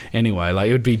energy anyway. Like,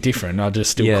 it would be different. I'd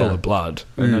just still call it Blood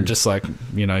and I'd just, like,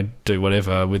 you know, do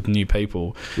whatever with new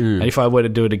people. And if I were to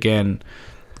do it again,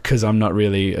 because I'm not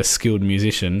really a skilled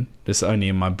musician, just only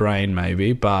in my brain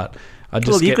maybe, but... I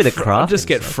just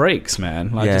get freaks,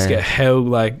 man. Like, just get hell,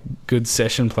 like, good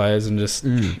session players and just,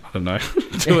 I don't know,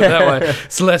 do it that way.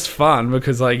 It's less fun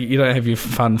because, like, you don't have your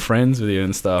fun friends with you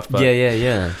and stuff. But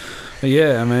But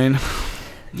yeah, I mean...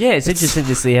 Yeah, it's interesting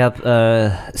to see how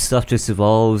stuff just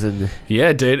evolves and...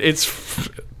 Yeah, dude,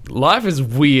 life is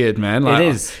weird, man. Like, it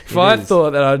is. If I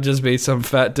thought that I'd just be some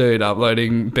fat dude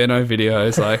uploading Benno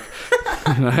videos, like...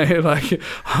 You know, like,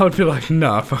 I would be like,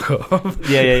 nah, fuck off.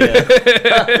 Yeah.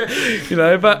 You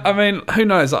know, but I mean, who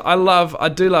knows? I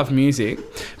do love music,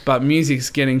 but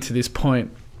music's getting to this point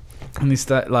in this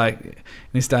day,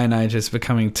 and age, it's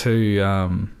becoming too.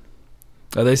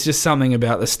 There's just something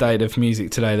about the state of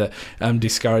music today that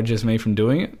discourages me from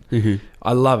doing it. Mm-hmm.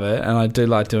 I love it, and I do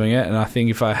like doing it, and I think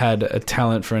if I had a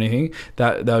talent for anything,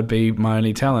 that would be my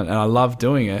only talent, and I love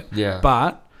doing it. Yeah,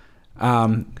 but.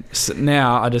 So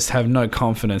now I just have no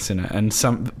confidence in it, and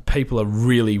some people are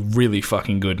really, really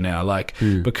fucking good now, like,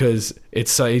 because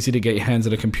it's so easy to get your hands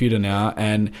on a computer now,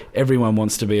 and everyone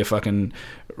wants to be a fucking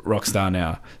rock star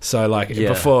now. So, like,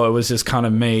 before it was just kind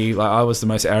of me, like, I was the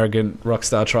most arrogant rock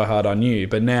star tryhard I knew,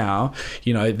 but now,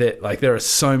 you know, there are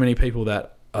so many people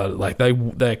that like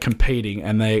they're competing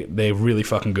and they're really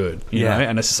fucking good, you know,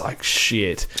 and it's just like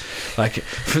shit. Like,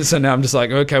 so now I'm just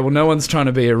like, okay, well, no one's trying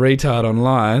to be a retard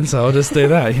online, so I'll just do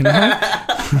that, you know.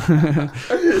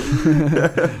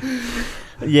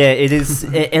 Yeah, it is.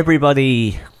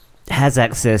 Everybody has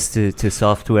access to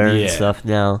software and stuff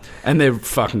now, and they're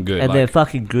fucking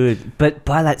good. But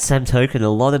by that same token, a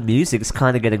lot of music's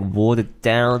kind of getting watered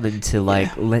down into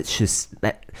like, let's just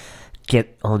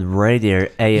get on radio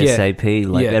ASAP.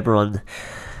 Like, everyone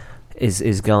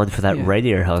is going for that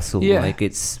radio hustle. Like,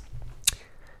 it's...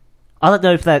 I don't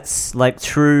know if that's, like,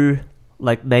 true.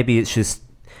 Like, maybe it's just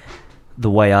the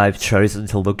way I've chosen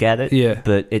to look at it. Yeah.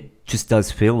 But it just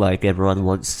does feel like everyone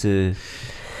wants to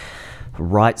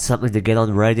write something to get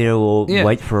on radio or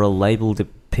wait for a label to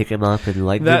pick them up. And,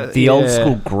 like, the old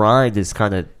school grind is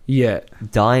kind of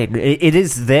dying. It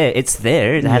is there. It's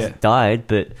there. It hasn't died,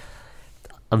 but...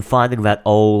 I'm finding that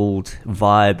old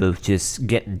vibe of just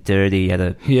getting dirty at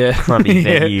a crummy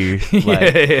venue.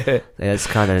 Like, it's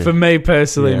kind of... For me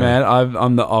personally, man,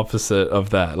 I'm the opposite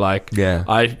of that. Like,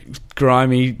 I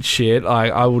grimy shit.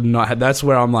 I would not... That's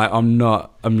where I'm like, I'm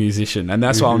not a musician. And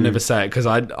that's why I'll never say it, because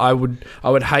I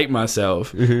would hate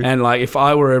myself. And, like, if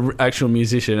I were an actual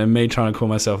musician and me trying to call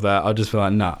myself that, I'd just be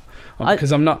like, nah.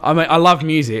 Because I'm not... I mean, I love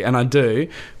music, and I do...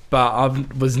 But I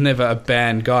was never a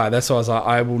band guy. That's why I was like,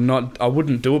 I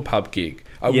wouldn't do a pub gig.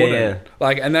 I wouldn't.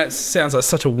 Like, and that sounds like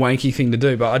such a wanky thing to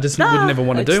do, but I just would never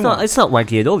want to do one. It's not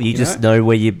wanky at all. You just know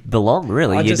where you belong,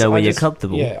 really. You know where you're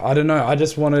comfortable. Yeah, I don't know. I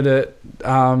just wanted it.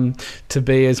 to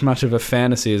be as much of a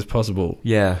fantasy as possible.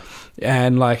 Yeah.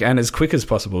 And as quick as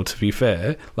possible, to be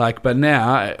fair. But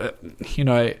now,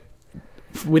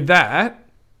 with that,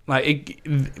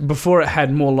 before it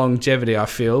had more longevity, I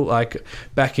feel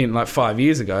back in 5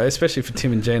 years ago, especially for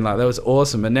Tim and Jean, that was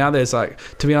awesome. And now there's to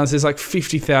be honest, there's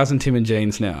 50,000 Tim and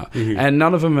Jeans now, and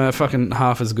none of them are fucking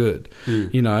half as good.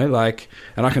 And I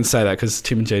can say that because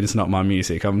Tim and Jean is not my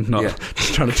music. I'm not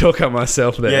trying to talk up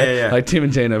myself there. Tim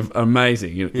and Jean are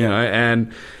amazing, you know,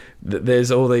 and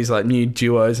there's all these new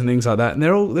duos and things like that, and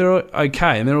they're all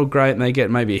okay and they're all great and they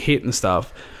get maybe a hit and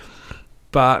stuff.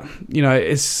 But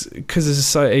it's because it's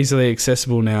so easily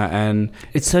accessible now, and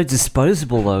it's so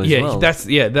disposable though. As well. That's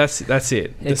it.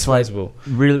 It's disposable.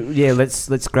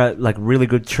 Let's grab really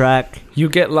good track. You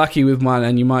get lucky with one,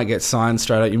 and you might get signed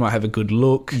straight up. You might have a good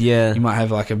look. Yeah, you might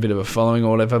have a bit of a following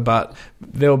or whatever. But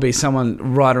there'll be someone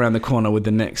right around the corner with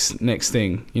the next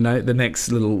thing. The next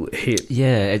little hit.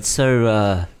 Yeah, it's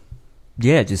so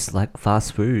just like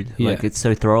fast food. Yeah. It's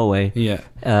so throwaway.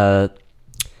 Yeah.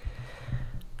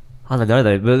 I don't know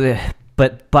though,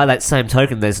 but by that same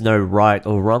token, there's no right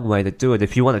or wrong way to do it.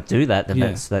 If you want to do that, then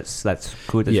that's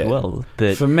good as well.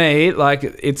 But for me,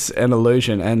 it's an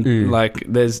illusion, and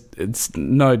it's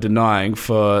no denying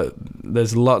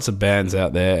there's lots of bands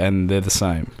out there, and they're the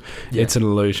same. Yeah. It's an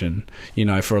illusion,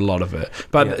 for a lot of it.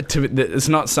 But it's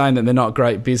not saying that they're not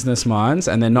great business minds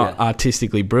and they're not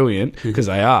artistically brilliant, because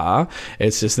they are.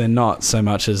 It's just they're not so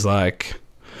much as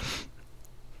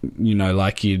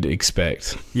you'd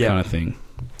expect, kind of thing.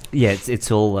 Yeah, it's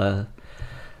all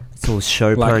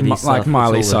show pony stuff. Like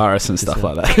Miley Cyrus and stuff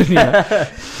like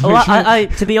that. Well, I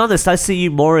to be honest, I see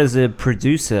you more as a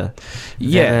producer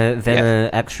than an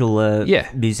actual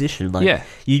musician.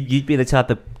 You'd be the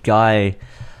type of guy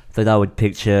that I would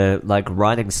picture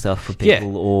writing stuff for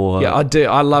people. Or I do.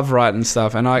 I love writing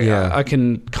stuff, and I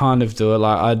can kind of do it.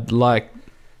 I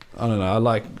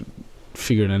like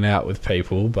figuring it out with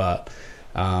people, but.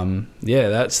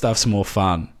 That stuff's more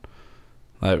fun,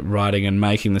 writing and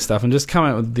making the stuff and just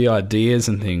coming up with the ideas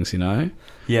and things,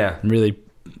 really,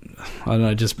 I don't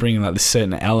know, just bringing this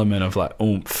certain element of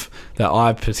oomph that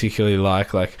I particularly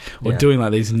like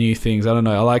doing these new things. I don't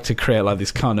know, I like to create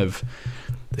this kind of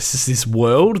this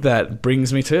world that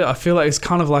brings me to it. I feel it's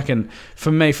kind of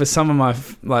for me, for some of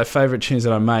my favorite tunes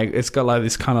that I make, it's got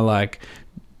this kind of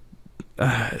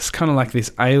it's kind of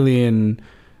this alien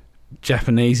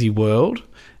Japanesey world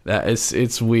that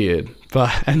it's weird,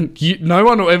 no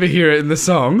one will ever hear it in the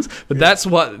songs, but that's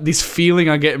what this feeling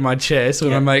I get in my chest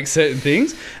when I make certain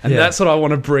things, and that's what I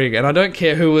want to bring, and I don't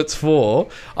care who it's for.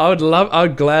 I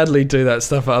would gladly do that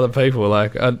stuff for other people. I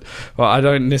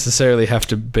don't necessarily have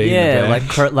to be in the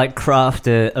band. Craft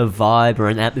a vibe or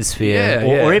an atmosphere,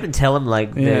 or even tell them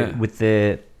with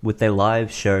their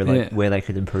live show, where they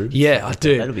could improve. Yeah, I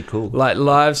do. That'll be cool.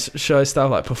 Live show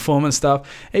stuff, performance stuff.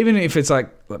 Even if it's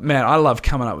man, I love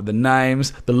coming up with the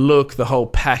names, the look, the whole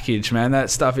package, man. That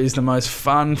stuff is the most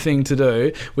fun thing to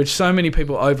do, which so many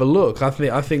people overlook. I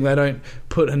think they don't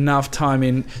put enough time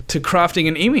in to crafting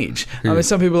an image. I mean,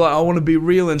 some people I want to be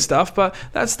real and stuff, but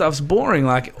that stuff's boring.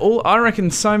 I reckon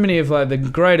so many of the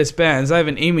greatest bands, they have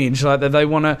an image that they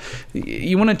want to.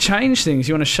 You want to change things,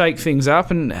 you want to shake things up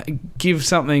and give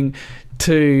something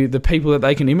to the people that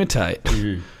they can imitate.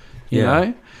 You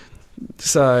know.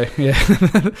 So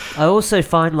I also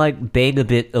find being a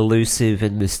bit elusive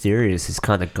and mysterious is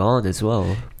kind of gone as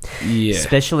well. Yeah,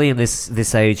 especially in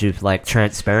this age of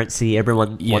transparency.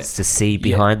 Everyone wants to see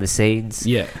behind the scenes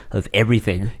of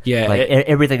everything.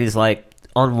 Everything is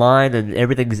online, and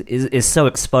everything is so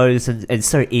exposed and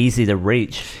so easy to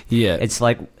reach. It's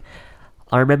I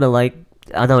remember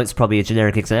I know it's probably a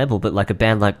generic example, but a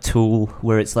band like Tool,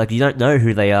 where it's you don't know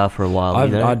who they are for a while.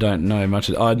 I don't know much.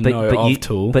 I know of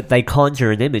Tool, but they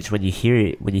conjure an image when you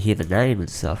hear the name and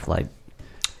stuff.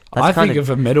 I think of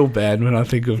a metal band when I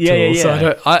think of Tool.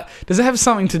 So does it have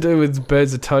something to do with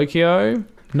Birds of Tokyo?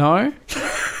 No.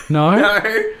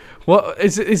 What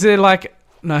is there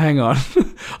No, hang on.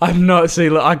 I'm not.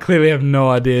 See, I clearly have no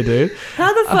idea, dude.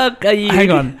 How the fuck are you?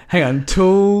 Hang on.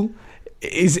 Tool.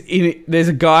 There's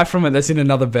a guy from it that's in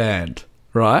another band,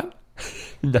 right?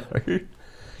 No.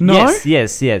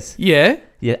 Yes. Yeah.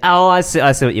 Oh, I see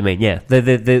what you mean. Yeah,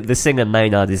 the singer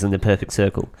Maynard is in the Perfect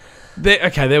Circle.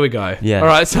 Okay, there we go. Yeah. All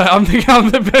right, so I'm thinking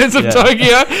of the Birds of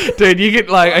Tokyo, dude. You get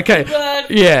okay. God.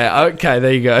 Yeah. Okay,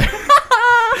 there you go.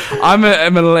 I'm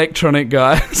an electronic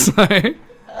guy, so.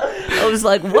 I was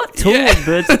what Tool and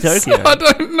Birds of Tokyo? I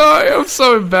don't know. I'm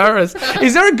so embarrassed.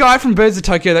 Is there a guy from Birds of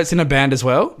Tokyo that's in a band as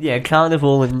well? Yeah,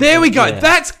 Carnival. There we go. Yeah.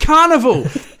 That's Carnival.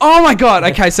 Oh my god.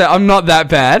 Okay, so I'm not that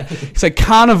bad. So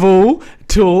Carnival,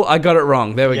 Tool, I got it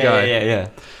wrong. There we go. Yeah.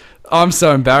 I'm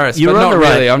so embarrassed. You but were not on the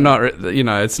really. right- I'm not, you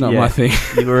know, it's not my thing.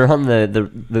 You were on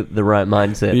the right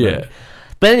mindset. Yeah. man.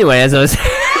 But anyway, as I was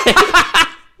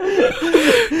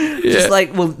just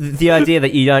like, well, the idea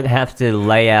that you don't have to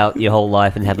lay out your whole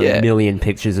life and have a million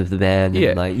pictures of the band,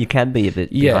 and like you can be a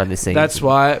bit behind the scenes. That's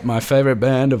why my favorite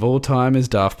band of all time is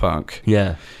Daft Punk.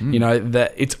 Yeah. You know,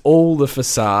 that it's all the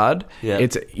facade. Yeah.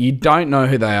 It's you don't know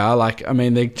who they are. Like, I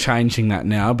mean, they're changing that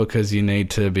now because you need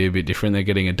to be a bit different. They're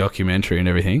getting a documentary and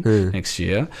everything next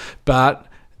year. But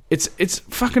it's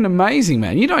fucking amazing,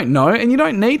 man. You don't know, and you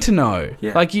don't need to know.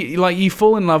 Yeah. Like you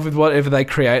fall in love with whatever they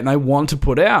create and they want to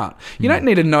put out. You don't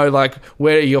need to know like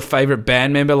where your favorite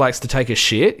band member likes to take a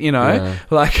shit. You know,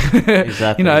 like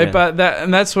Exactly, you know. yeah. But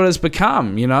that's what it's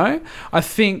become. You know, I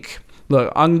think.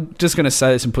 Look, I'm just going to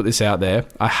say this and put this out there.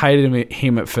 I hated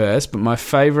him at first, but my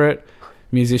favorite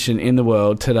musician in the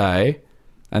world today,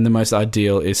 and the most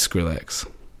ideal, is Skrillex.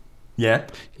 Yeah.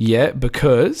 Yeah,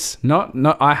 because not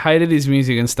I hated his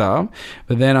music and stuff,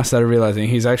 but then I started realizing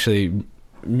he's actually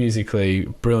musically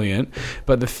brilliant.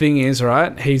 But the thing is,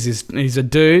 right, he's a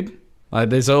dude. Like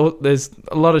there's a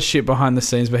lot of shit behind the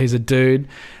scenes, but he's a dude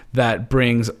that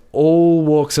brings all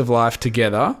walks of life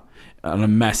together on a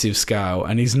massive scale,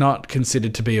 and he's not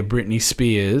considered to be a Britney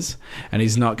Spears, and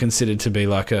he's not considered to be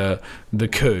like the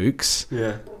Kooks.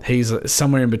 Yeah. He's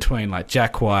somewhere in between like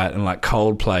Jack White and like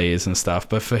Coldplay is and stuff,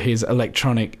 but for his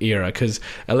electronic era, because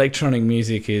electronic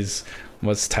music is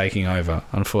what's taking over,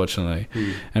 unfortunately.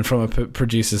 And from a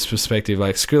producer's perspective,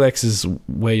 like Skrillex is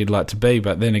where you'd like to be,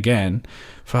 but then again,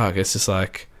 fuck, it's just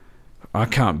like I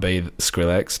can't be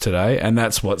Skrillex today, and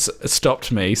that's what's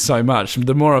stopped me so much.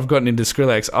 The more I've gotten into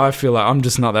Skrillex, I feel like I'm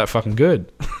just not that fucking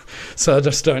good. So I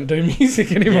just don't do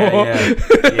music anymore.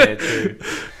 Yeah, true.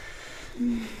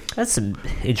 That's some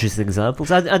interesting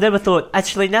examples. I never thought...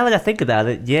 Actually, now that I think about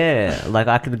it, yeah. Like,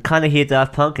 I can kind of hear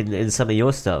Daft Punk in some of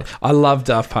your stuff. I love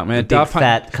Daft Punk, man. The big,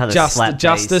 fat, kind of slap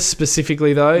Justice bass.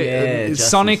 specifically, though. Yeah,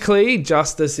 Justice. Sonically,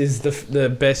 Justice is the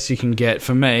best you can get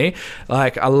for me.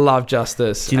 Like, I love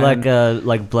Justice. Do you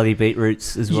like Bloody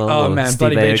Beetroots as well? Oh, or man. Steve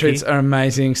Bloody Aoki? Beetroots are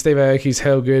amazing. Steve Aoki's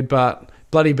hell good, but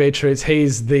Bloody Beetroots,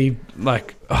 he's the...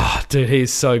 like... Oh, dude,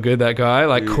 he's so good, that guy.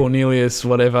 Like Cornelius,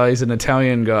 whatever. He's an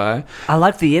Italian guy. I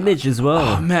like the image as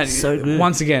well. Oh, man. So good.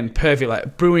 Once again, perfect.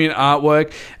 Like, brilliant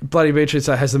artwork. Bloody Beatrice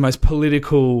has the most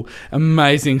political,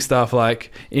 amazing stuff,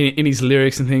 like, in his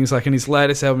lyrics and things. Like, in his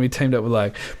latest album, he teamed up with,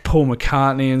 like, Paul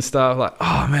McCartney and stuff. Like,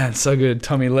 oh, man, so good.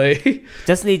 Tommy Lee.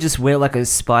 Doesn't he just wear, like, a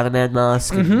Spider-Man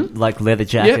mask and, like, leather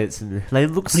jackets? And they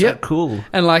look so cool.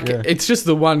 And, like, it's just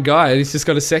the one guy. And he's just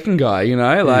got a second guy, you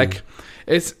know? Like...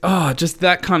 It's just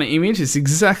that kind of image is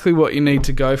exactly what you need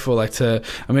to go for. Like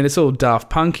it's all Daft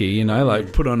Punky, you know,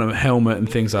 like put on a helmet and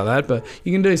things like that. But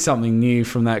you can do something new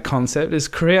from that concept. Is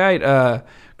create a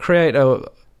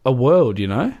world, you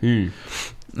know.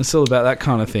 It's all about that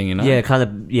kind of thing, you know.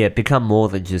 Yeah, become more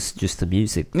than just the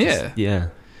music. Yeah.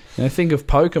 You know, think of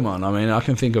Pokemon. I mean, I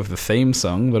can think of the theme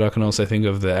song, but I can also think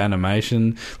of the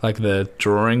animation, like the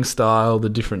drawing style, the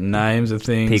different names of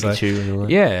things. Pikachu like, and all that.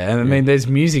 Yeah, and I mean, there's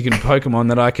music in Pokemon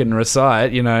that I can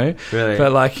recite, you know. Really?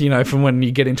 But like, you know, from when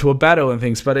you get into a battle and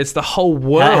things, but it's the whole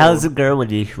world. How does it go when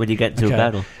you get into a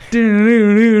battle?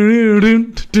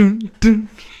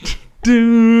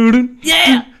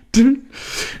 Yeah!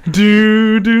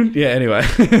 Yeah, anyway.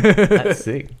 That's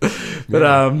sick.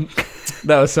 But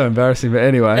that was so embarrassing. But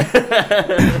anyway,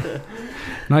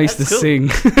 I used to sing.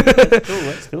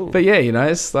 That's cool. But yeah, you know,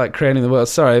 it's like creating the world.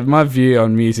 Sorry, my view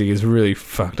on music is really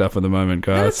fucked up at the moment,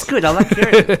 guys. That's good. I like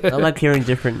hearing. I like hearing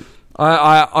different.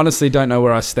 I honestly don't know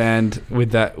where I stand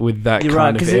with that You're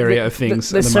kind right, of area of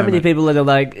things. There's at the so many moment. people that are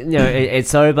like, you know,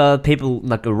 it's over. People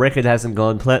like a record hasn't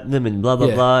gone platinum and blah blah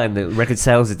blah, and the record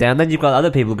sales are down. Then you've got other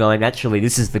people going, actually,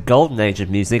 this is the golden age of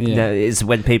music. Yeah. You know, is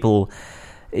when people.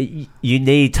 You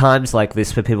need times like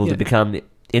this for people to become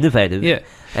innovative. Yeah.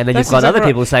 And then That's you've got other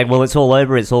exactly people saying, well, it's all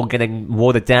over, it's all getting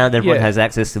watered down, everyone Yeah. has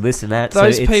access to this and that.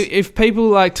 Those so it's, if people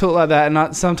like talk like that,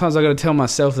 and sometimes I got to tell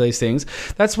myself these things.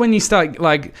 That's when you start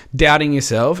like doubting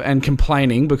yourself and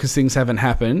complaining because things haven't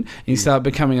happened. And you start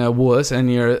becoming a wuss,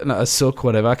 and you're a sook,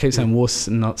 whatever. I keep saying wuss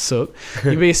and not sook.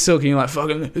 You be a sook, and you're like,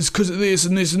 fucking, it's because of this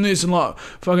and this and this, and like,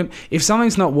 fucking, if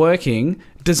something's not working,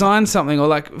 design something or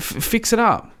like fix it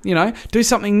up. You know, do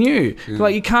something new.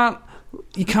 Like you can't.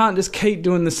 you can't just keep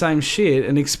doing the same shit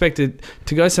and expect it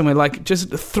to go somewhere. Like, just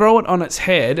throw it on its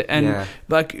head and,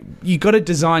 like, you got to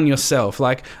design yourself.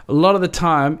 Like, a lot of the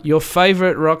time, your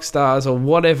favourite rock stars or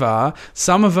whatever,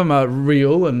 some of them are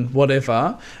real and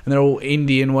whatever, and they're all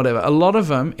indie and whatever. A lot of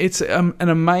them, it's an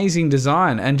amazing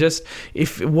design. And just,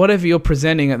 if whatever you're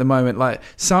presenting at the moment, like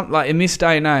in this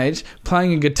day and age,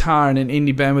 playing a guitar in an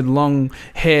indie band with long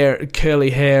hair,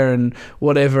 curly hair and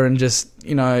whatever, and just,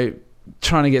 you know,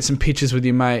 trying to get some pictures with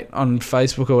your mate on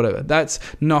Facebook or whatever, that's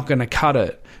not going to cut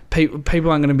it.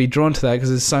 People aren't going to be drawn to that because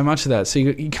there's so much of that. So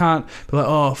you can't be like,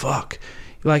 oh, fuck.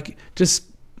 Like, just,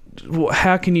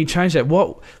 how can you change that?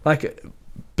 What, like,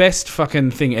 best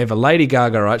fucking thing ever. Lady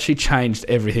Gaga, right? She changed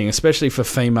everything, especially for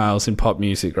females in pop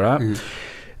music, right?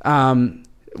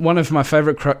 One of my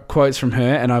favourite quotes from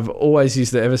her, and I've always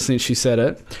used it ever since she said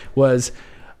it, was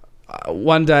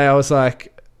one day I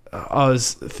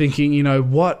was thinking, you know,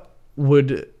 what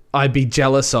would I be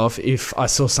jealous of if I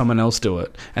saw someone else do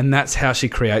it? And that's how she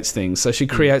creates things. So she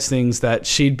creates things that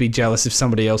she'd be jealous if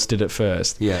somebody else did it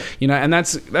first. Yeah. You know, and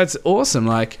that's awesome.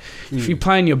 Like, if you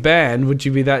play in your band, would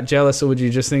you be that jealous, or would you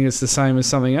just think it's the same as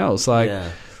something else? Like,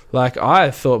 like,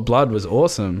 I thought Blood was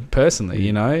awesome, personally,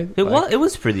 you know? It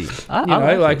was pretty.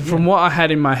 From what I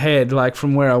had in my head, like,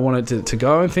 from where I wanted to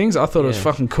go and things, I thought it was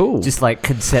fucking cool. Just, like,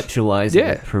 conceptualizing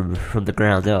it from the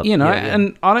ground up. You know,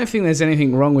 and I don't think there's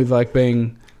anything wrong with, like,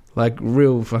 being, like,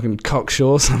 real fucking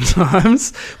cocksure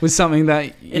sometimes with something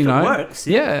that, you know... It works.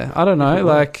 Yeah, I don't know,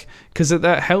 like... Because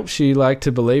that helps you, like,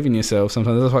 to believe in yourself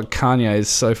sometimes. That's why Kanye is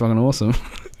so fucking awesome.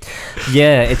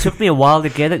 Yeah, it took me a while to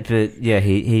get it, but, yeah,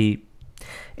 he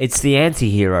it's the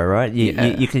anti-hero, right?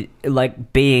 You can,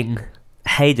 like, being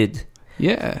hated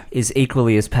is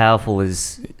equally as powerful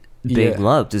as being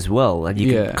loved as well. And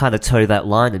you can kind of toe that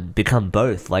line and become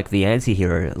both, like the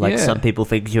anti-hero. Like, some people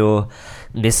think you're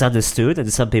misunderstood,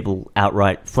 and some people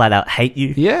outright, flat out hate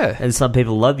you. Yeah. And some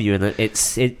people love you, and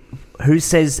it who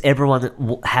says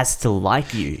everyone has to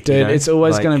like you? Dude, you know? It's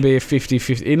always going to be a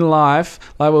 50-50. In life,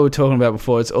 like what we were talking about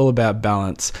before, it's all about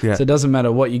balance. Yeah. So it doesn't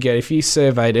matter what you get. If you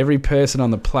surveyed every person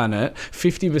on the planet,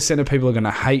 50% of people are going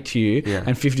to hate you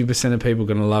and 50% of people are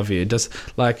going to love you. Just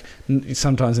like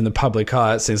sometimes in the public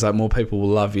eye, it seems like more people will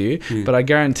love you. But I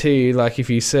guarantee you, like,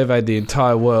 if you surveyed the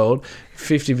entire world,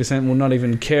 50% will not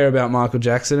even care about Michael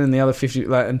Jackson, and the other 50%,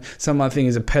 like, and some other thing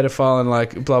is a pedophile and,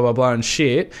 like, blah blah blah and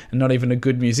shit, and not even a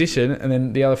good musician, and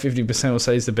then the other 50% will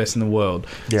say he's the best in the world.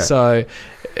 Yeah. So,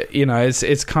 you know,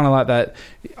 it's kind of like that.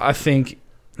 I think,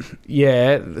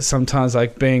 sometimes,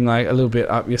 like, being, like, a little bit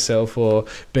up yourself or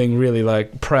being really,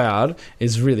 like, proud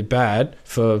is really bad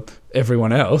for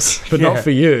everyone else, but not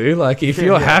for you. Like, if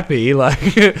you're happy, like,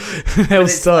 they're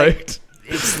stoked.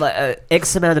 It's like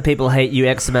X amount of people hate you,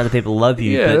 X amount of people love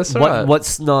you. Yeah, but that's right.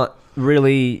 What's not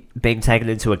really being taken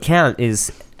into account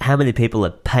is how many people are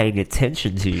paying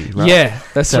attention to you, right? Yeah,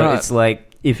 that's right. So it's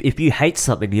like, if you hate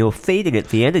something, you're feeding it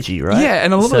the energy, right? Yeah,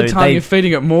 and a lot of the time you're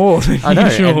feeding it more than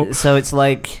usual. And so it's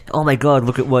like, oh my God,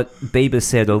 look at what Bieber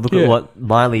said, or look at what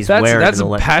Miley's wearing. That's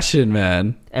a passion,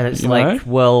 man. And it's like,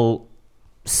 well,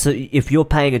 so if you're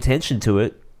paying attention to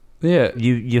it,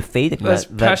 you're feeding that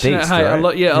passionate beast, hate.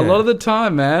 right? A lot of the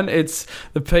time, man, it's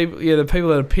the people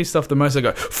that are pissed off the most. They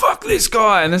go, fuck this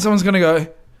guy, and then someone's gonna go,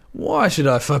 why should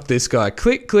I fuck this guy?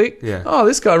 Click, click. Yeah. Oh,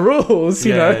 this guy rules.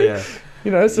 You know. Yeah.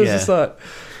 You know. So it's just like.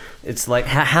 It's like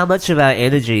how much of our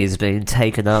energy is being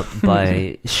taken up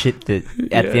by shit that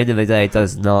at the end of the day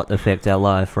does not affect our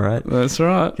life, right? That's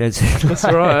right. That's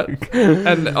right.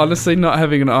 And honestly, not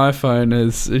having an iPhone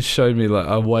has showed me, like,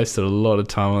 I've wasted a lot of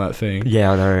time on that thing.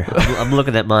 Yeah, I know. I'm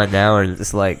looking at mine now, and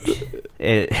it's like,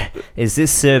 is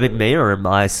this serving me, or am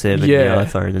I serving the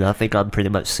iPhone? And I think I'm pretty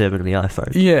much serving the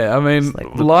iPhone. Yeah, I mean,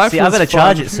 like, life. I've got to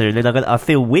charge it soon, and I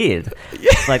feel weird.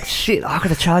 It's like, shit, I've got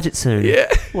to charge it soon.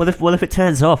 Yeah. What if it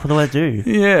turns off? What do I do?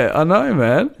 Yeah, I know,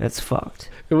 man. That's fucked.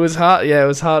 It was hard. Yeah, it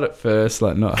was hard at first,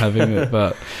 like, not having it,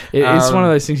 but it's one of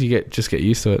those things you just get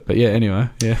used to it. But yeah, anyway,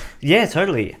 yeah. Yeah,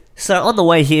 totally. So on the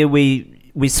way here, we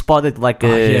spotted, like,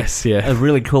 a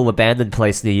really cool abandoned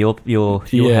place near your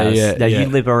house. Now you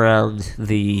live around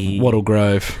the Wattle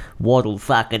Grove. Wattle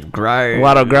fucking Grove.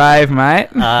 Wattle Grove, mate.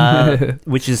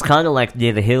 Which is kind of like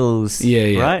near the hills.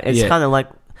 Yeah. Right? It's kind of like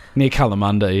near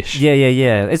Kalamunda-ish.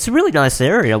 Yeah. It's a really nice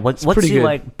area. Once you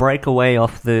like break away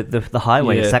off the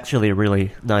highway, it's actually a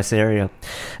really nice area.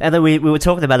 And then we were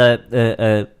talking about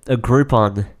a group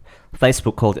on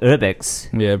Facebook called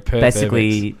Urbex. Yeah,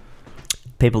 basically. Urbex.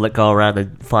 people that go around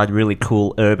and find really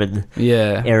cool urban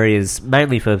areas,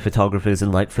 mainly for photographers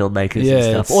and like filmmakers and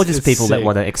stuff, or just people that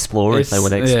want to explore if they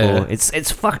want to explore.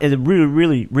 It's a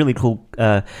really cool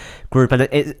group, and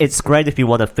it's great if you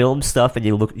want to film stuff and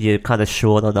you're kind of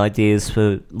short on ideas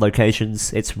for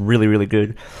locations. It's really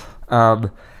good.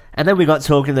 And then we got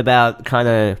talking about kind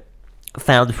of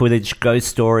found footage, ghost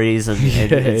stories,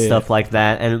 and stuff like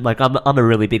that. And like I'm a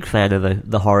really big fan of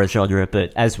the horror genre,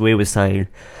 but as we were saying,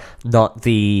 not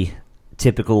the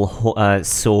typical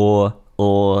Saw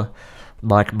or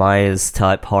Mike Myers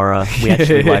type horror. We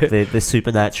actually like the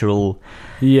supernatural,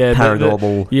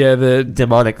 paranormal, the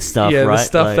demonic stuff, right? The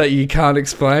stuff that you can't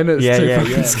explain. It's too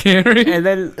fucking scary. And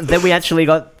then we actually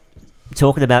got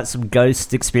talking about some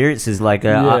ghost experiences. Like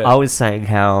I was saying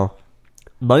how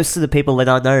most of the people that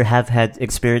I know have had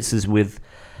experiences with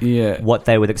what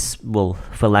they would,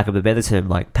 for lack of a better term,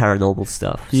 like paranormal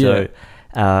stuff. So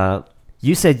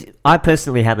you said, I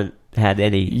personally haven't had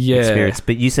any experience,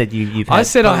 but you said you've had...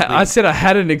 I said I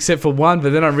hadn't except for one,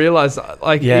 but then I realised,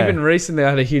 even recently I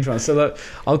had a huge one. So look,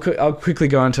 I'll quickly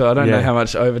go into it. I don't know how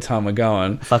much overtime we're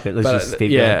going. Fuck it, let's just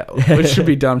keep going. It should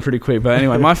be done pretty quick. But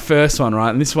anyway, my first one, right,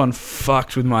 and this one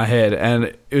fucked with my head, and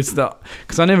it was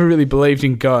because I never really believed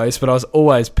in ghosts, but I was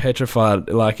always petrified,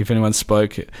 like if anyone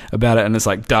spoke about it and it's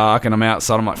like dark and I'm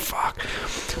outside, I'm like, fuck.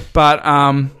 But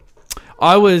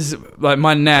I was like,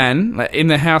 my nan, like, in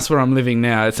the house where I'm living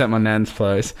now, it's at my nan's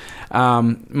place. My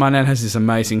nan has this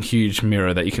amazing huge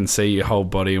mirror that you can see your whole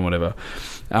body and whatever.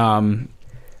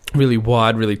 Really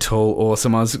wide, really tall,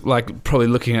 awesome. I was like probably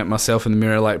looking at myself in the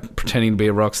mirror, like pretending to be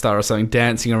a rock star or something,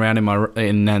 dancing around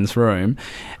in nan's room,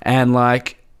 and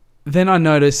like then I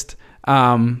noticed.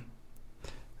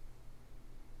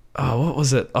 What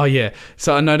was it? Oh, yeah.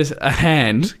 So I noticed a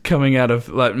hand coming out of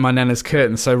like my nana's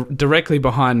curtain. So directly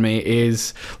behind me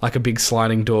is like a big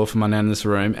sliding door for my nana's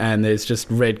room, and there's just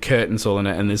red curtains all in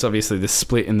it, and there's obviously this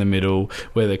split in the middle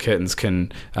where the curtains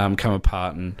can come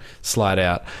apart and slide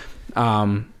out.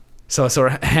 So I saw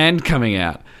a hand coming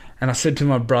out, and I said to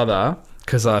my brother,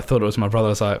 because I thought it was my brother, I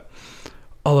was like,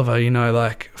 Oliver,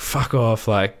 like, fuck off,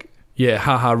 like, yeah,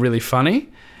 haha, really funny.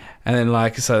 And then,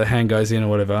 like, so the hand goes in or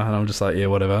whatever, and I'm just like, yeah,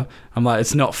 whatever. I'm like,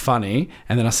 it's not funny.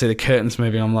 And then I see the curtains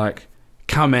moving. I'm like,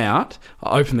 come out.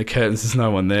 I open the curtains. There's no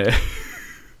one there.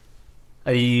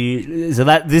 So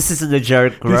this isn't a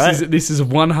joke, right? This is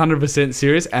 100%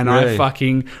 serious. And really? I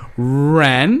fucking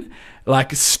ran,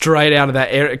 like, straight out of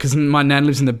that area, because my nan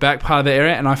lives in the back part of the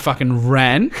area, and I fucking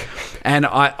ran. And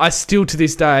I still, to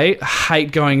this day,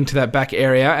 hate going into that back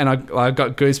area, and I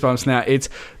got goosebumps now. It's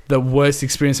the worst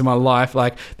experience of my life.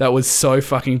 Like, that was so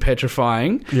fucking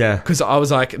petrifying. Yeah. Because I was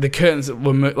like, the curtains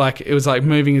were it was like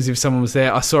moving as if someone was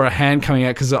there. I saw a hand coming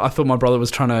out because I thought my brother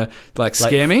was trying to like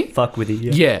scare me. Fuck with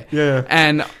you. Yeah.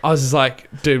 And I was just like,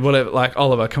 dude, whatever. Like,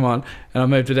 Oliver, come on. And I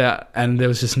moved it out, and there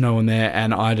was just no one there.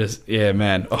 And I just,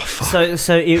 man. Oh, fuck.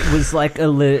 So it was like a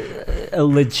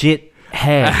legit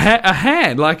hand. A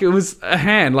hand, like it was a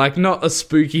hand, like not a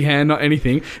spooky hand, not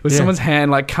anything. It was someone's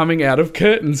hand, like coming out of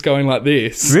curtains, going like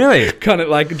this. Really? Kind of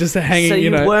like just hanging. So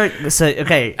you weren't. So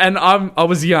okay. And I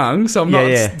was young, so I'm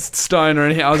not stoned or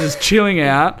anything. I was just chilling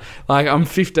out. Like I'm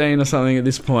 15 or something at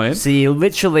this point. So you're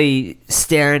literally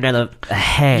staring at a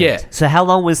hand. Yeah. So how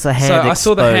long was the hand? So I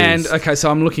saw the hand. Okay, so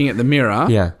I'm looking at the mirror.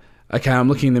 Yeah. Okay, I'm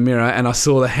looking in the mirror, and I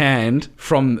saw the hand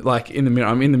from, like, in the mirror.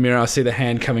 I'm in the mirror, I see the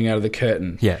hand coming out of the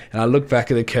curtain. Yeah. And I look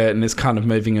back at the curtain, it's kind of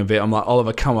moving a bit. I'm like,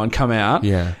 Oliver, come on, come out.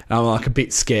 Yeah. And I'm, like, a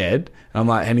bit scared. And I'm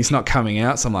like, and he's not coming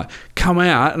out, so I'm like, come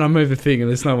out. And I move the thing, and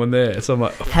there's no one there. So I'm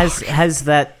like, oh, Has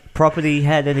that property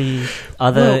had any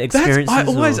other experiences? I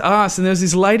always ask, and there was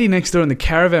this lady next door in the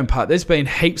caravan park. There's been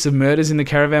heaps of murders in the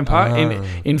caravan park.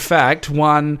 In fact,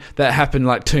 one that happened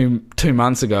like two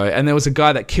months ago, and there was a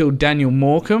guy that killed Daniel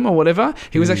Morecambe or whatever.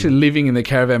 He was actually living in the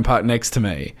caravan park next to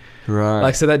me. Right.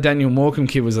 Like, so that Daniel Morecambe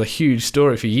kid was a huge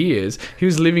story for years. He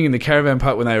was living in the caravan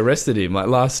park when they arrested him, like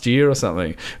last year or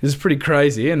something. It was pretty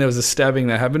crazy, and there was a stabbing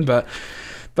that happened. But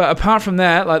apart from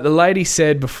that, like the lady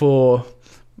said before,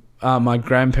 my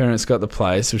grandparents got the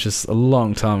place, which is a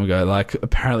long time ago. Like,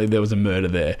 apparently there was a murder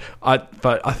there.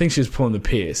 But I think she was pulling the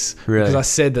piss. Really? Because I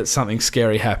said that something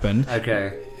scary happened.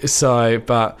 Okay. So,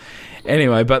 but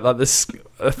anyway, but like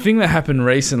a thing that happened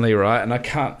recently, right? And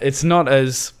it's not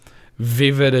as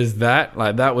vivid as that.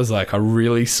 Like, that was like, I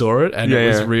really saw it, and it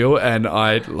was real, and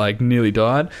I like nearly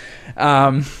died.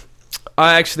 I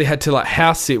actually had to like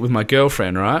house sit with my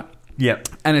girlfriend, right? Yep.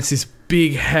 And it's this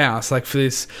big house, like for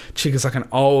this chick. It's like an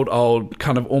old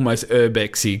kind of almost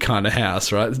urbexy kind of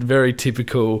house, right? It's very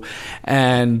typical.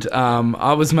 And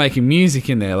I was making music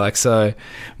in there, like, so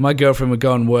my girlfriend would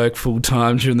go and work full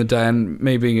time during the day, and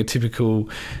me being a typical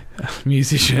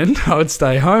musician, I would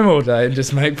stay home all day and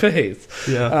just make beats.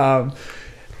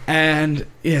 And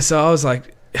yeah, so I was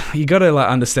like, you got to like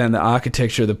understand the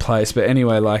architecture of the place. But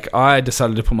anyway, like, I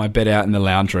decided to put my bed out in the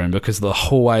lounge room because the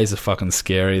hallways are fucking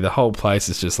scary. The whole place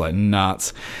is just like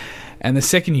nuts. And the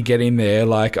second you get in there,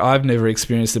 like, I've never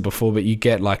experienced it before, but you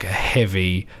get like a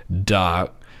heavy,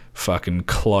 dark fucking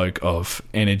cloak of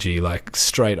energy, like,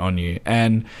 straight on you.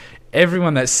 And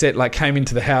everyone that came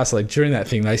into the house, like, during that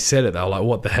thing, they said it. They were like,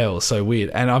 what the hell? It's so weird.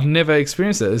 And I've never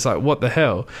experienced it. It's like, what the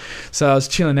hell? So I was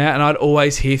chilling out, and I'd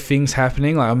always hear things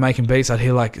happening. Like, I'm making beats. I'd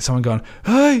hear, like, someone going,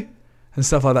 hey, and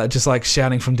stuff like that, just, like,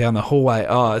 shouting from down the hallway.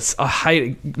 Oh, I hate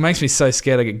it. It makes me so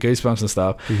scared. I get goosebumps and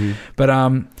stuff. Mm-hmm.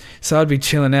 But so I'd be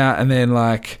chilling out, and then,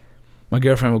 like, my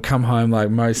girlfriend would come home, like,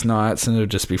 most nights, and it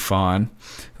would just be fine.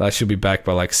 Like, she'll be back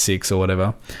by, like, 6 or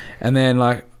whatever. And then,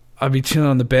 like, I'd be chilling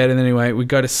on the bed, and anyway, we'd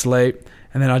go to sleep,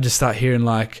 and then I'd just start hearing,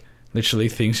 like, literally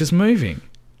things just moving.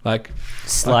 Like,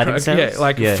 sliding sounds? Yeah,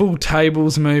 like full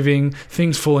tables moving,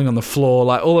 things falling on the floor,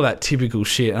 like all of that typical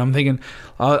shit. And I'm thinking,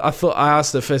 I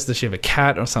asked her first, does she have a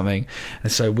cat or something? And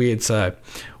it's so weird. So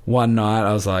one night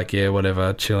I was like, yeah,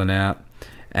 whatever, chilling out.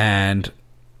 And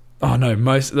oh no,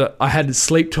 I had a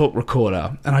sleep talk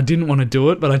recorder, and I didn't want to do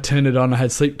it, but I turned it on. I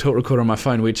had sleep talk recorder on my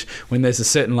phone, which when there's a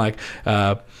certain, like,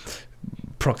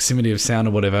 proximity of sound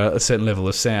or whatever, a certain level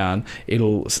of sound,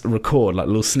 it'll record like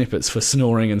little snippets for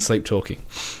snoring and sleep talking.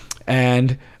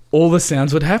 And all the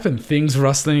sounds would happen, things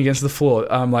rustling against the floor,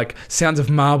 like sounds of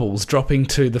marbles dropping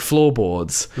to the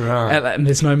floorboards, right. And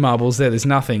there's no marbles there's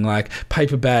nothing, like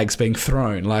paper bags being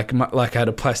thrown, like I had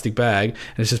a plastic bag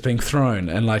and it's just being thrown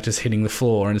and like just hitting the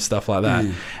floor and stuff like that.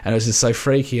 And it was just so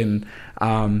freaky. And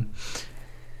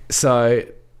so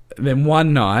then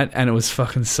one night, and it was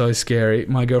fucking so scary,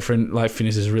 my girlfriend, like,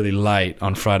 finishes really late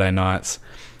on Friday nights.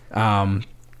 I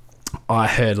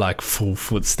heard, like, full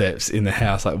footsteps in the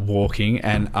house, like, walking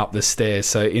and up the stairs.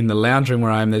 So in the lounge room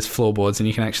where I am, there's floorboards, and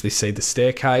you can actually see the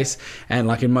staircase. And,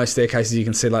 like, in most staircases, you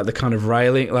can see, like, the kind of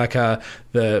railing, like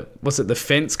the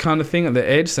fence kind of thing at the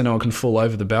edge, so no one can fall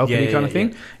over the balcony kind of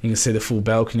thing. You can see the full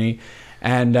balcony.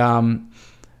 And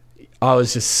I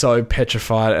was just so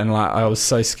petrified, and, like, I was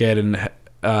so scared. And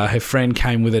her friend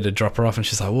came with her to drop her off, and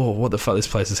she's like, whoa, what the fuck, this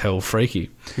place is hell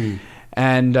freaky.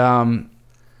 And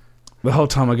the whole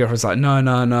time my girlfriend's like, no,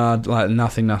 like,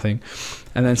 nothing.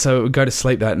 And then so we go to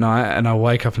sleep that night, and I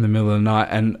wake up in the middle of the night,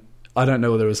 and I don't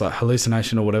know whether it was like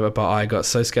hallucination or whatever, but I got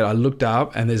so scared. I looked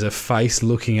up, and there's a face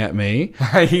looking at me.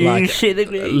 Are you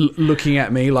shitting me? Looking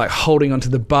at me, like, holding onto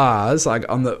the bars, like,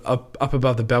 on the up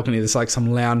above the balcony. There's like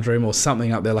some lounge room or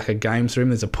something up there, like a games room.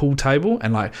 There's a pool table,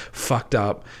 and, like, fucked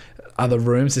up other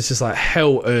rooms. It's just like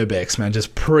hell urbex, man,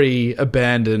 just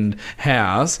pre-abandoned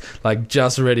house, like,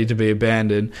 just ready to be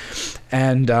abandoned.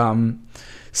 And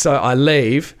so I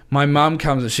leave. My mum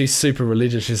comes, and she's super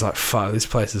religious. She's like, fuck, this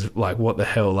place is like, what the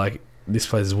hell, like, this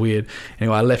place is weird.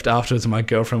 Anyway, I left afterwards, and my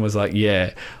girlfriend was like,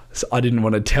 yeah, so I didn't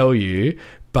want to tell you,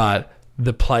 but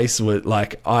the place was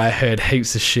like, I heard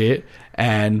heaps of shit,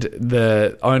 and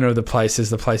the owner of the place says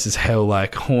the place is hell,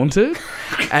 like, haunted.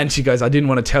 And she goes, I didn't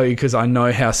want to tell you because I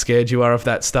know how scared you are of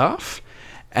that stuff.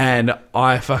 And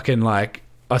I fucking, like,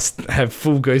 I have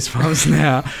full goosebumps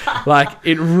now. Like,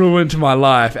 it ruined my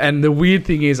life. And the weird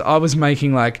thing is, I was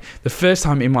making, like, the first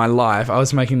time in my life, I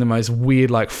was making the most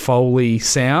weird, like, Foley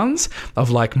sounds of,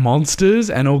 like, monsters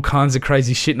and all kinds of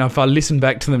crazy shit. And if I listen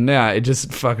back to them now, it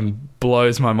just fucking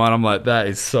blows my mind. I'm like, that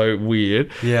is so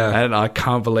weird. Yeah. And I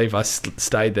can't believe I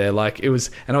stayed there. Like, it was,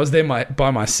 and I was there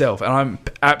by myself. And I'm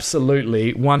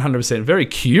absolutely 100% very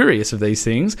curious of these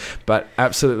things, but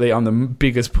absolutely I'm the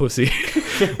biggest pussy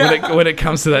when it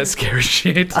comes to that scary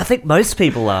shit. I think most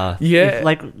people are. Yeah.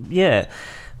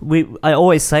 I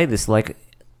always say this, like,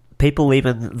 people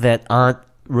even that aren't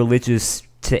religious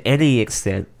to any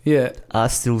extent are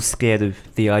still scared of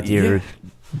the idea of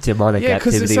demonic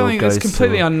activity. Because it's something that's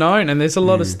completely unknown, and there's a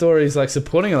lot of stories, like,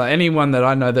 supporting it. Like, anyone that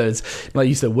I know that's, like,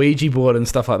 used the Ouija board and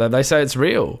stuff like that, they say it's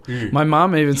real. My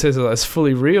mum even says that it's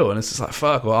fully real, and it's just like,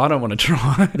 fuck, well, I don't want to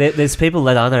try. There's people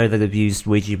that I know that have used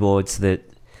Ouija boards that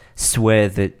swear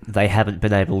that they haven't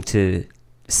been able to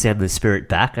send the spirit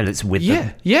back, and it's with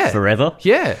them forever.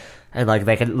 Yeah. And, like,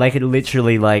 they can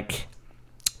literally, like,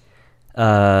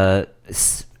 not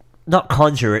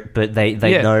conjure it, but they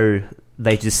know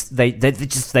they just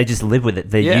live with it.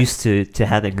 They're used to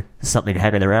having something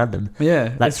hanging around them. Yeah,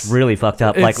 that's really fucked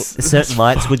up. Like certain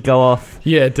lights would go off.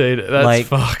 Yeah, dude, that's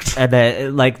fucked. And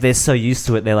they're so used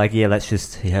to it. They're like, yeah, that's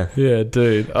just Yeah,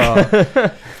 dude. Oh,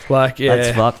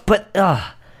 that's fucked. But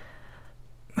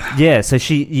yeah. So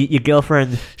your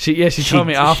girlfriend. She told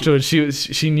me afterwards.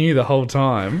 She knew the whole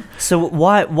time. So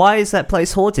why is that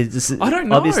place haunted? I don't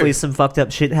know. Obviously, some fucked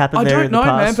up shit happened there in the past. I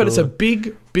don't know, man. But it's a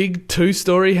big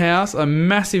 2-story house, a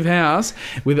massive house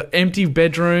with empty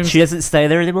bedrooms. She doesn't stay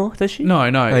there anymore, does she? No.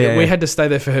 We had to stay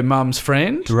there for her mum's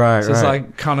friend. Right, so it's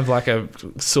like kind of like a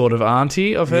sort of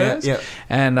auntie of hers. Yeah.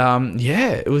 And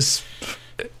it was.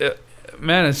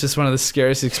 Man, it's just one of the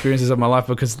scariest experiences of my life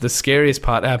because the scariest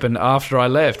part happened after I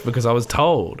left because I was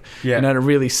told. Yeah. And it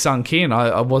really sunk in.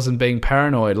 I wasn't being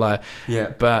paranoid. But,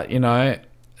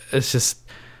 it's just...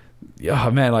 Oh,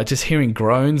 man, like just hearing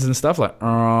groans and stuff like...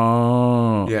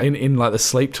 in like the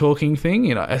sleep talking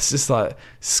thing, it's just like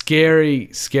scary,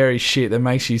 scary shit that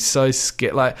makes you so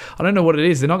scared. Like, I don't know what it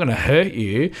is. They're not going to hurt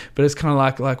you, but it's kind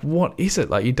of like, what is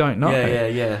it? Like, you don't know.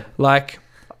 Yeah. Like...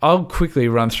 I'll quickly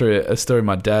run through a story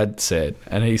my dad said,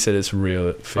 and he said it's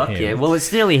real for him. Yeah. Well,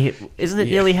 isn't it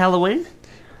nearly Halloween?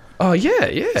 Oh,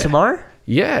 yeah. Tomorrow?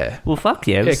 Yeah. Well, fuck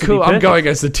yeah. Yeah, cool. I'm going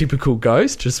as the typical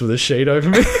ghost, just with a sheet over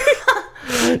me.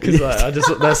 Because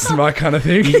that's my kind of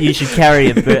thing. You should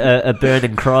carry a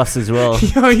burning cross as well.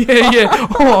 Oh, yeah.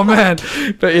 Oh, man.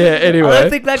 But yeah, anyway. I don't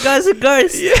think that guy's a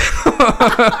ghost. Yeah.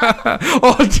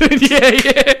 Oh, dude,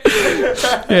 yeah.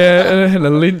 Yeah, and a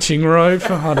lynching rope.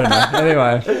 I don't know.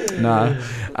 Anyway, no.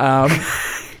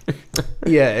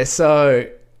 Yeah, so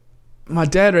my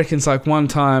dad reckons like one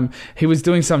time he was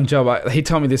doing some job. He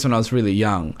told me this when I was really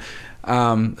young.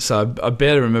 So I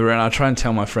barely remember, and I try and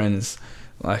tell my friends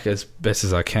like as best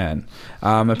as I can.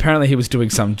 Apparently he was doing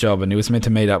some job and he was meant to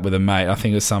meet up with a mate. I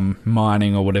think it was some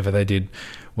mining or whatever they did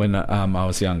when I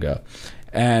was younger.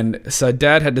 And so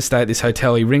Dad had to stay at this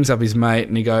hotel. He rings up his mate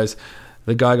and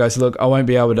the guy goes, look, I won't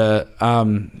be able to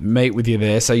meet with you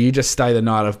there, so you just stay the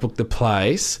night. I've booked the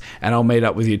place and I'll meet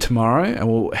up with you tomorrow and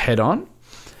we'll head on.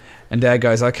 And Dad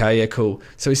goes, okay, yeah, cool.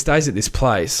 So he stays at this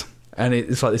place and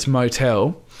it's like this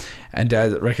motel, and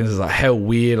Dad reckons it's like hell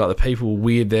weird, like the people were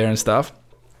weird there and stuff.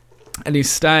 And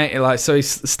he's staying, like, so he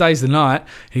stays the night.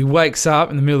 He wakes up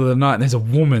in the middle of the night and there's a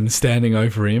woman standing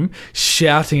over him,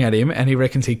 shouting at him, and he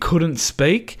reckons he couldn't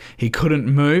speak, he couldn't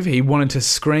move, he wanted to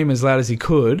scream as loud as he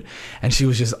could, and she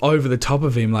was just over the top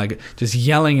of him, like, just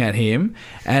yelling at him,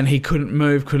 and he couldn't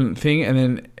move, couldn't think, and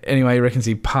then, anyway, he reckons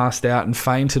he passed out and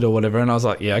fainted or whatever, and I was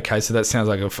like, yeah, okay, so that sounds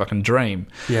like a fucking dream.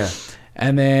 Yeah.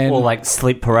 And then, or like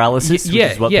sleep paralysis, which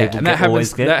is what people and that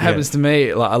always get. That happens to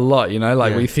me like a lot,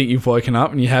 like where you think you've woken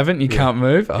up and you haven't, you can't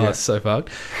move. Oh, it's so fucked.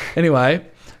 Anyway,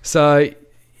 so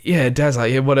yeah, Dad's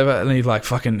like, yeah, whatever, and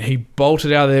he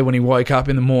bolted out of there when he woke up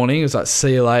in the morning. He was like,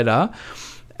 see you later,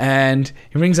 and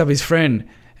he rings up his friend,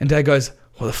 and Dad goes,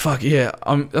 what the fuck? Yeah,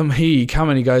 I'm here. You come,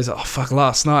 and he goes, oh fuck,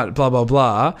 last night, blah blah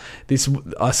blah.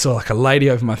 I saw like a lady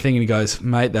over my thing, and he goes,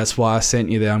 mate, that's why I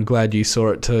sent you there. I'm glad you saw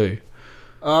it too.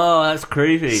 Oh, that's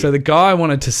creepy. So the guy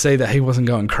wanted to see that he wasn't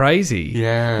going crazy.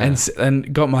 Yeah.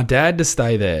 And got my dad to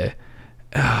stay there.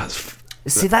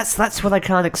 See, that's what I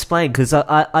can't explain, because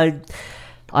I'd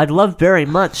love very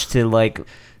much to, like,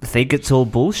 think it's all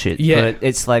bullshit. Yeah. But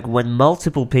it's like when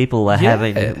multiple people are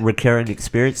having recurring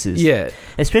experiences. Yeah.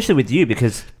 Especially with you,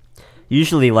 because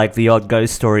usually, like, the odd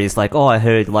ghost story is like, oh, I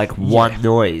heard, like, one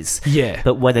noise. Yeah.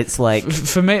 But when it's, like,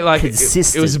 for me, like,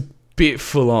 consistent. It was a bit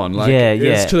full on. Like,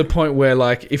 it's to the point where,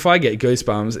 like, if I get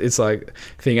goosebumps, it's like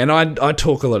thing. And I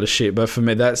talk a lot of shit, but for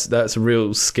me, that's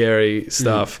real scary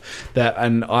stuff.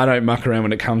 And I don't muck around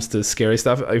when it comes to scary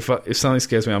stuff. If something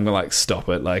scares me, I'm gonna like stop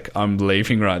it. Like, I'm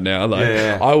leaving right now.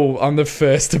 Like, I'm the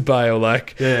first to bail.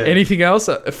 Like, anything else,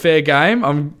 a fair game,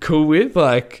 I'm cool with.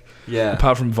 Like,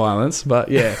 apart from violence, but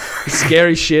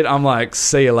scary shit, I'm like,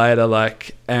 see you later.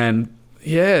 Like, and.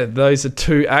 Yeah, those are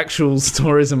two actual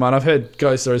stories of mine. I've heard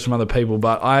ghost stories from other people,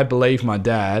 but I believe my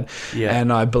dad,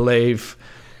 and I believe,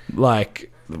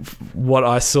 like, what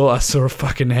I saw. I saw a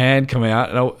fucking hand come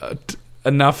out, and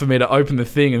enough for me to open the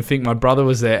thing and think my brother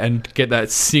was there and get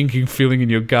that sinking feeling in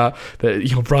your gut that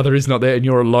your brother is not there and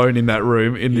you're alone in that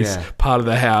room in this part of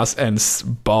the house, and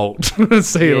bolt.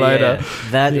 See you later.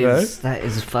 That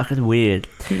is fucking weird.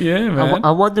 Yeah, man. I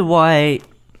wonder why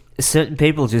certain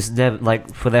people just never,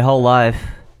 like, for their whole life,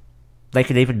 they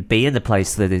can even be in a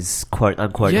place that is quote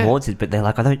unquote haunted, but they're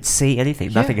like, I don't see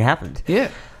anything, nothing happened. Yeah.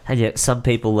 And yet some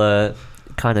people are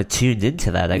kind of tuned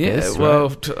into that, I guess. Yeah, well,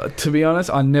 to be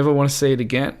honest, I never want to see it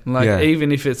again. Like,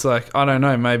 even if it's like, I don't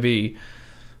know, maybe,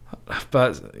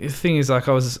 But the thing is, like,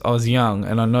 I was young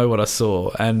and I know what I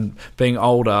saw, and being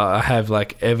older, I have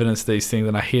like evidence of these things,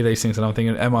 and I hear these things, and I'm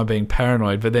thinking, am I being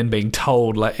paranoid? But then being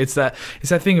told, like, it's that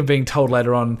thing of being told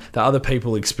later on that other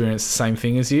people experience the same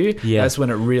thing as you. Yeah. That's when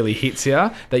it really hits you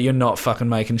that you're not fucking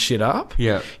making shit up.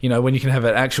 Yeah. You know, when you can have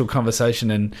an actual conversation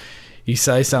and you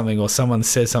say something or someone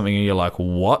says something and you're like,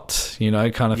 what? You know,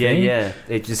 kind of thing. Yeah.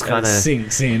 It just kind of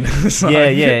sinks in. It's like,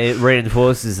 it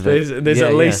reinforces that. There's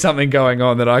at least something going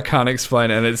on that I can't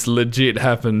explain, and it's legit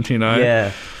happened, you know?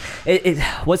 Yeah.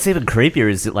 What's even creepier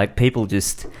is that, like, people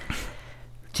just...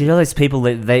 Do you know those people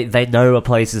that they know a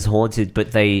place is haunted,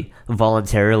 but they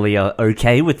voluntarily are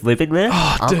okay with living there?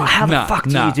 Oh, dude, how the fuck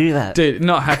do you do that? Dude,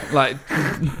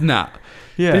 nah.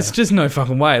 Yeah. There's just no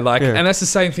fucking way. Like, and that's the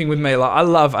same thing with me. Like, I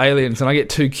love aliens and I get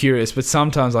too curious, but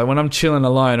sometimes, like, when I'm chilling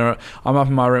alone or I'm up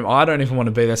in my room, I don't even want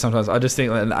to be there sometimes. I just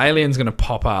think that an alien's going to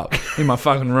pop up in my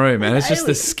fucking room, and it's just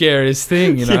the scariest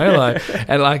thing, you know? Like,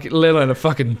 and like, let alone a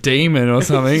fucking demon or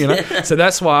something, you know? So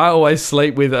that's why I always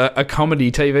sleep with a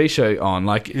comedy TV show on.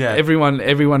 Like, everyone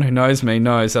who knows me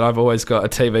knows that I've always got a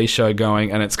TV show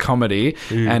going, and it's comedy,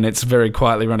 and it's very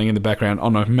quietly running in the background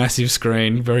on a massive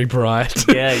screen, very bright.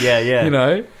 Yeah. You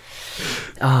know?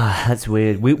 That's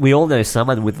weird. We all know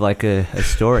someone with, like, a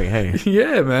story, hey?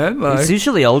 Yeah, man. Like, it's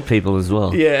usually old people as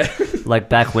well. Yeah. Like,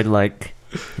 back when, like,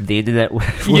 the internet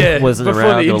wasn't before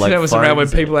around. The internet or, was like, around, when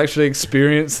phones. people actually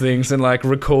experienced things and, like,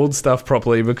 recalled stuff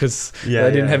properly because they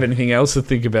didn't have anything else to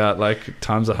think about, like,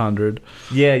 times 100.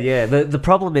 Yeah. The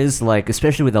problem is, like,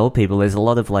 especially with old people, there's a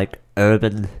lot of, like,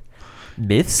 urban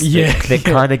myths that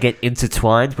kind of get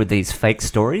intertwined with these fake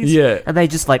stories. Yeah. And they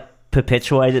just, like,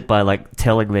 perpetuate it by, like,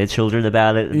 telling their children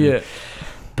about it. And,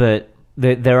 but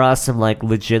there are some, like,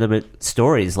 legitimate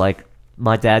stories. Like,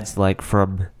 my dad's, like,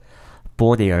 from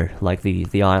Borneo, like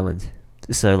the island.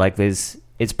 So, like,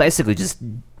 it's basically just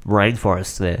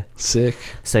rainforest there. Sick.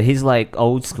 So he's, like,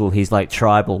 old school. He's, like,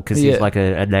 tribal because he's, like,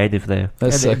 a native there.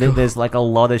 That's and so cool. There's, like, a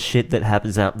lot of shit that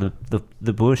happens out in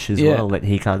the bush as well that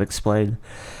he can't explain.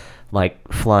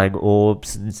 Like, flying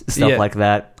orbs and stuff like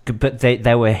that. But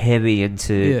they were heavy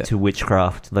into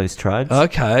witchcraft, those tribes.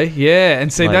 Okay, yeah.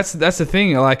 And see, Like- that's the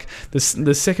thing. Like, the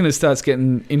second it starts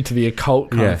getting into the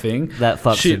occult kind of thing, that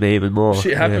fucks with me even more.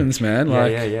 shit happens, man.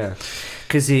 Like,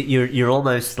 Because you're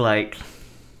almost like...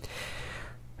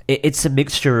 It's a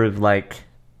mixture of, like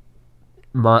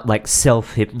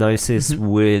self-hypnosis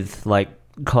with, like,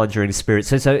 conjuring spirits.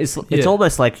 So it's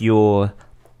almost like you're,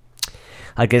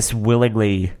 I guess,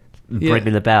 willingly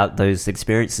bringing about those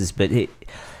experiences. But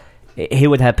he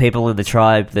would have people in the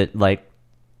tribe that, like,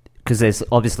 because there's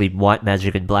obviously white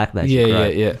magic and black magic,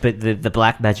 right? Yeah. But the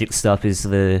black magic stuff is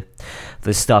the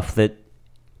stuff that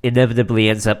inevitably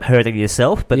ends up hurting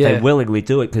yourself, but they willingly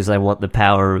do it because they want the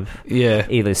power of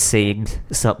either seeing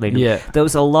something. Yeah. There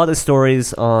was a lot of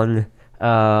stories on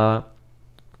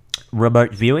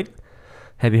remote viewing.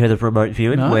 Have you heard of remote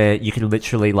viewing? No. Where you can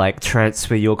literally, like,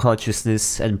 transfer your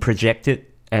consciousness and project it.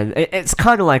 And it's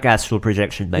kind of like astral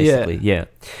projection, basically. Yeah.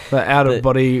 The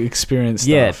out-of-body experience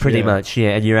stuff. Yeah, pretty much,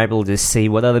 yeah. And you're able to see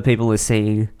what other people are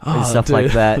seeing and stuff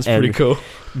like that. That's pretty cool.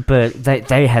 But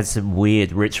they had some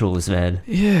weird rituals, man.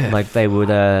 Yeah. Like, they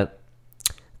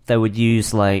would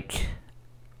use, like,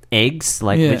 eggs,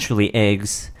 like, literally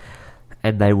eggs,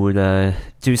 and they would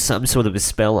do some sort of a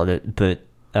spell on it, but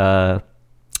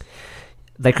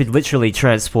they could literally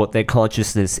transport their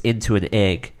consciousness into an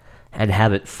egg and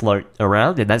have it float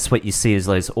around, and that's what you see as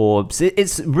those orbs.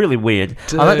 It's really weird.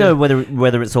 Dude. I don't know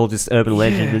whether it's all just urban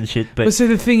legend and shit, but see,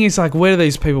 the thing is, like, where do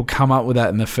these people come up with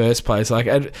that in the first place? Like,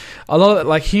 a lot of,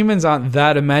 like, humans aren't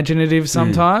that imaginative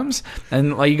sometimes,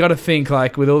 and, like, you got to think,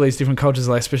 like, with all these different cultures,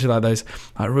 like, especially like those,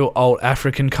 like, real old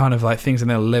African kind of, like, things, and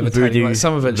they're levitating. Voodoo, like,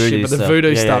 some of it's shit, voodoo but the stuff.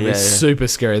 voodoo Yeah, stuff yeah, is yeah. super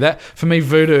scary. That, for me,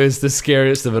 voodoo is the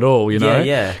scariest of it all. You know,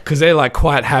 because they're, like,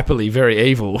 quite happily very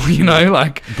evil. You know,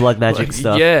 like blood magic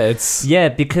stuff. Yeah,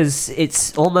 because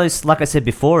it's almost, like I said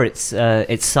before, it's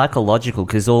psychological,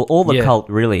 because all the cult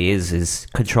really is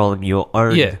controlling your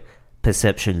own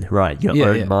perception, right? Your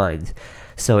own mind.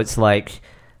 So it's like,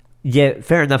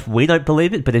 fair enough, we don't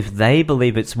believe it, but if they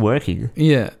believe it's working,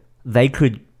 they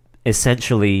could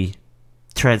essentially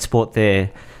transport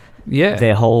their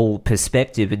whole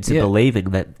perspective into believing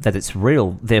that it's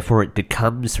real, therefore it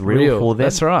becomes real for them.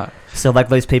 That's right. So, like,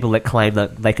 those people that claim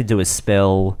that they can do a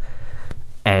spell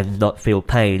and not feel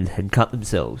pain and cut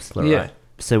themselves. Right?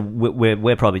 So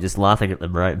we're probably just laughing at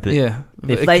them, right? But Yeah,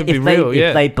 if it they could be if real, they yeah.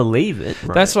 if they believe it,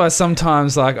 right? That's why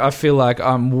sometimes, like, I feel like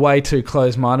I'm way too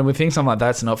close-minded with things. I'm like,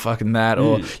 that's not fucking that,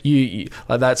 or you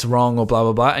like, that's wrong, or blah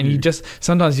blah blah. And you just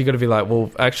sometimes you got to be like,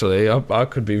 well, actually, I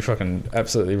could be fucking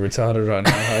absolutely retarded right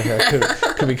now. Like,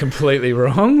 I could be completely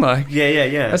wrong. Like,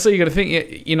 yeah. that's what you got to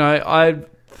think. You know,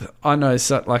 I know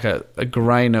like a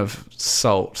grain of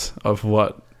salt of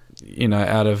what. You know,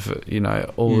 out of, you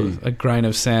know, a grain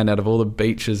of sand out of all the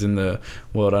beaches in the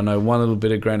world. I know one little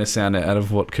bit of grain of sand out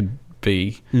of what could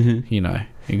be, you know,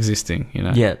 existing. You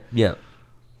know. Yeah.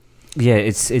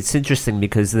 It's interesting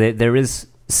because there is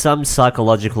some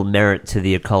psychological merit to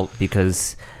the occult,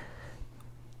 because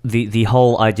the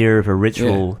whole idea of a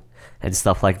ritual and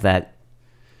stuff like that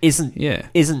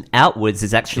isn't outwards,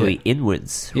 it's actually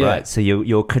inwards, right? So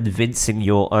you're convincing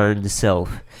your own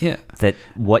self that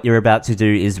what you're about to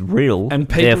do is real, and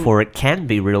therefore it can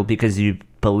be real because you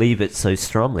believe it so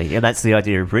strongly, and that's the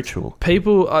idea of ritual.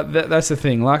 People, that's the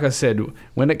thing. Like I said,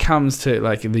 when it comes to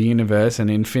like the universe and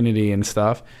infinity and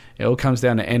stuff, it all comes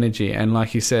down to energy. And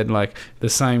like you said, like the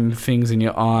same things in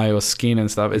your eye or skin and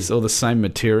stuff, it's all the same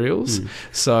materials.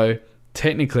 So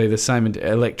technically the same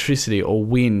electricity or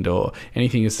wind or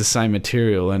anything is the same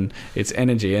material, and it's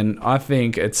energy. And I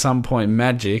think at some point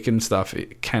magic and stuff,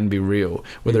 it can be real,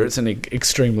 whether it's an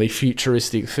extremely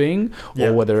futuristic thing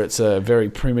or whether it's a very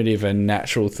primitive and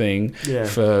natural thing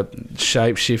for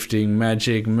shape-shifting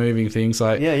magic, moving things.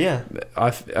 Like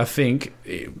I think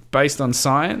based on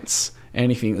science,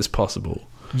 anything is possible.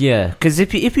 Yeah, because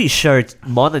if you showed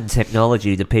modern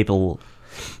technology to people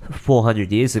 400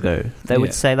 years ago, they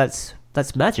would say that's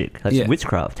magic. That's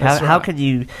witchcraft. How can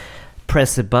you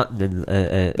press a button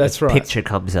and a picture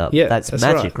comes up? That's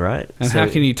magic, right? And so, how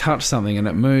can you touch something and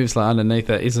it moves like underneath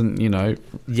that isn't, you know,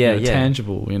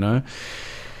 tangible, you know?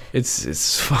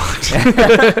 It's fucked.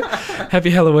 Happy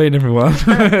Halloween, everyone.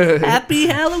 Happy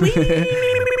Halloween.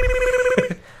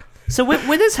 So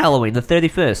when is Halloween? The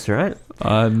 31st, right?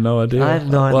 I have no idea. I have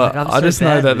no idea. Well, I just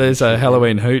know that there's a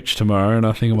Halloween hooch tomorrow, and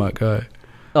I think I might go.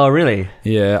 Oh, really?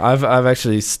 Yeah, I've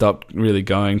actually stopped really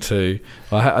going to.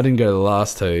 I didn't go to the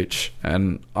last hooch,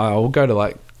 and I'll go to,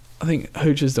 like, I think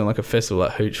Hooch is doing like a festival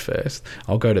like Hooch Fest.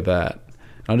 I'll go to that.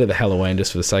 I'll do the Halloween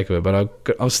just for the sake of it, but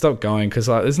I'll stop going because,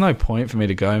 like, there's no point for me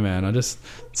to go, man. I just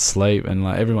sleep, and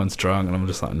like everyone's drunk, and I'm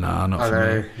just like, nah, not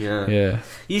for me. Yeah.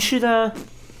 You should I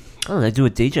don't know, do a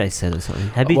DJ set or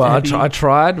something. I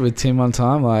tried with Tim one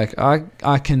time. Like,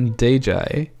 I can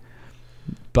DJ,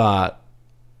 but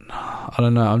I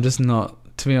don't know. I'm just not,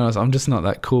 to be honest, I'm just not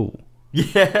that cool.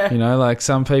 Yeah. You know, like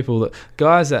some people,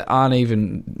 guys that aren't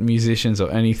even musicians or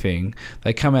anything,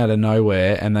 they come out of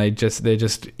nowhere and they're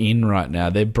just in right now.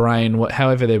 Their brain,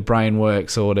 however their brain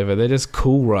works or whatever, they're just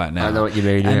cool right now. I know what you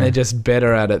mean. And they're just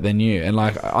better at it than you. And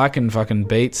like, I can fucking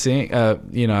beat sing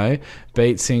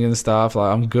and stuff.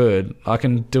 Like, I'm good. I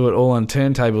can do it all on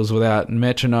turntables without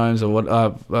metronomes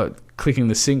or clicking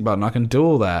the sync button. I can do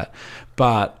all that.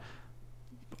 But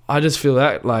I just feel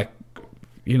that, like,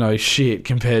 you know, shit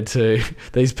compared to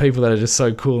these people that are just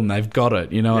so cool and they've got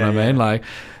it, you know what I mean? Like,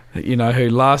 you know, who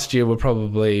last year were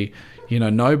probably, you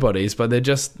know, nobodies, but they're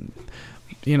just,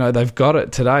 you know, they've got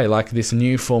it today, like this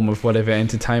new form of whatever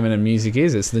entertainment and music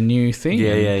is. It's the new thing.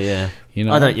 Yeah. You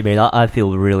know? I know what you mean. I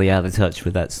feel really out of touch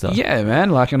with that stuff. Yeah, man.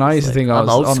 Like, and I used to think I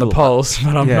was on the pulse,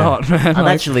 but I'm not, man. I'm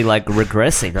actually, like,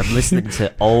 regressing. I'm listening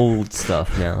to old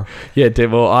stuff now. Yeah,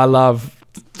 dude, well, I love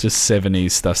just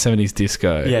 70s stuff, 70s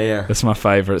disco. Yeah. That's my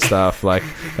favourite stuff. Like,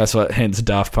 that's what, hence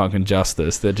Daft Punk and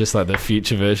Justice. They're just like the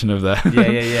future version of that.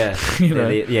 Yeah. You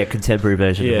know? Contemporary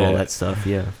version of all that stuff,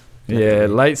 Yeah,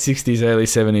 late 60s, early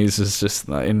 70s was just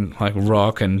like, in like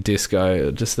rock and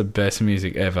disco, just the best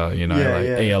music ever, you know,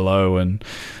 ELO and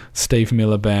Steve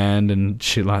Miller Band and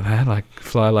shit like that, like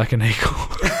Fly Like an Eagle.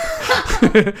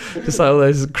 Just like all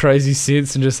those crazy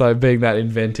synths and just like being that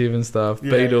inventive and stuff.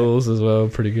 Beatles as well,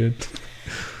 pretty good.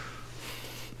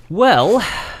 Well,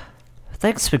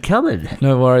 thanks for coming.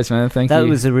 No worries, man. Thank you. That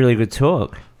was a really good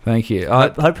talk. Thank you.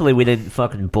 Hopefully we didn't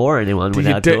fucking bore anyone with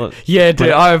our talk. Yeah,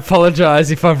 dude, I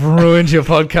apologise if I've ruined your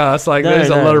podcast. Like, there's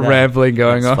a lot of rambling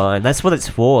going on. That's fine. That's what it's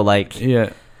for. Like,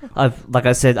 like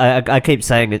I said, I keep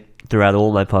saying it throughout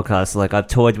all my podcasts. Like, I've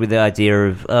toyed with the idea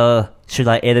of, should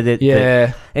I edit it? Yeah.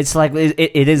 But it's like,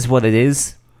 it is what it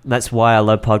is. That's why I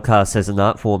love podcasts as an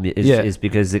art form, is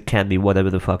because it can be whatever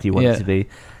the fuck you want it to be.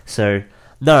 So,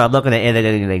 no, I'm not going to edit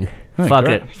anything. Fuck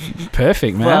it.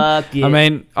 Perfect, man. Fuck yeah. I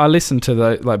mean, I listened to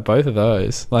both of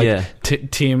those. Like Yeah.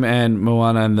 Tim and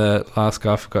Moana and the last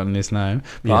guy, I've forgotten his name.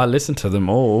 But Yeah. I listened to them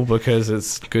all because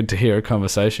it's good to hear a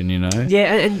conversation, you know?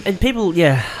 Yeah, and people,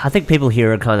 I think people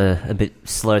here are kind of a bit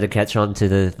slow to catch on to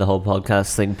the whole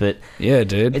podcast thing, but Yeah,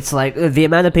 dude. it's like the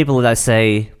amount of people that I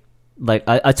say, like,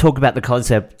 I talk about the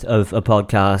concept of a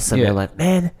podcast, and Yeah. they're like,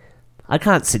 man, I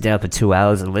can't sit down for 2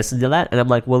 hours and listen to that. And I'm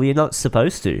like, well, you're not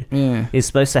supposed to. Yeah. You're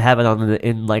supposed to have it on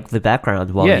in like the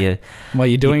background while While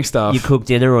you're doing stuff. you cook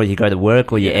dinner, or you go to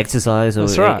work, or you exercise, or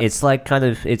That's right. it's like kind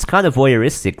of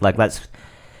voyeuristic. Like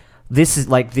this is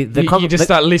like the you just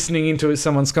start listening into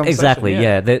someone's conversation. exactly,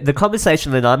 yeah. The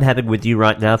conversation that I'm having with you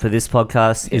right now for this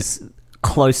podcast is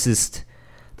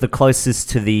the closest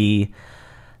to the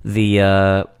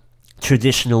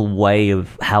traditional way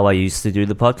of how I used to do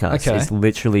the podcast. Okay. It's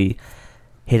literally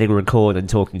hitting record and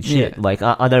talking shit. Yeah. Like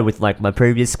I know with like my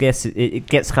previous guests, it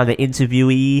gets kind of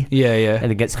interviewee. Yeah, yeah.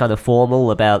 And it gets kind of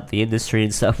formal about the industry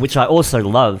and stuff, which I also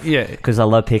love. Yeah. Because I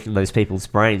love picking those people's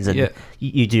brains, and Yeah.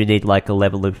 you do need like a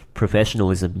level of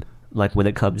professionalism, like when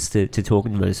it comes to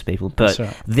talking to those people. But That's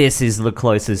right. this is the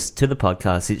closest to the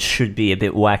podcast. It should be a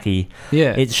bit wacky.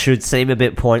 Yeah. It should seem a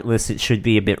bit pointless. It should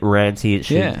be a bit ranty. It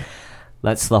should. Yeah.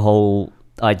 That's the whole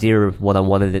idea of what I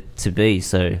wanted it to be.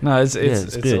 So No, it's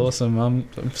good. awesome.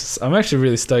 I'm actually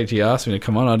really stoked you asked me to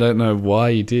come on. I don't know why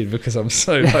you did, because I'm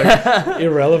so like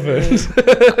irrelevant.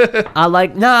 I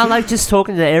like just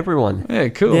talking to everyone. Yeah,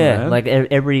 cool. Yeah, man. like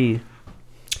every.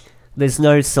 There's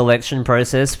no selection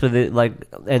process for the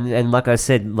and like I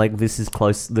said, like this is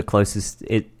the closest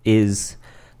it is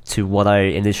to what I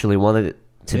initially wanted it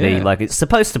to be. Yeah. Like it's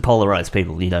supposed to polarize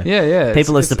people, you know. Yeah.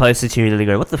 People are supposed to tune in and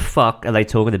go, "What the fuck are they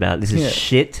talking about? This is Yeah.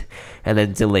 shit," and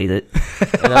then delete it.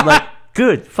 And I'm like,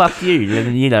 "Good, fuck you."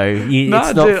 And you know, No,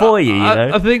 it's not dude, for you. You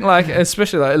know. I think like,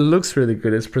 especially like, it looks really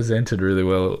good. It's presented really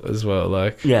well as well.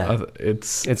 Like, Yeah.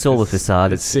 it's all a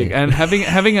facade. It's sick. And having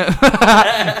a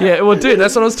yeah. Well, dude,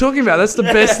 that's what I was talking about. That's the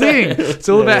best thing. It's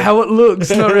all about how it looks,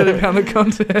 not really about the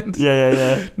content.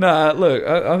 Yeah. Nah, look,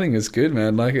 I think it's good,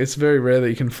 man. Like, it's very rare that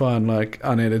you can find like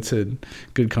unedited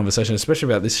good conversation,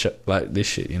 especially about this this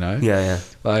shit. You know. Yeah.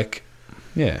 Like,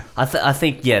 yeah. I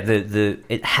think the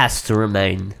it has to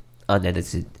remain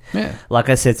unedited. Yeah. Like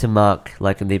I said to Mark,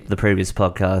 like in the previous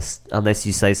podcast, unless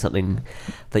you say something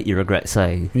that you regret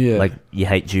saying, Yeah. like you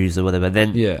hate Jews or whatever,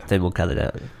 then Yeah. then we'll cut it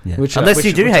out. Yeah. Which unless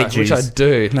you do hate Jews, Jews, which I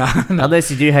do. No.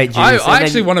 unless you do hate Jews, I and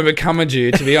actually then- want to become a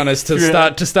Jew, to be honest,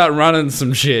 to start running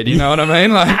some shit. You know what I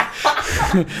mean?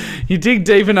 Like, you dig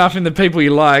deep enough in the people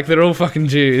you like, they're all fucking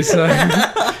Jews. So.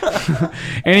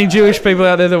 Any Jewish people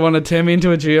out there that want to turn me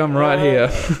into a Jew, I'm right here.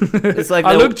 It's like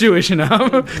I look Jewish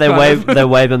enough. they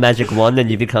wave a magic wand and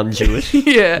you become Jewish.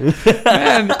 Yeah,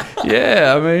 man.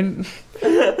 Yeah, I mean,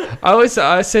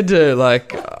 I said to,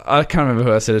 like, I can't remember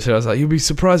who I said it to. I was like, you'll be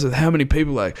surprised with how many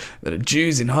people like that are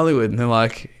Jews in Hollywood, and they're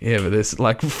like, yeah, but there's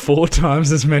like 4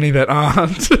 times as many that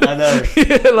aren't. I know.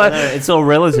 Yeah, like, I know. It's all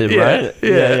relative, right?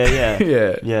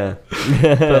 Yeah. Yeah.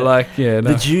 But like, yeah,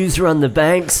 no. The Jews run the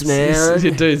banks, man.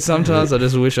 Dude, sometimes I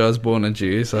just wish I was born a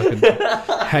Jew so I could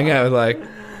hang out with like,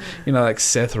 you know, like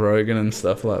Seth Rogen and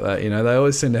stuff like that. You know, they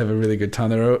always seem to have a really good time.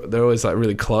 They're always like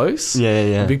really close. Yeah.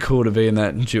 It'd be cool to be in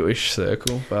that Jewish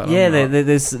circle. But Yeah, I'm not.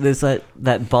 there's like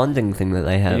that bonding thing that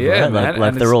they have. Yeah, right? man,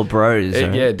 Like and they're it's- all bros.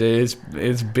 Right? Yeah, dude,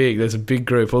 it's big. There's a big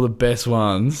group. All the best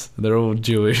ones, they're all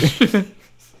Jewish.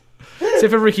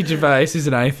 Except for Ricky Gervais, who's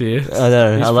an atheist. I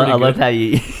know. He's I pretty love good. how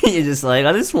you're just like,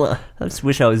 I just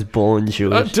wish I was born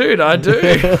Jewish. Oh, dude, I do.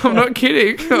 I'm not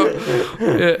kidding.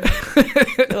 Yeah.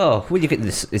 Oh, well, you can.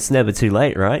 It's never too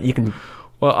late, right? You can.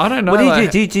 Well, I don't know. What do you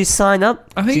like, do? Do you sign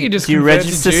up? I think do, you just do you convert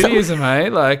register to Judaism, eh?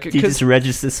 Like, Do you just 'cause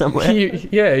register somewhere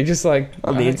you just like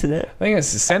on the I internet? think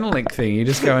it's a Centrelink thing. You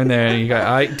just go in there and you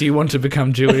go, do you want to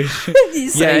become Jewish? You Yeah,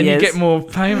 say and yes. you get more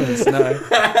payments. No.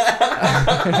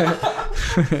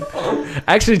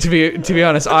 Actually, to be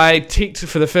honest, I ticked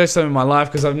for the first time in my life,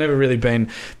 because I've never really been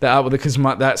that up with it, because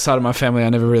that side of my family I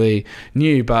never really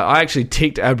knew. But I actually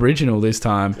ticked Aboriginal this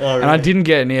time, and I didn't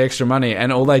get any extra money.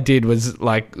 And all they did was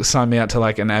like sign me out to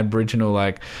like an Aboriginal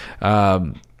like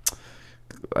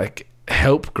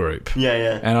help group.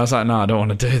 Yeah. And I was like, no, I don't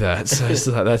want to do that. So it's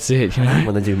like, that's it, you I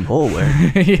know. want to do more work.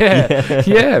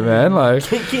 yeah, man. Like,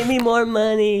 Give me more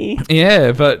money.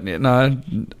 yeah, but no,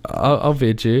 I'll be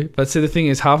a Jew. But see, the thing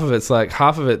is, half of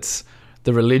it's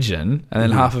the religion, and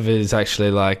then half of it is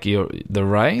actually like the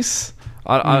race.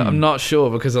 I'm not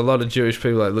sure, because a lot of Jewish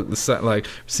people like look the same, like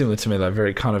similar to me, like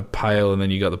very kind of pale, and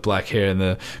then you got the black hair and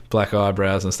the black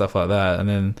eyebrows and stuff like that, and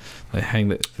then they hang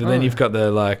the. Then you've got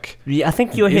the like Yeah, I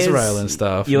think your hair's Israel and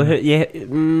stuff. Your hair,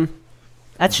 yeah.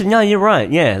 Actually, no, you're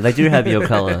right. Yeah, they do have your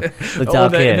color, the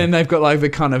dark hair. And then they've got like the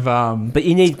kind of But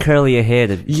you need curlier hair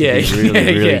to be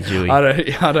really Jewy.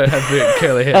 I don't have very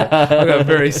curly hair. I've got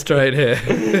very straight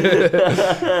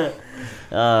hair.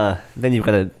 Then you've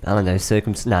got to, I don't know,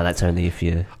 No, that's only if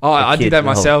you. Oh, I did that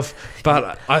myself,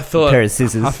 but I thought a pair of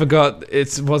scissors. I forgot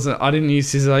it wasn't. I didn't use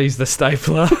scissors. I used the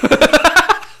stapler.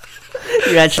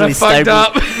 You actually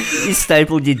You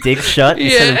stapled your dick shut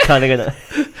instead of cutting it.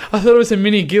 I thought it was a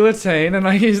mini guillotine, and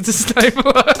I used the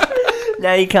stapler.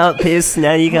 Now you can't piss.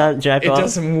 Now you can't jack off. It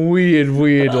does some weird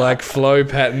like flow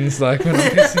patterns, like when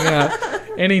I'm pissing out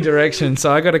any direction.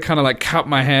 So I got to kind of like cup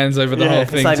my hands over the whole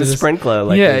thing. It's like a sprinkler.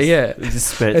 Like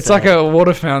It's like a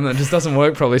water fountain that just doesn't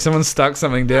work properly. Someone stuck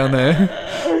something down there.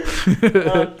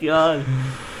 Oh God.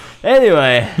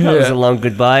 Anyway, that was a long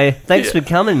goodbye. Thanks for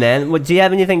coming, man. Do you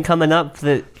have anything coming up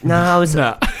that... No.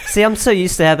 See, I'm so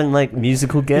used to having, like,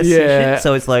 musical guests and shit.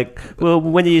 So it's like, well,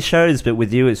 when are your shows? But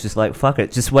with you, it's just like, fuck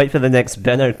it. Just wait for the next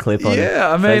Benno clip on I mean,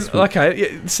 Facebook. okay. Yeah,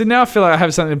 so now I feel like I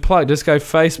have something to plug. Just go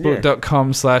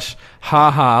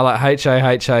facebook.com/haha, like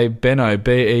HAHA Benno,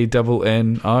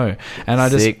 BENNO. And I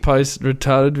just post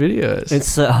retarded videos.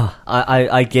 It's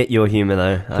I get your humour,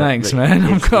 though. Thanks, man.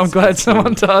 I'm glad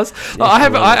someone does.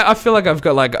 I feel like I've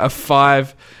got like a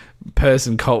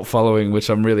 5-person cult following, which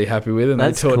I'm really happy with, and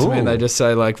That's they talk to me cool. and they just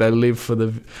say like they live for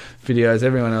the videos.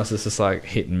 Everyone else is just like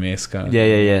hit and miss kind of.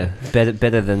 Yeah.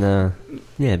 Better than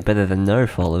no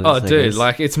followers. Oh, I dude, guess.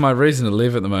 like it's my reason to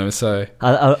live at the moment. So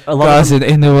A lot guys of them,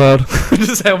 in the world,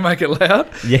 just help make it loud.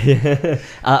 Yeah.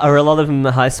 Are a lot of them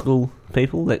high school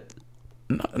people that?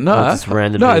 No, just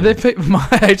random no, people? they're people my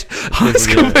age, high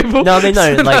school people. No, I mean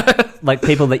no, like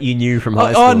people that you knew from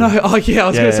high school. Oh no, yeah, I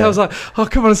was gonna say, I was like, oh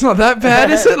come on, it's not that bad,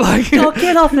 is it? Like, oh,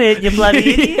 get off it, you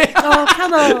bloody idiot! Oh,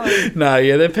 come on. No,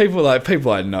 yeah, they're people I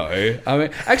know. I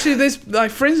mean, actually, there's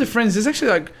like friends of friends. There's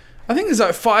actually like, I think there's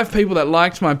like 5 people that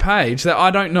liked my page that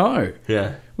I don't know.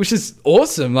 Yeah. Which is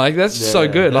awesome. Like, that's so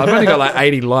good. Like, I've only got like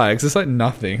 80 likes. It's like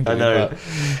nothing. Dude, I know. But,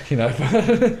 you know.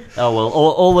 Oh, well,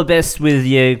 all the best with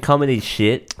your comedy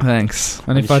shit. Thanks.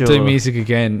 And if I'm I do sure. music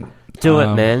again... Do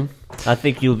it, man. I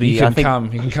think you'll be... You can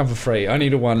come for free. I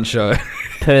need a 1 show.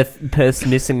 Perth's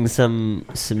missing some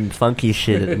funky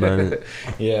shit at the moment.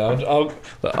 Yeah,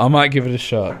 I might give it a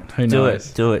shot. Who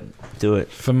knows? Do it.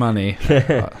 For money.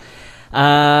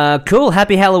 Cool.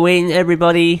 Happy Halloween,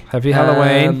 everybody. Happy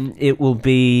Halloween. It will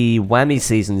be whammy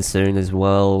season soon as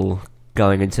well,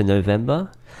 going into November.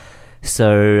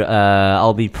 So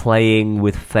I'll be playing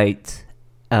with Fate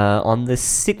on the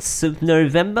 6th of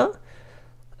November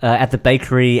at the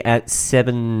bakery at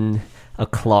 7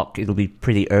 o'clock. It'll be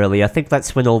pretty early. I think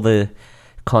that's when all the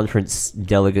conference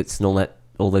delegates and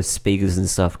all those speakers and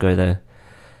stuff go there.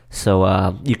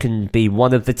 So you can be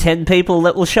one of the 10 people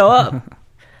that will show up.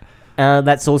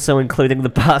 That's also including the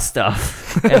bar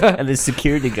staff and the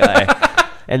security guy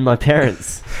and my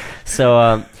parents.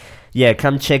 So,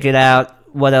 come check it out.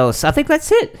 What else? I think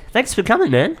that's it. Thanks for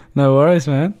coming, man. No worries,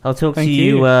 man. I'll talk Thank to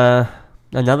you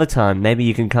another time. Maybe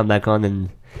you can come back on and...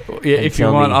 Yeah, if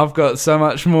you want. I've got so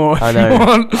much more. I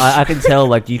know. I can tell,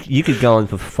 like, you could go on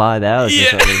for 5 hours or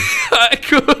something. I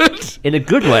could. In a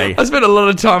good way. I spent a lot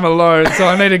of time alone, so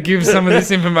I need to give some of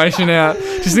this information out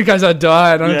just in case I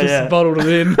die and I just bottled it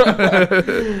in.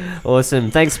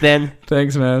 Awesome. Thanks, Ben.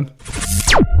 Thanks, man.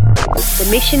 The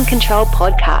Mission Control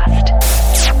Podcast.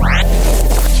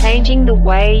 Changing the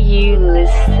way you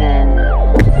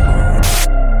listen.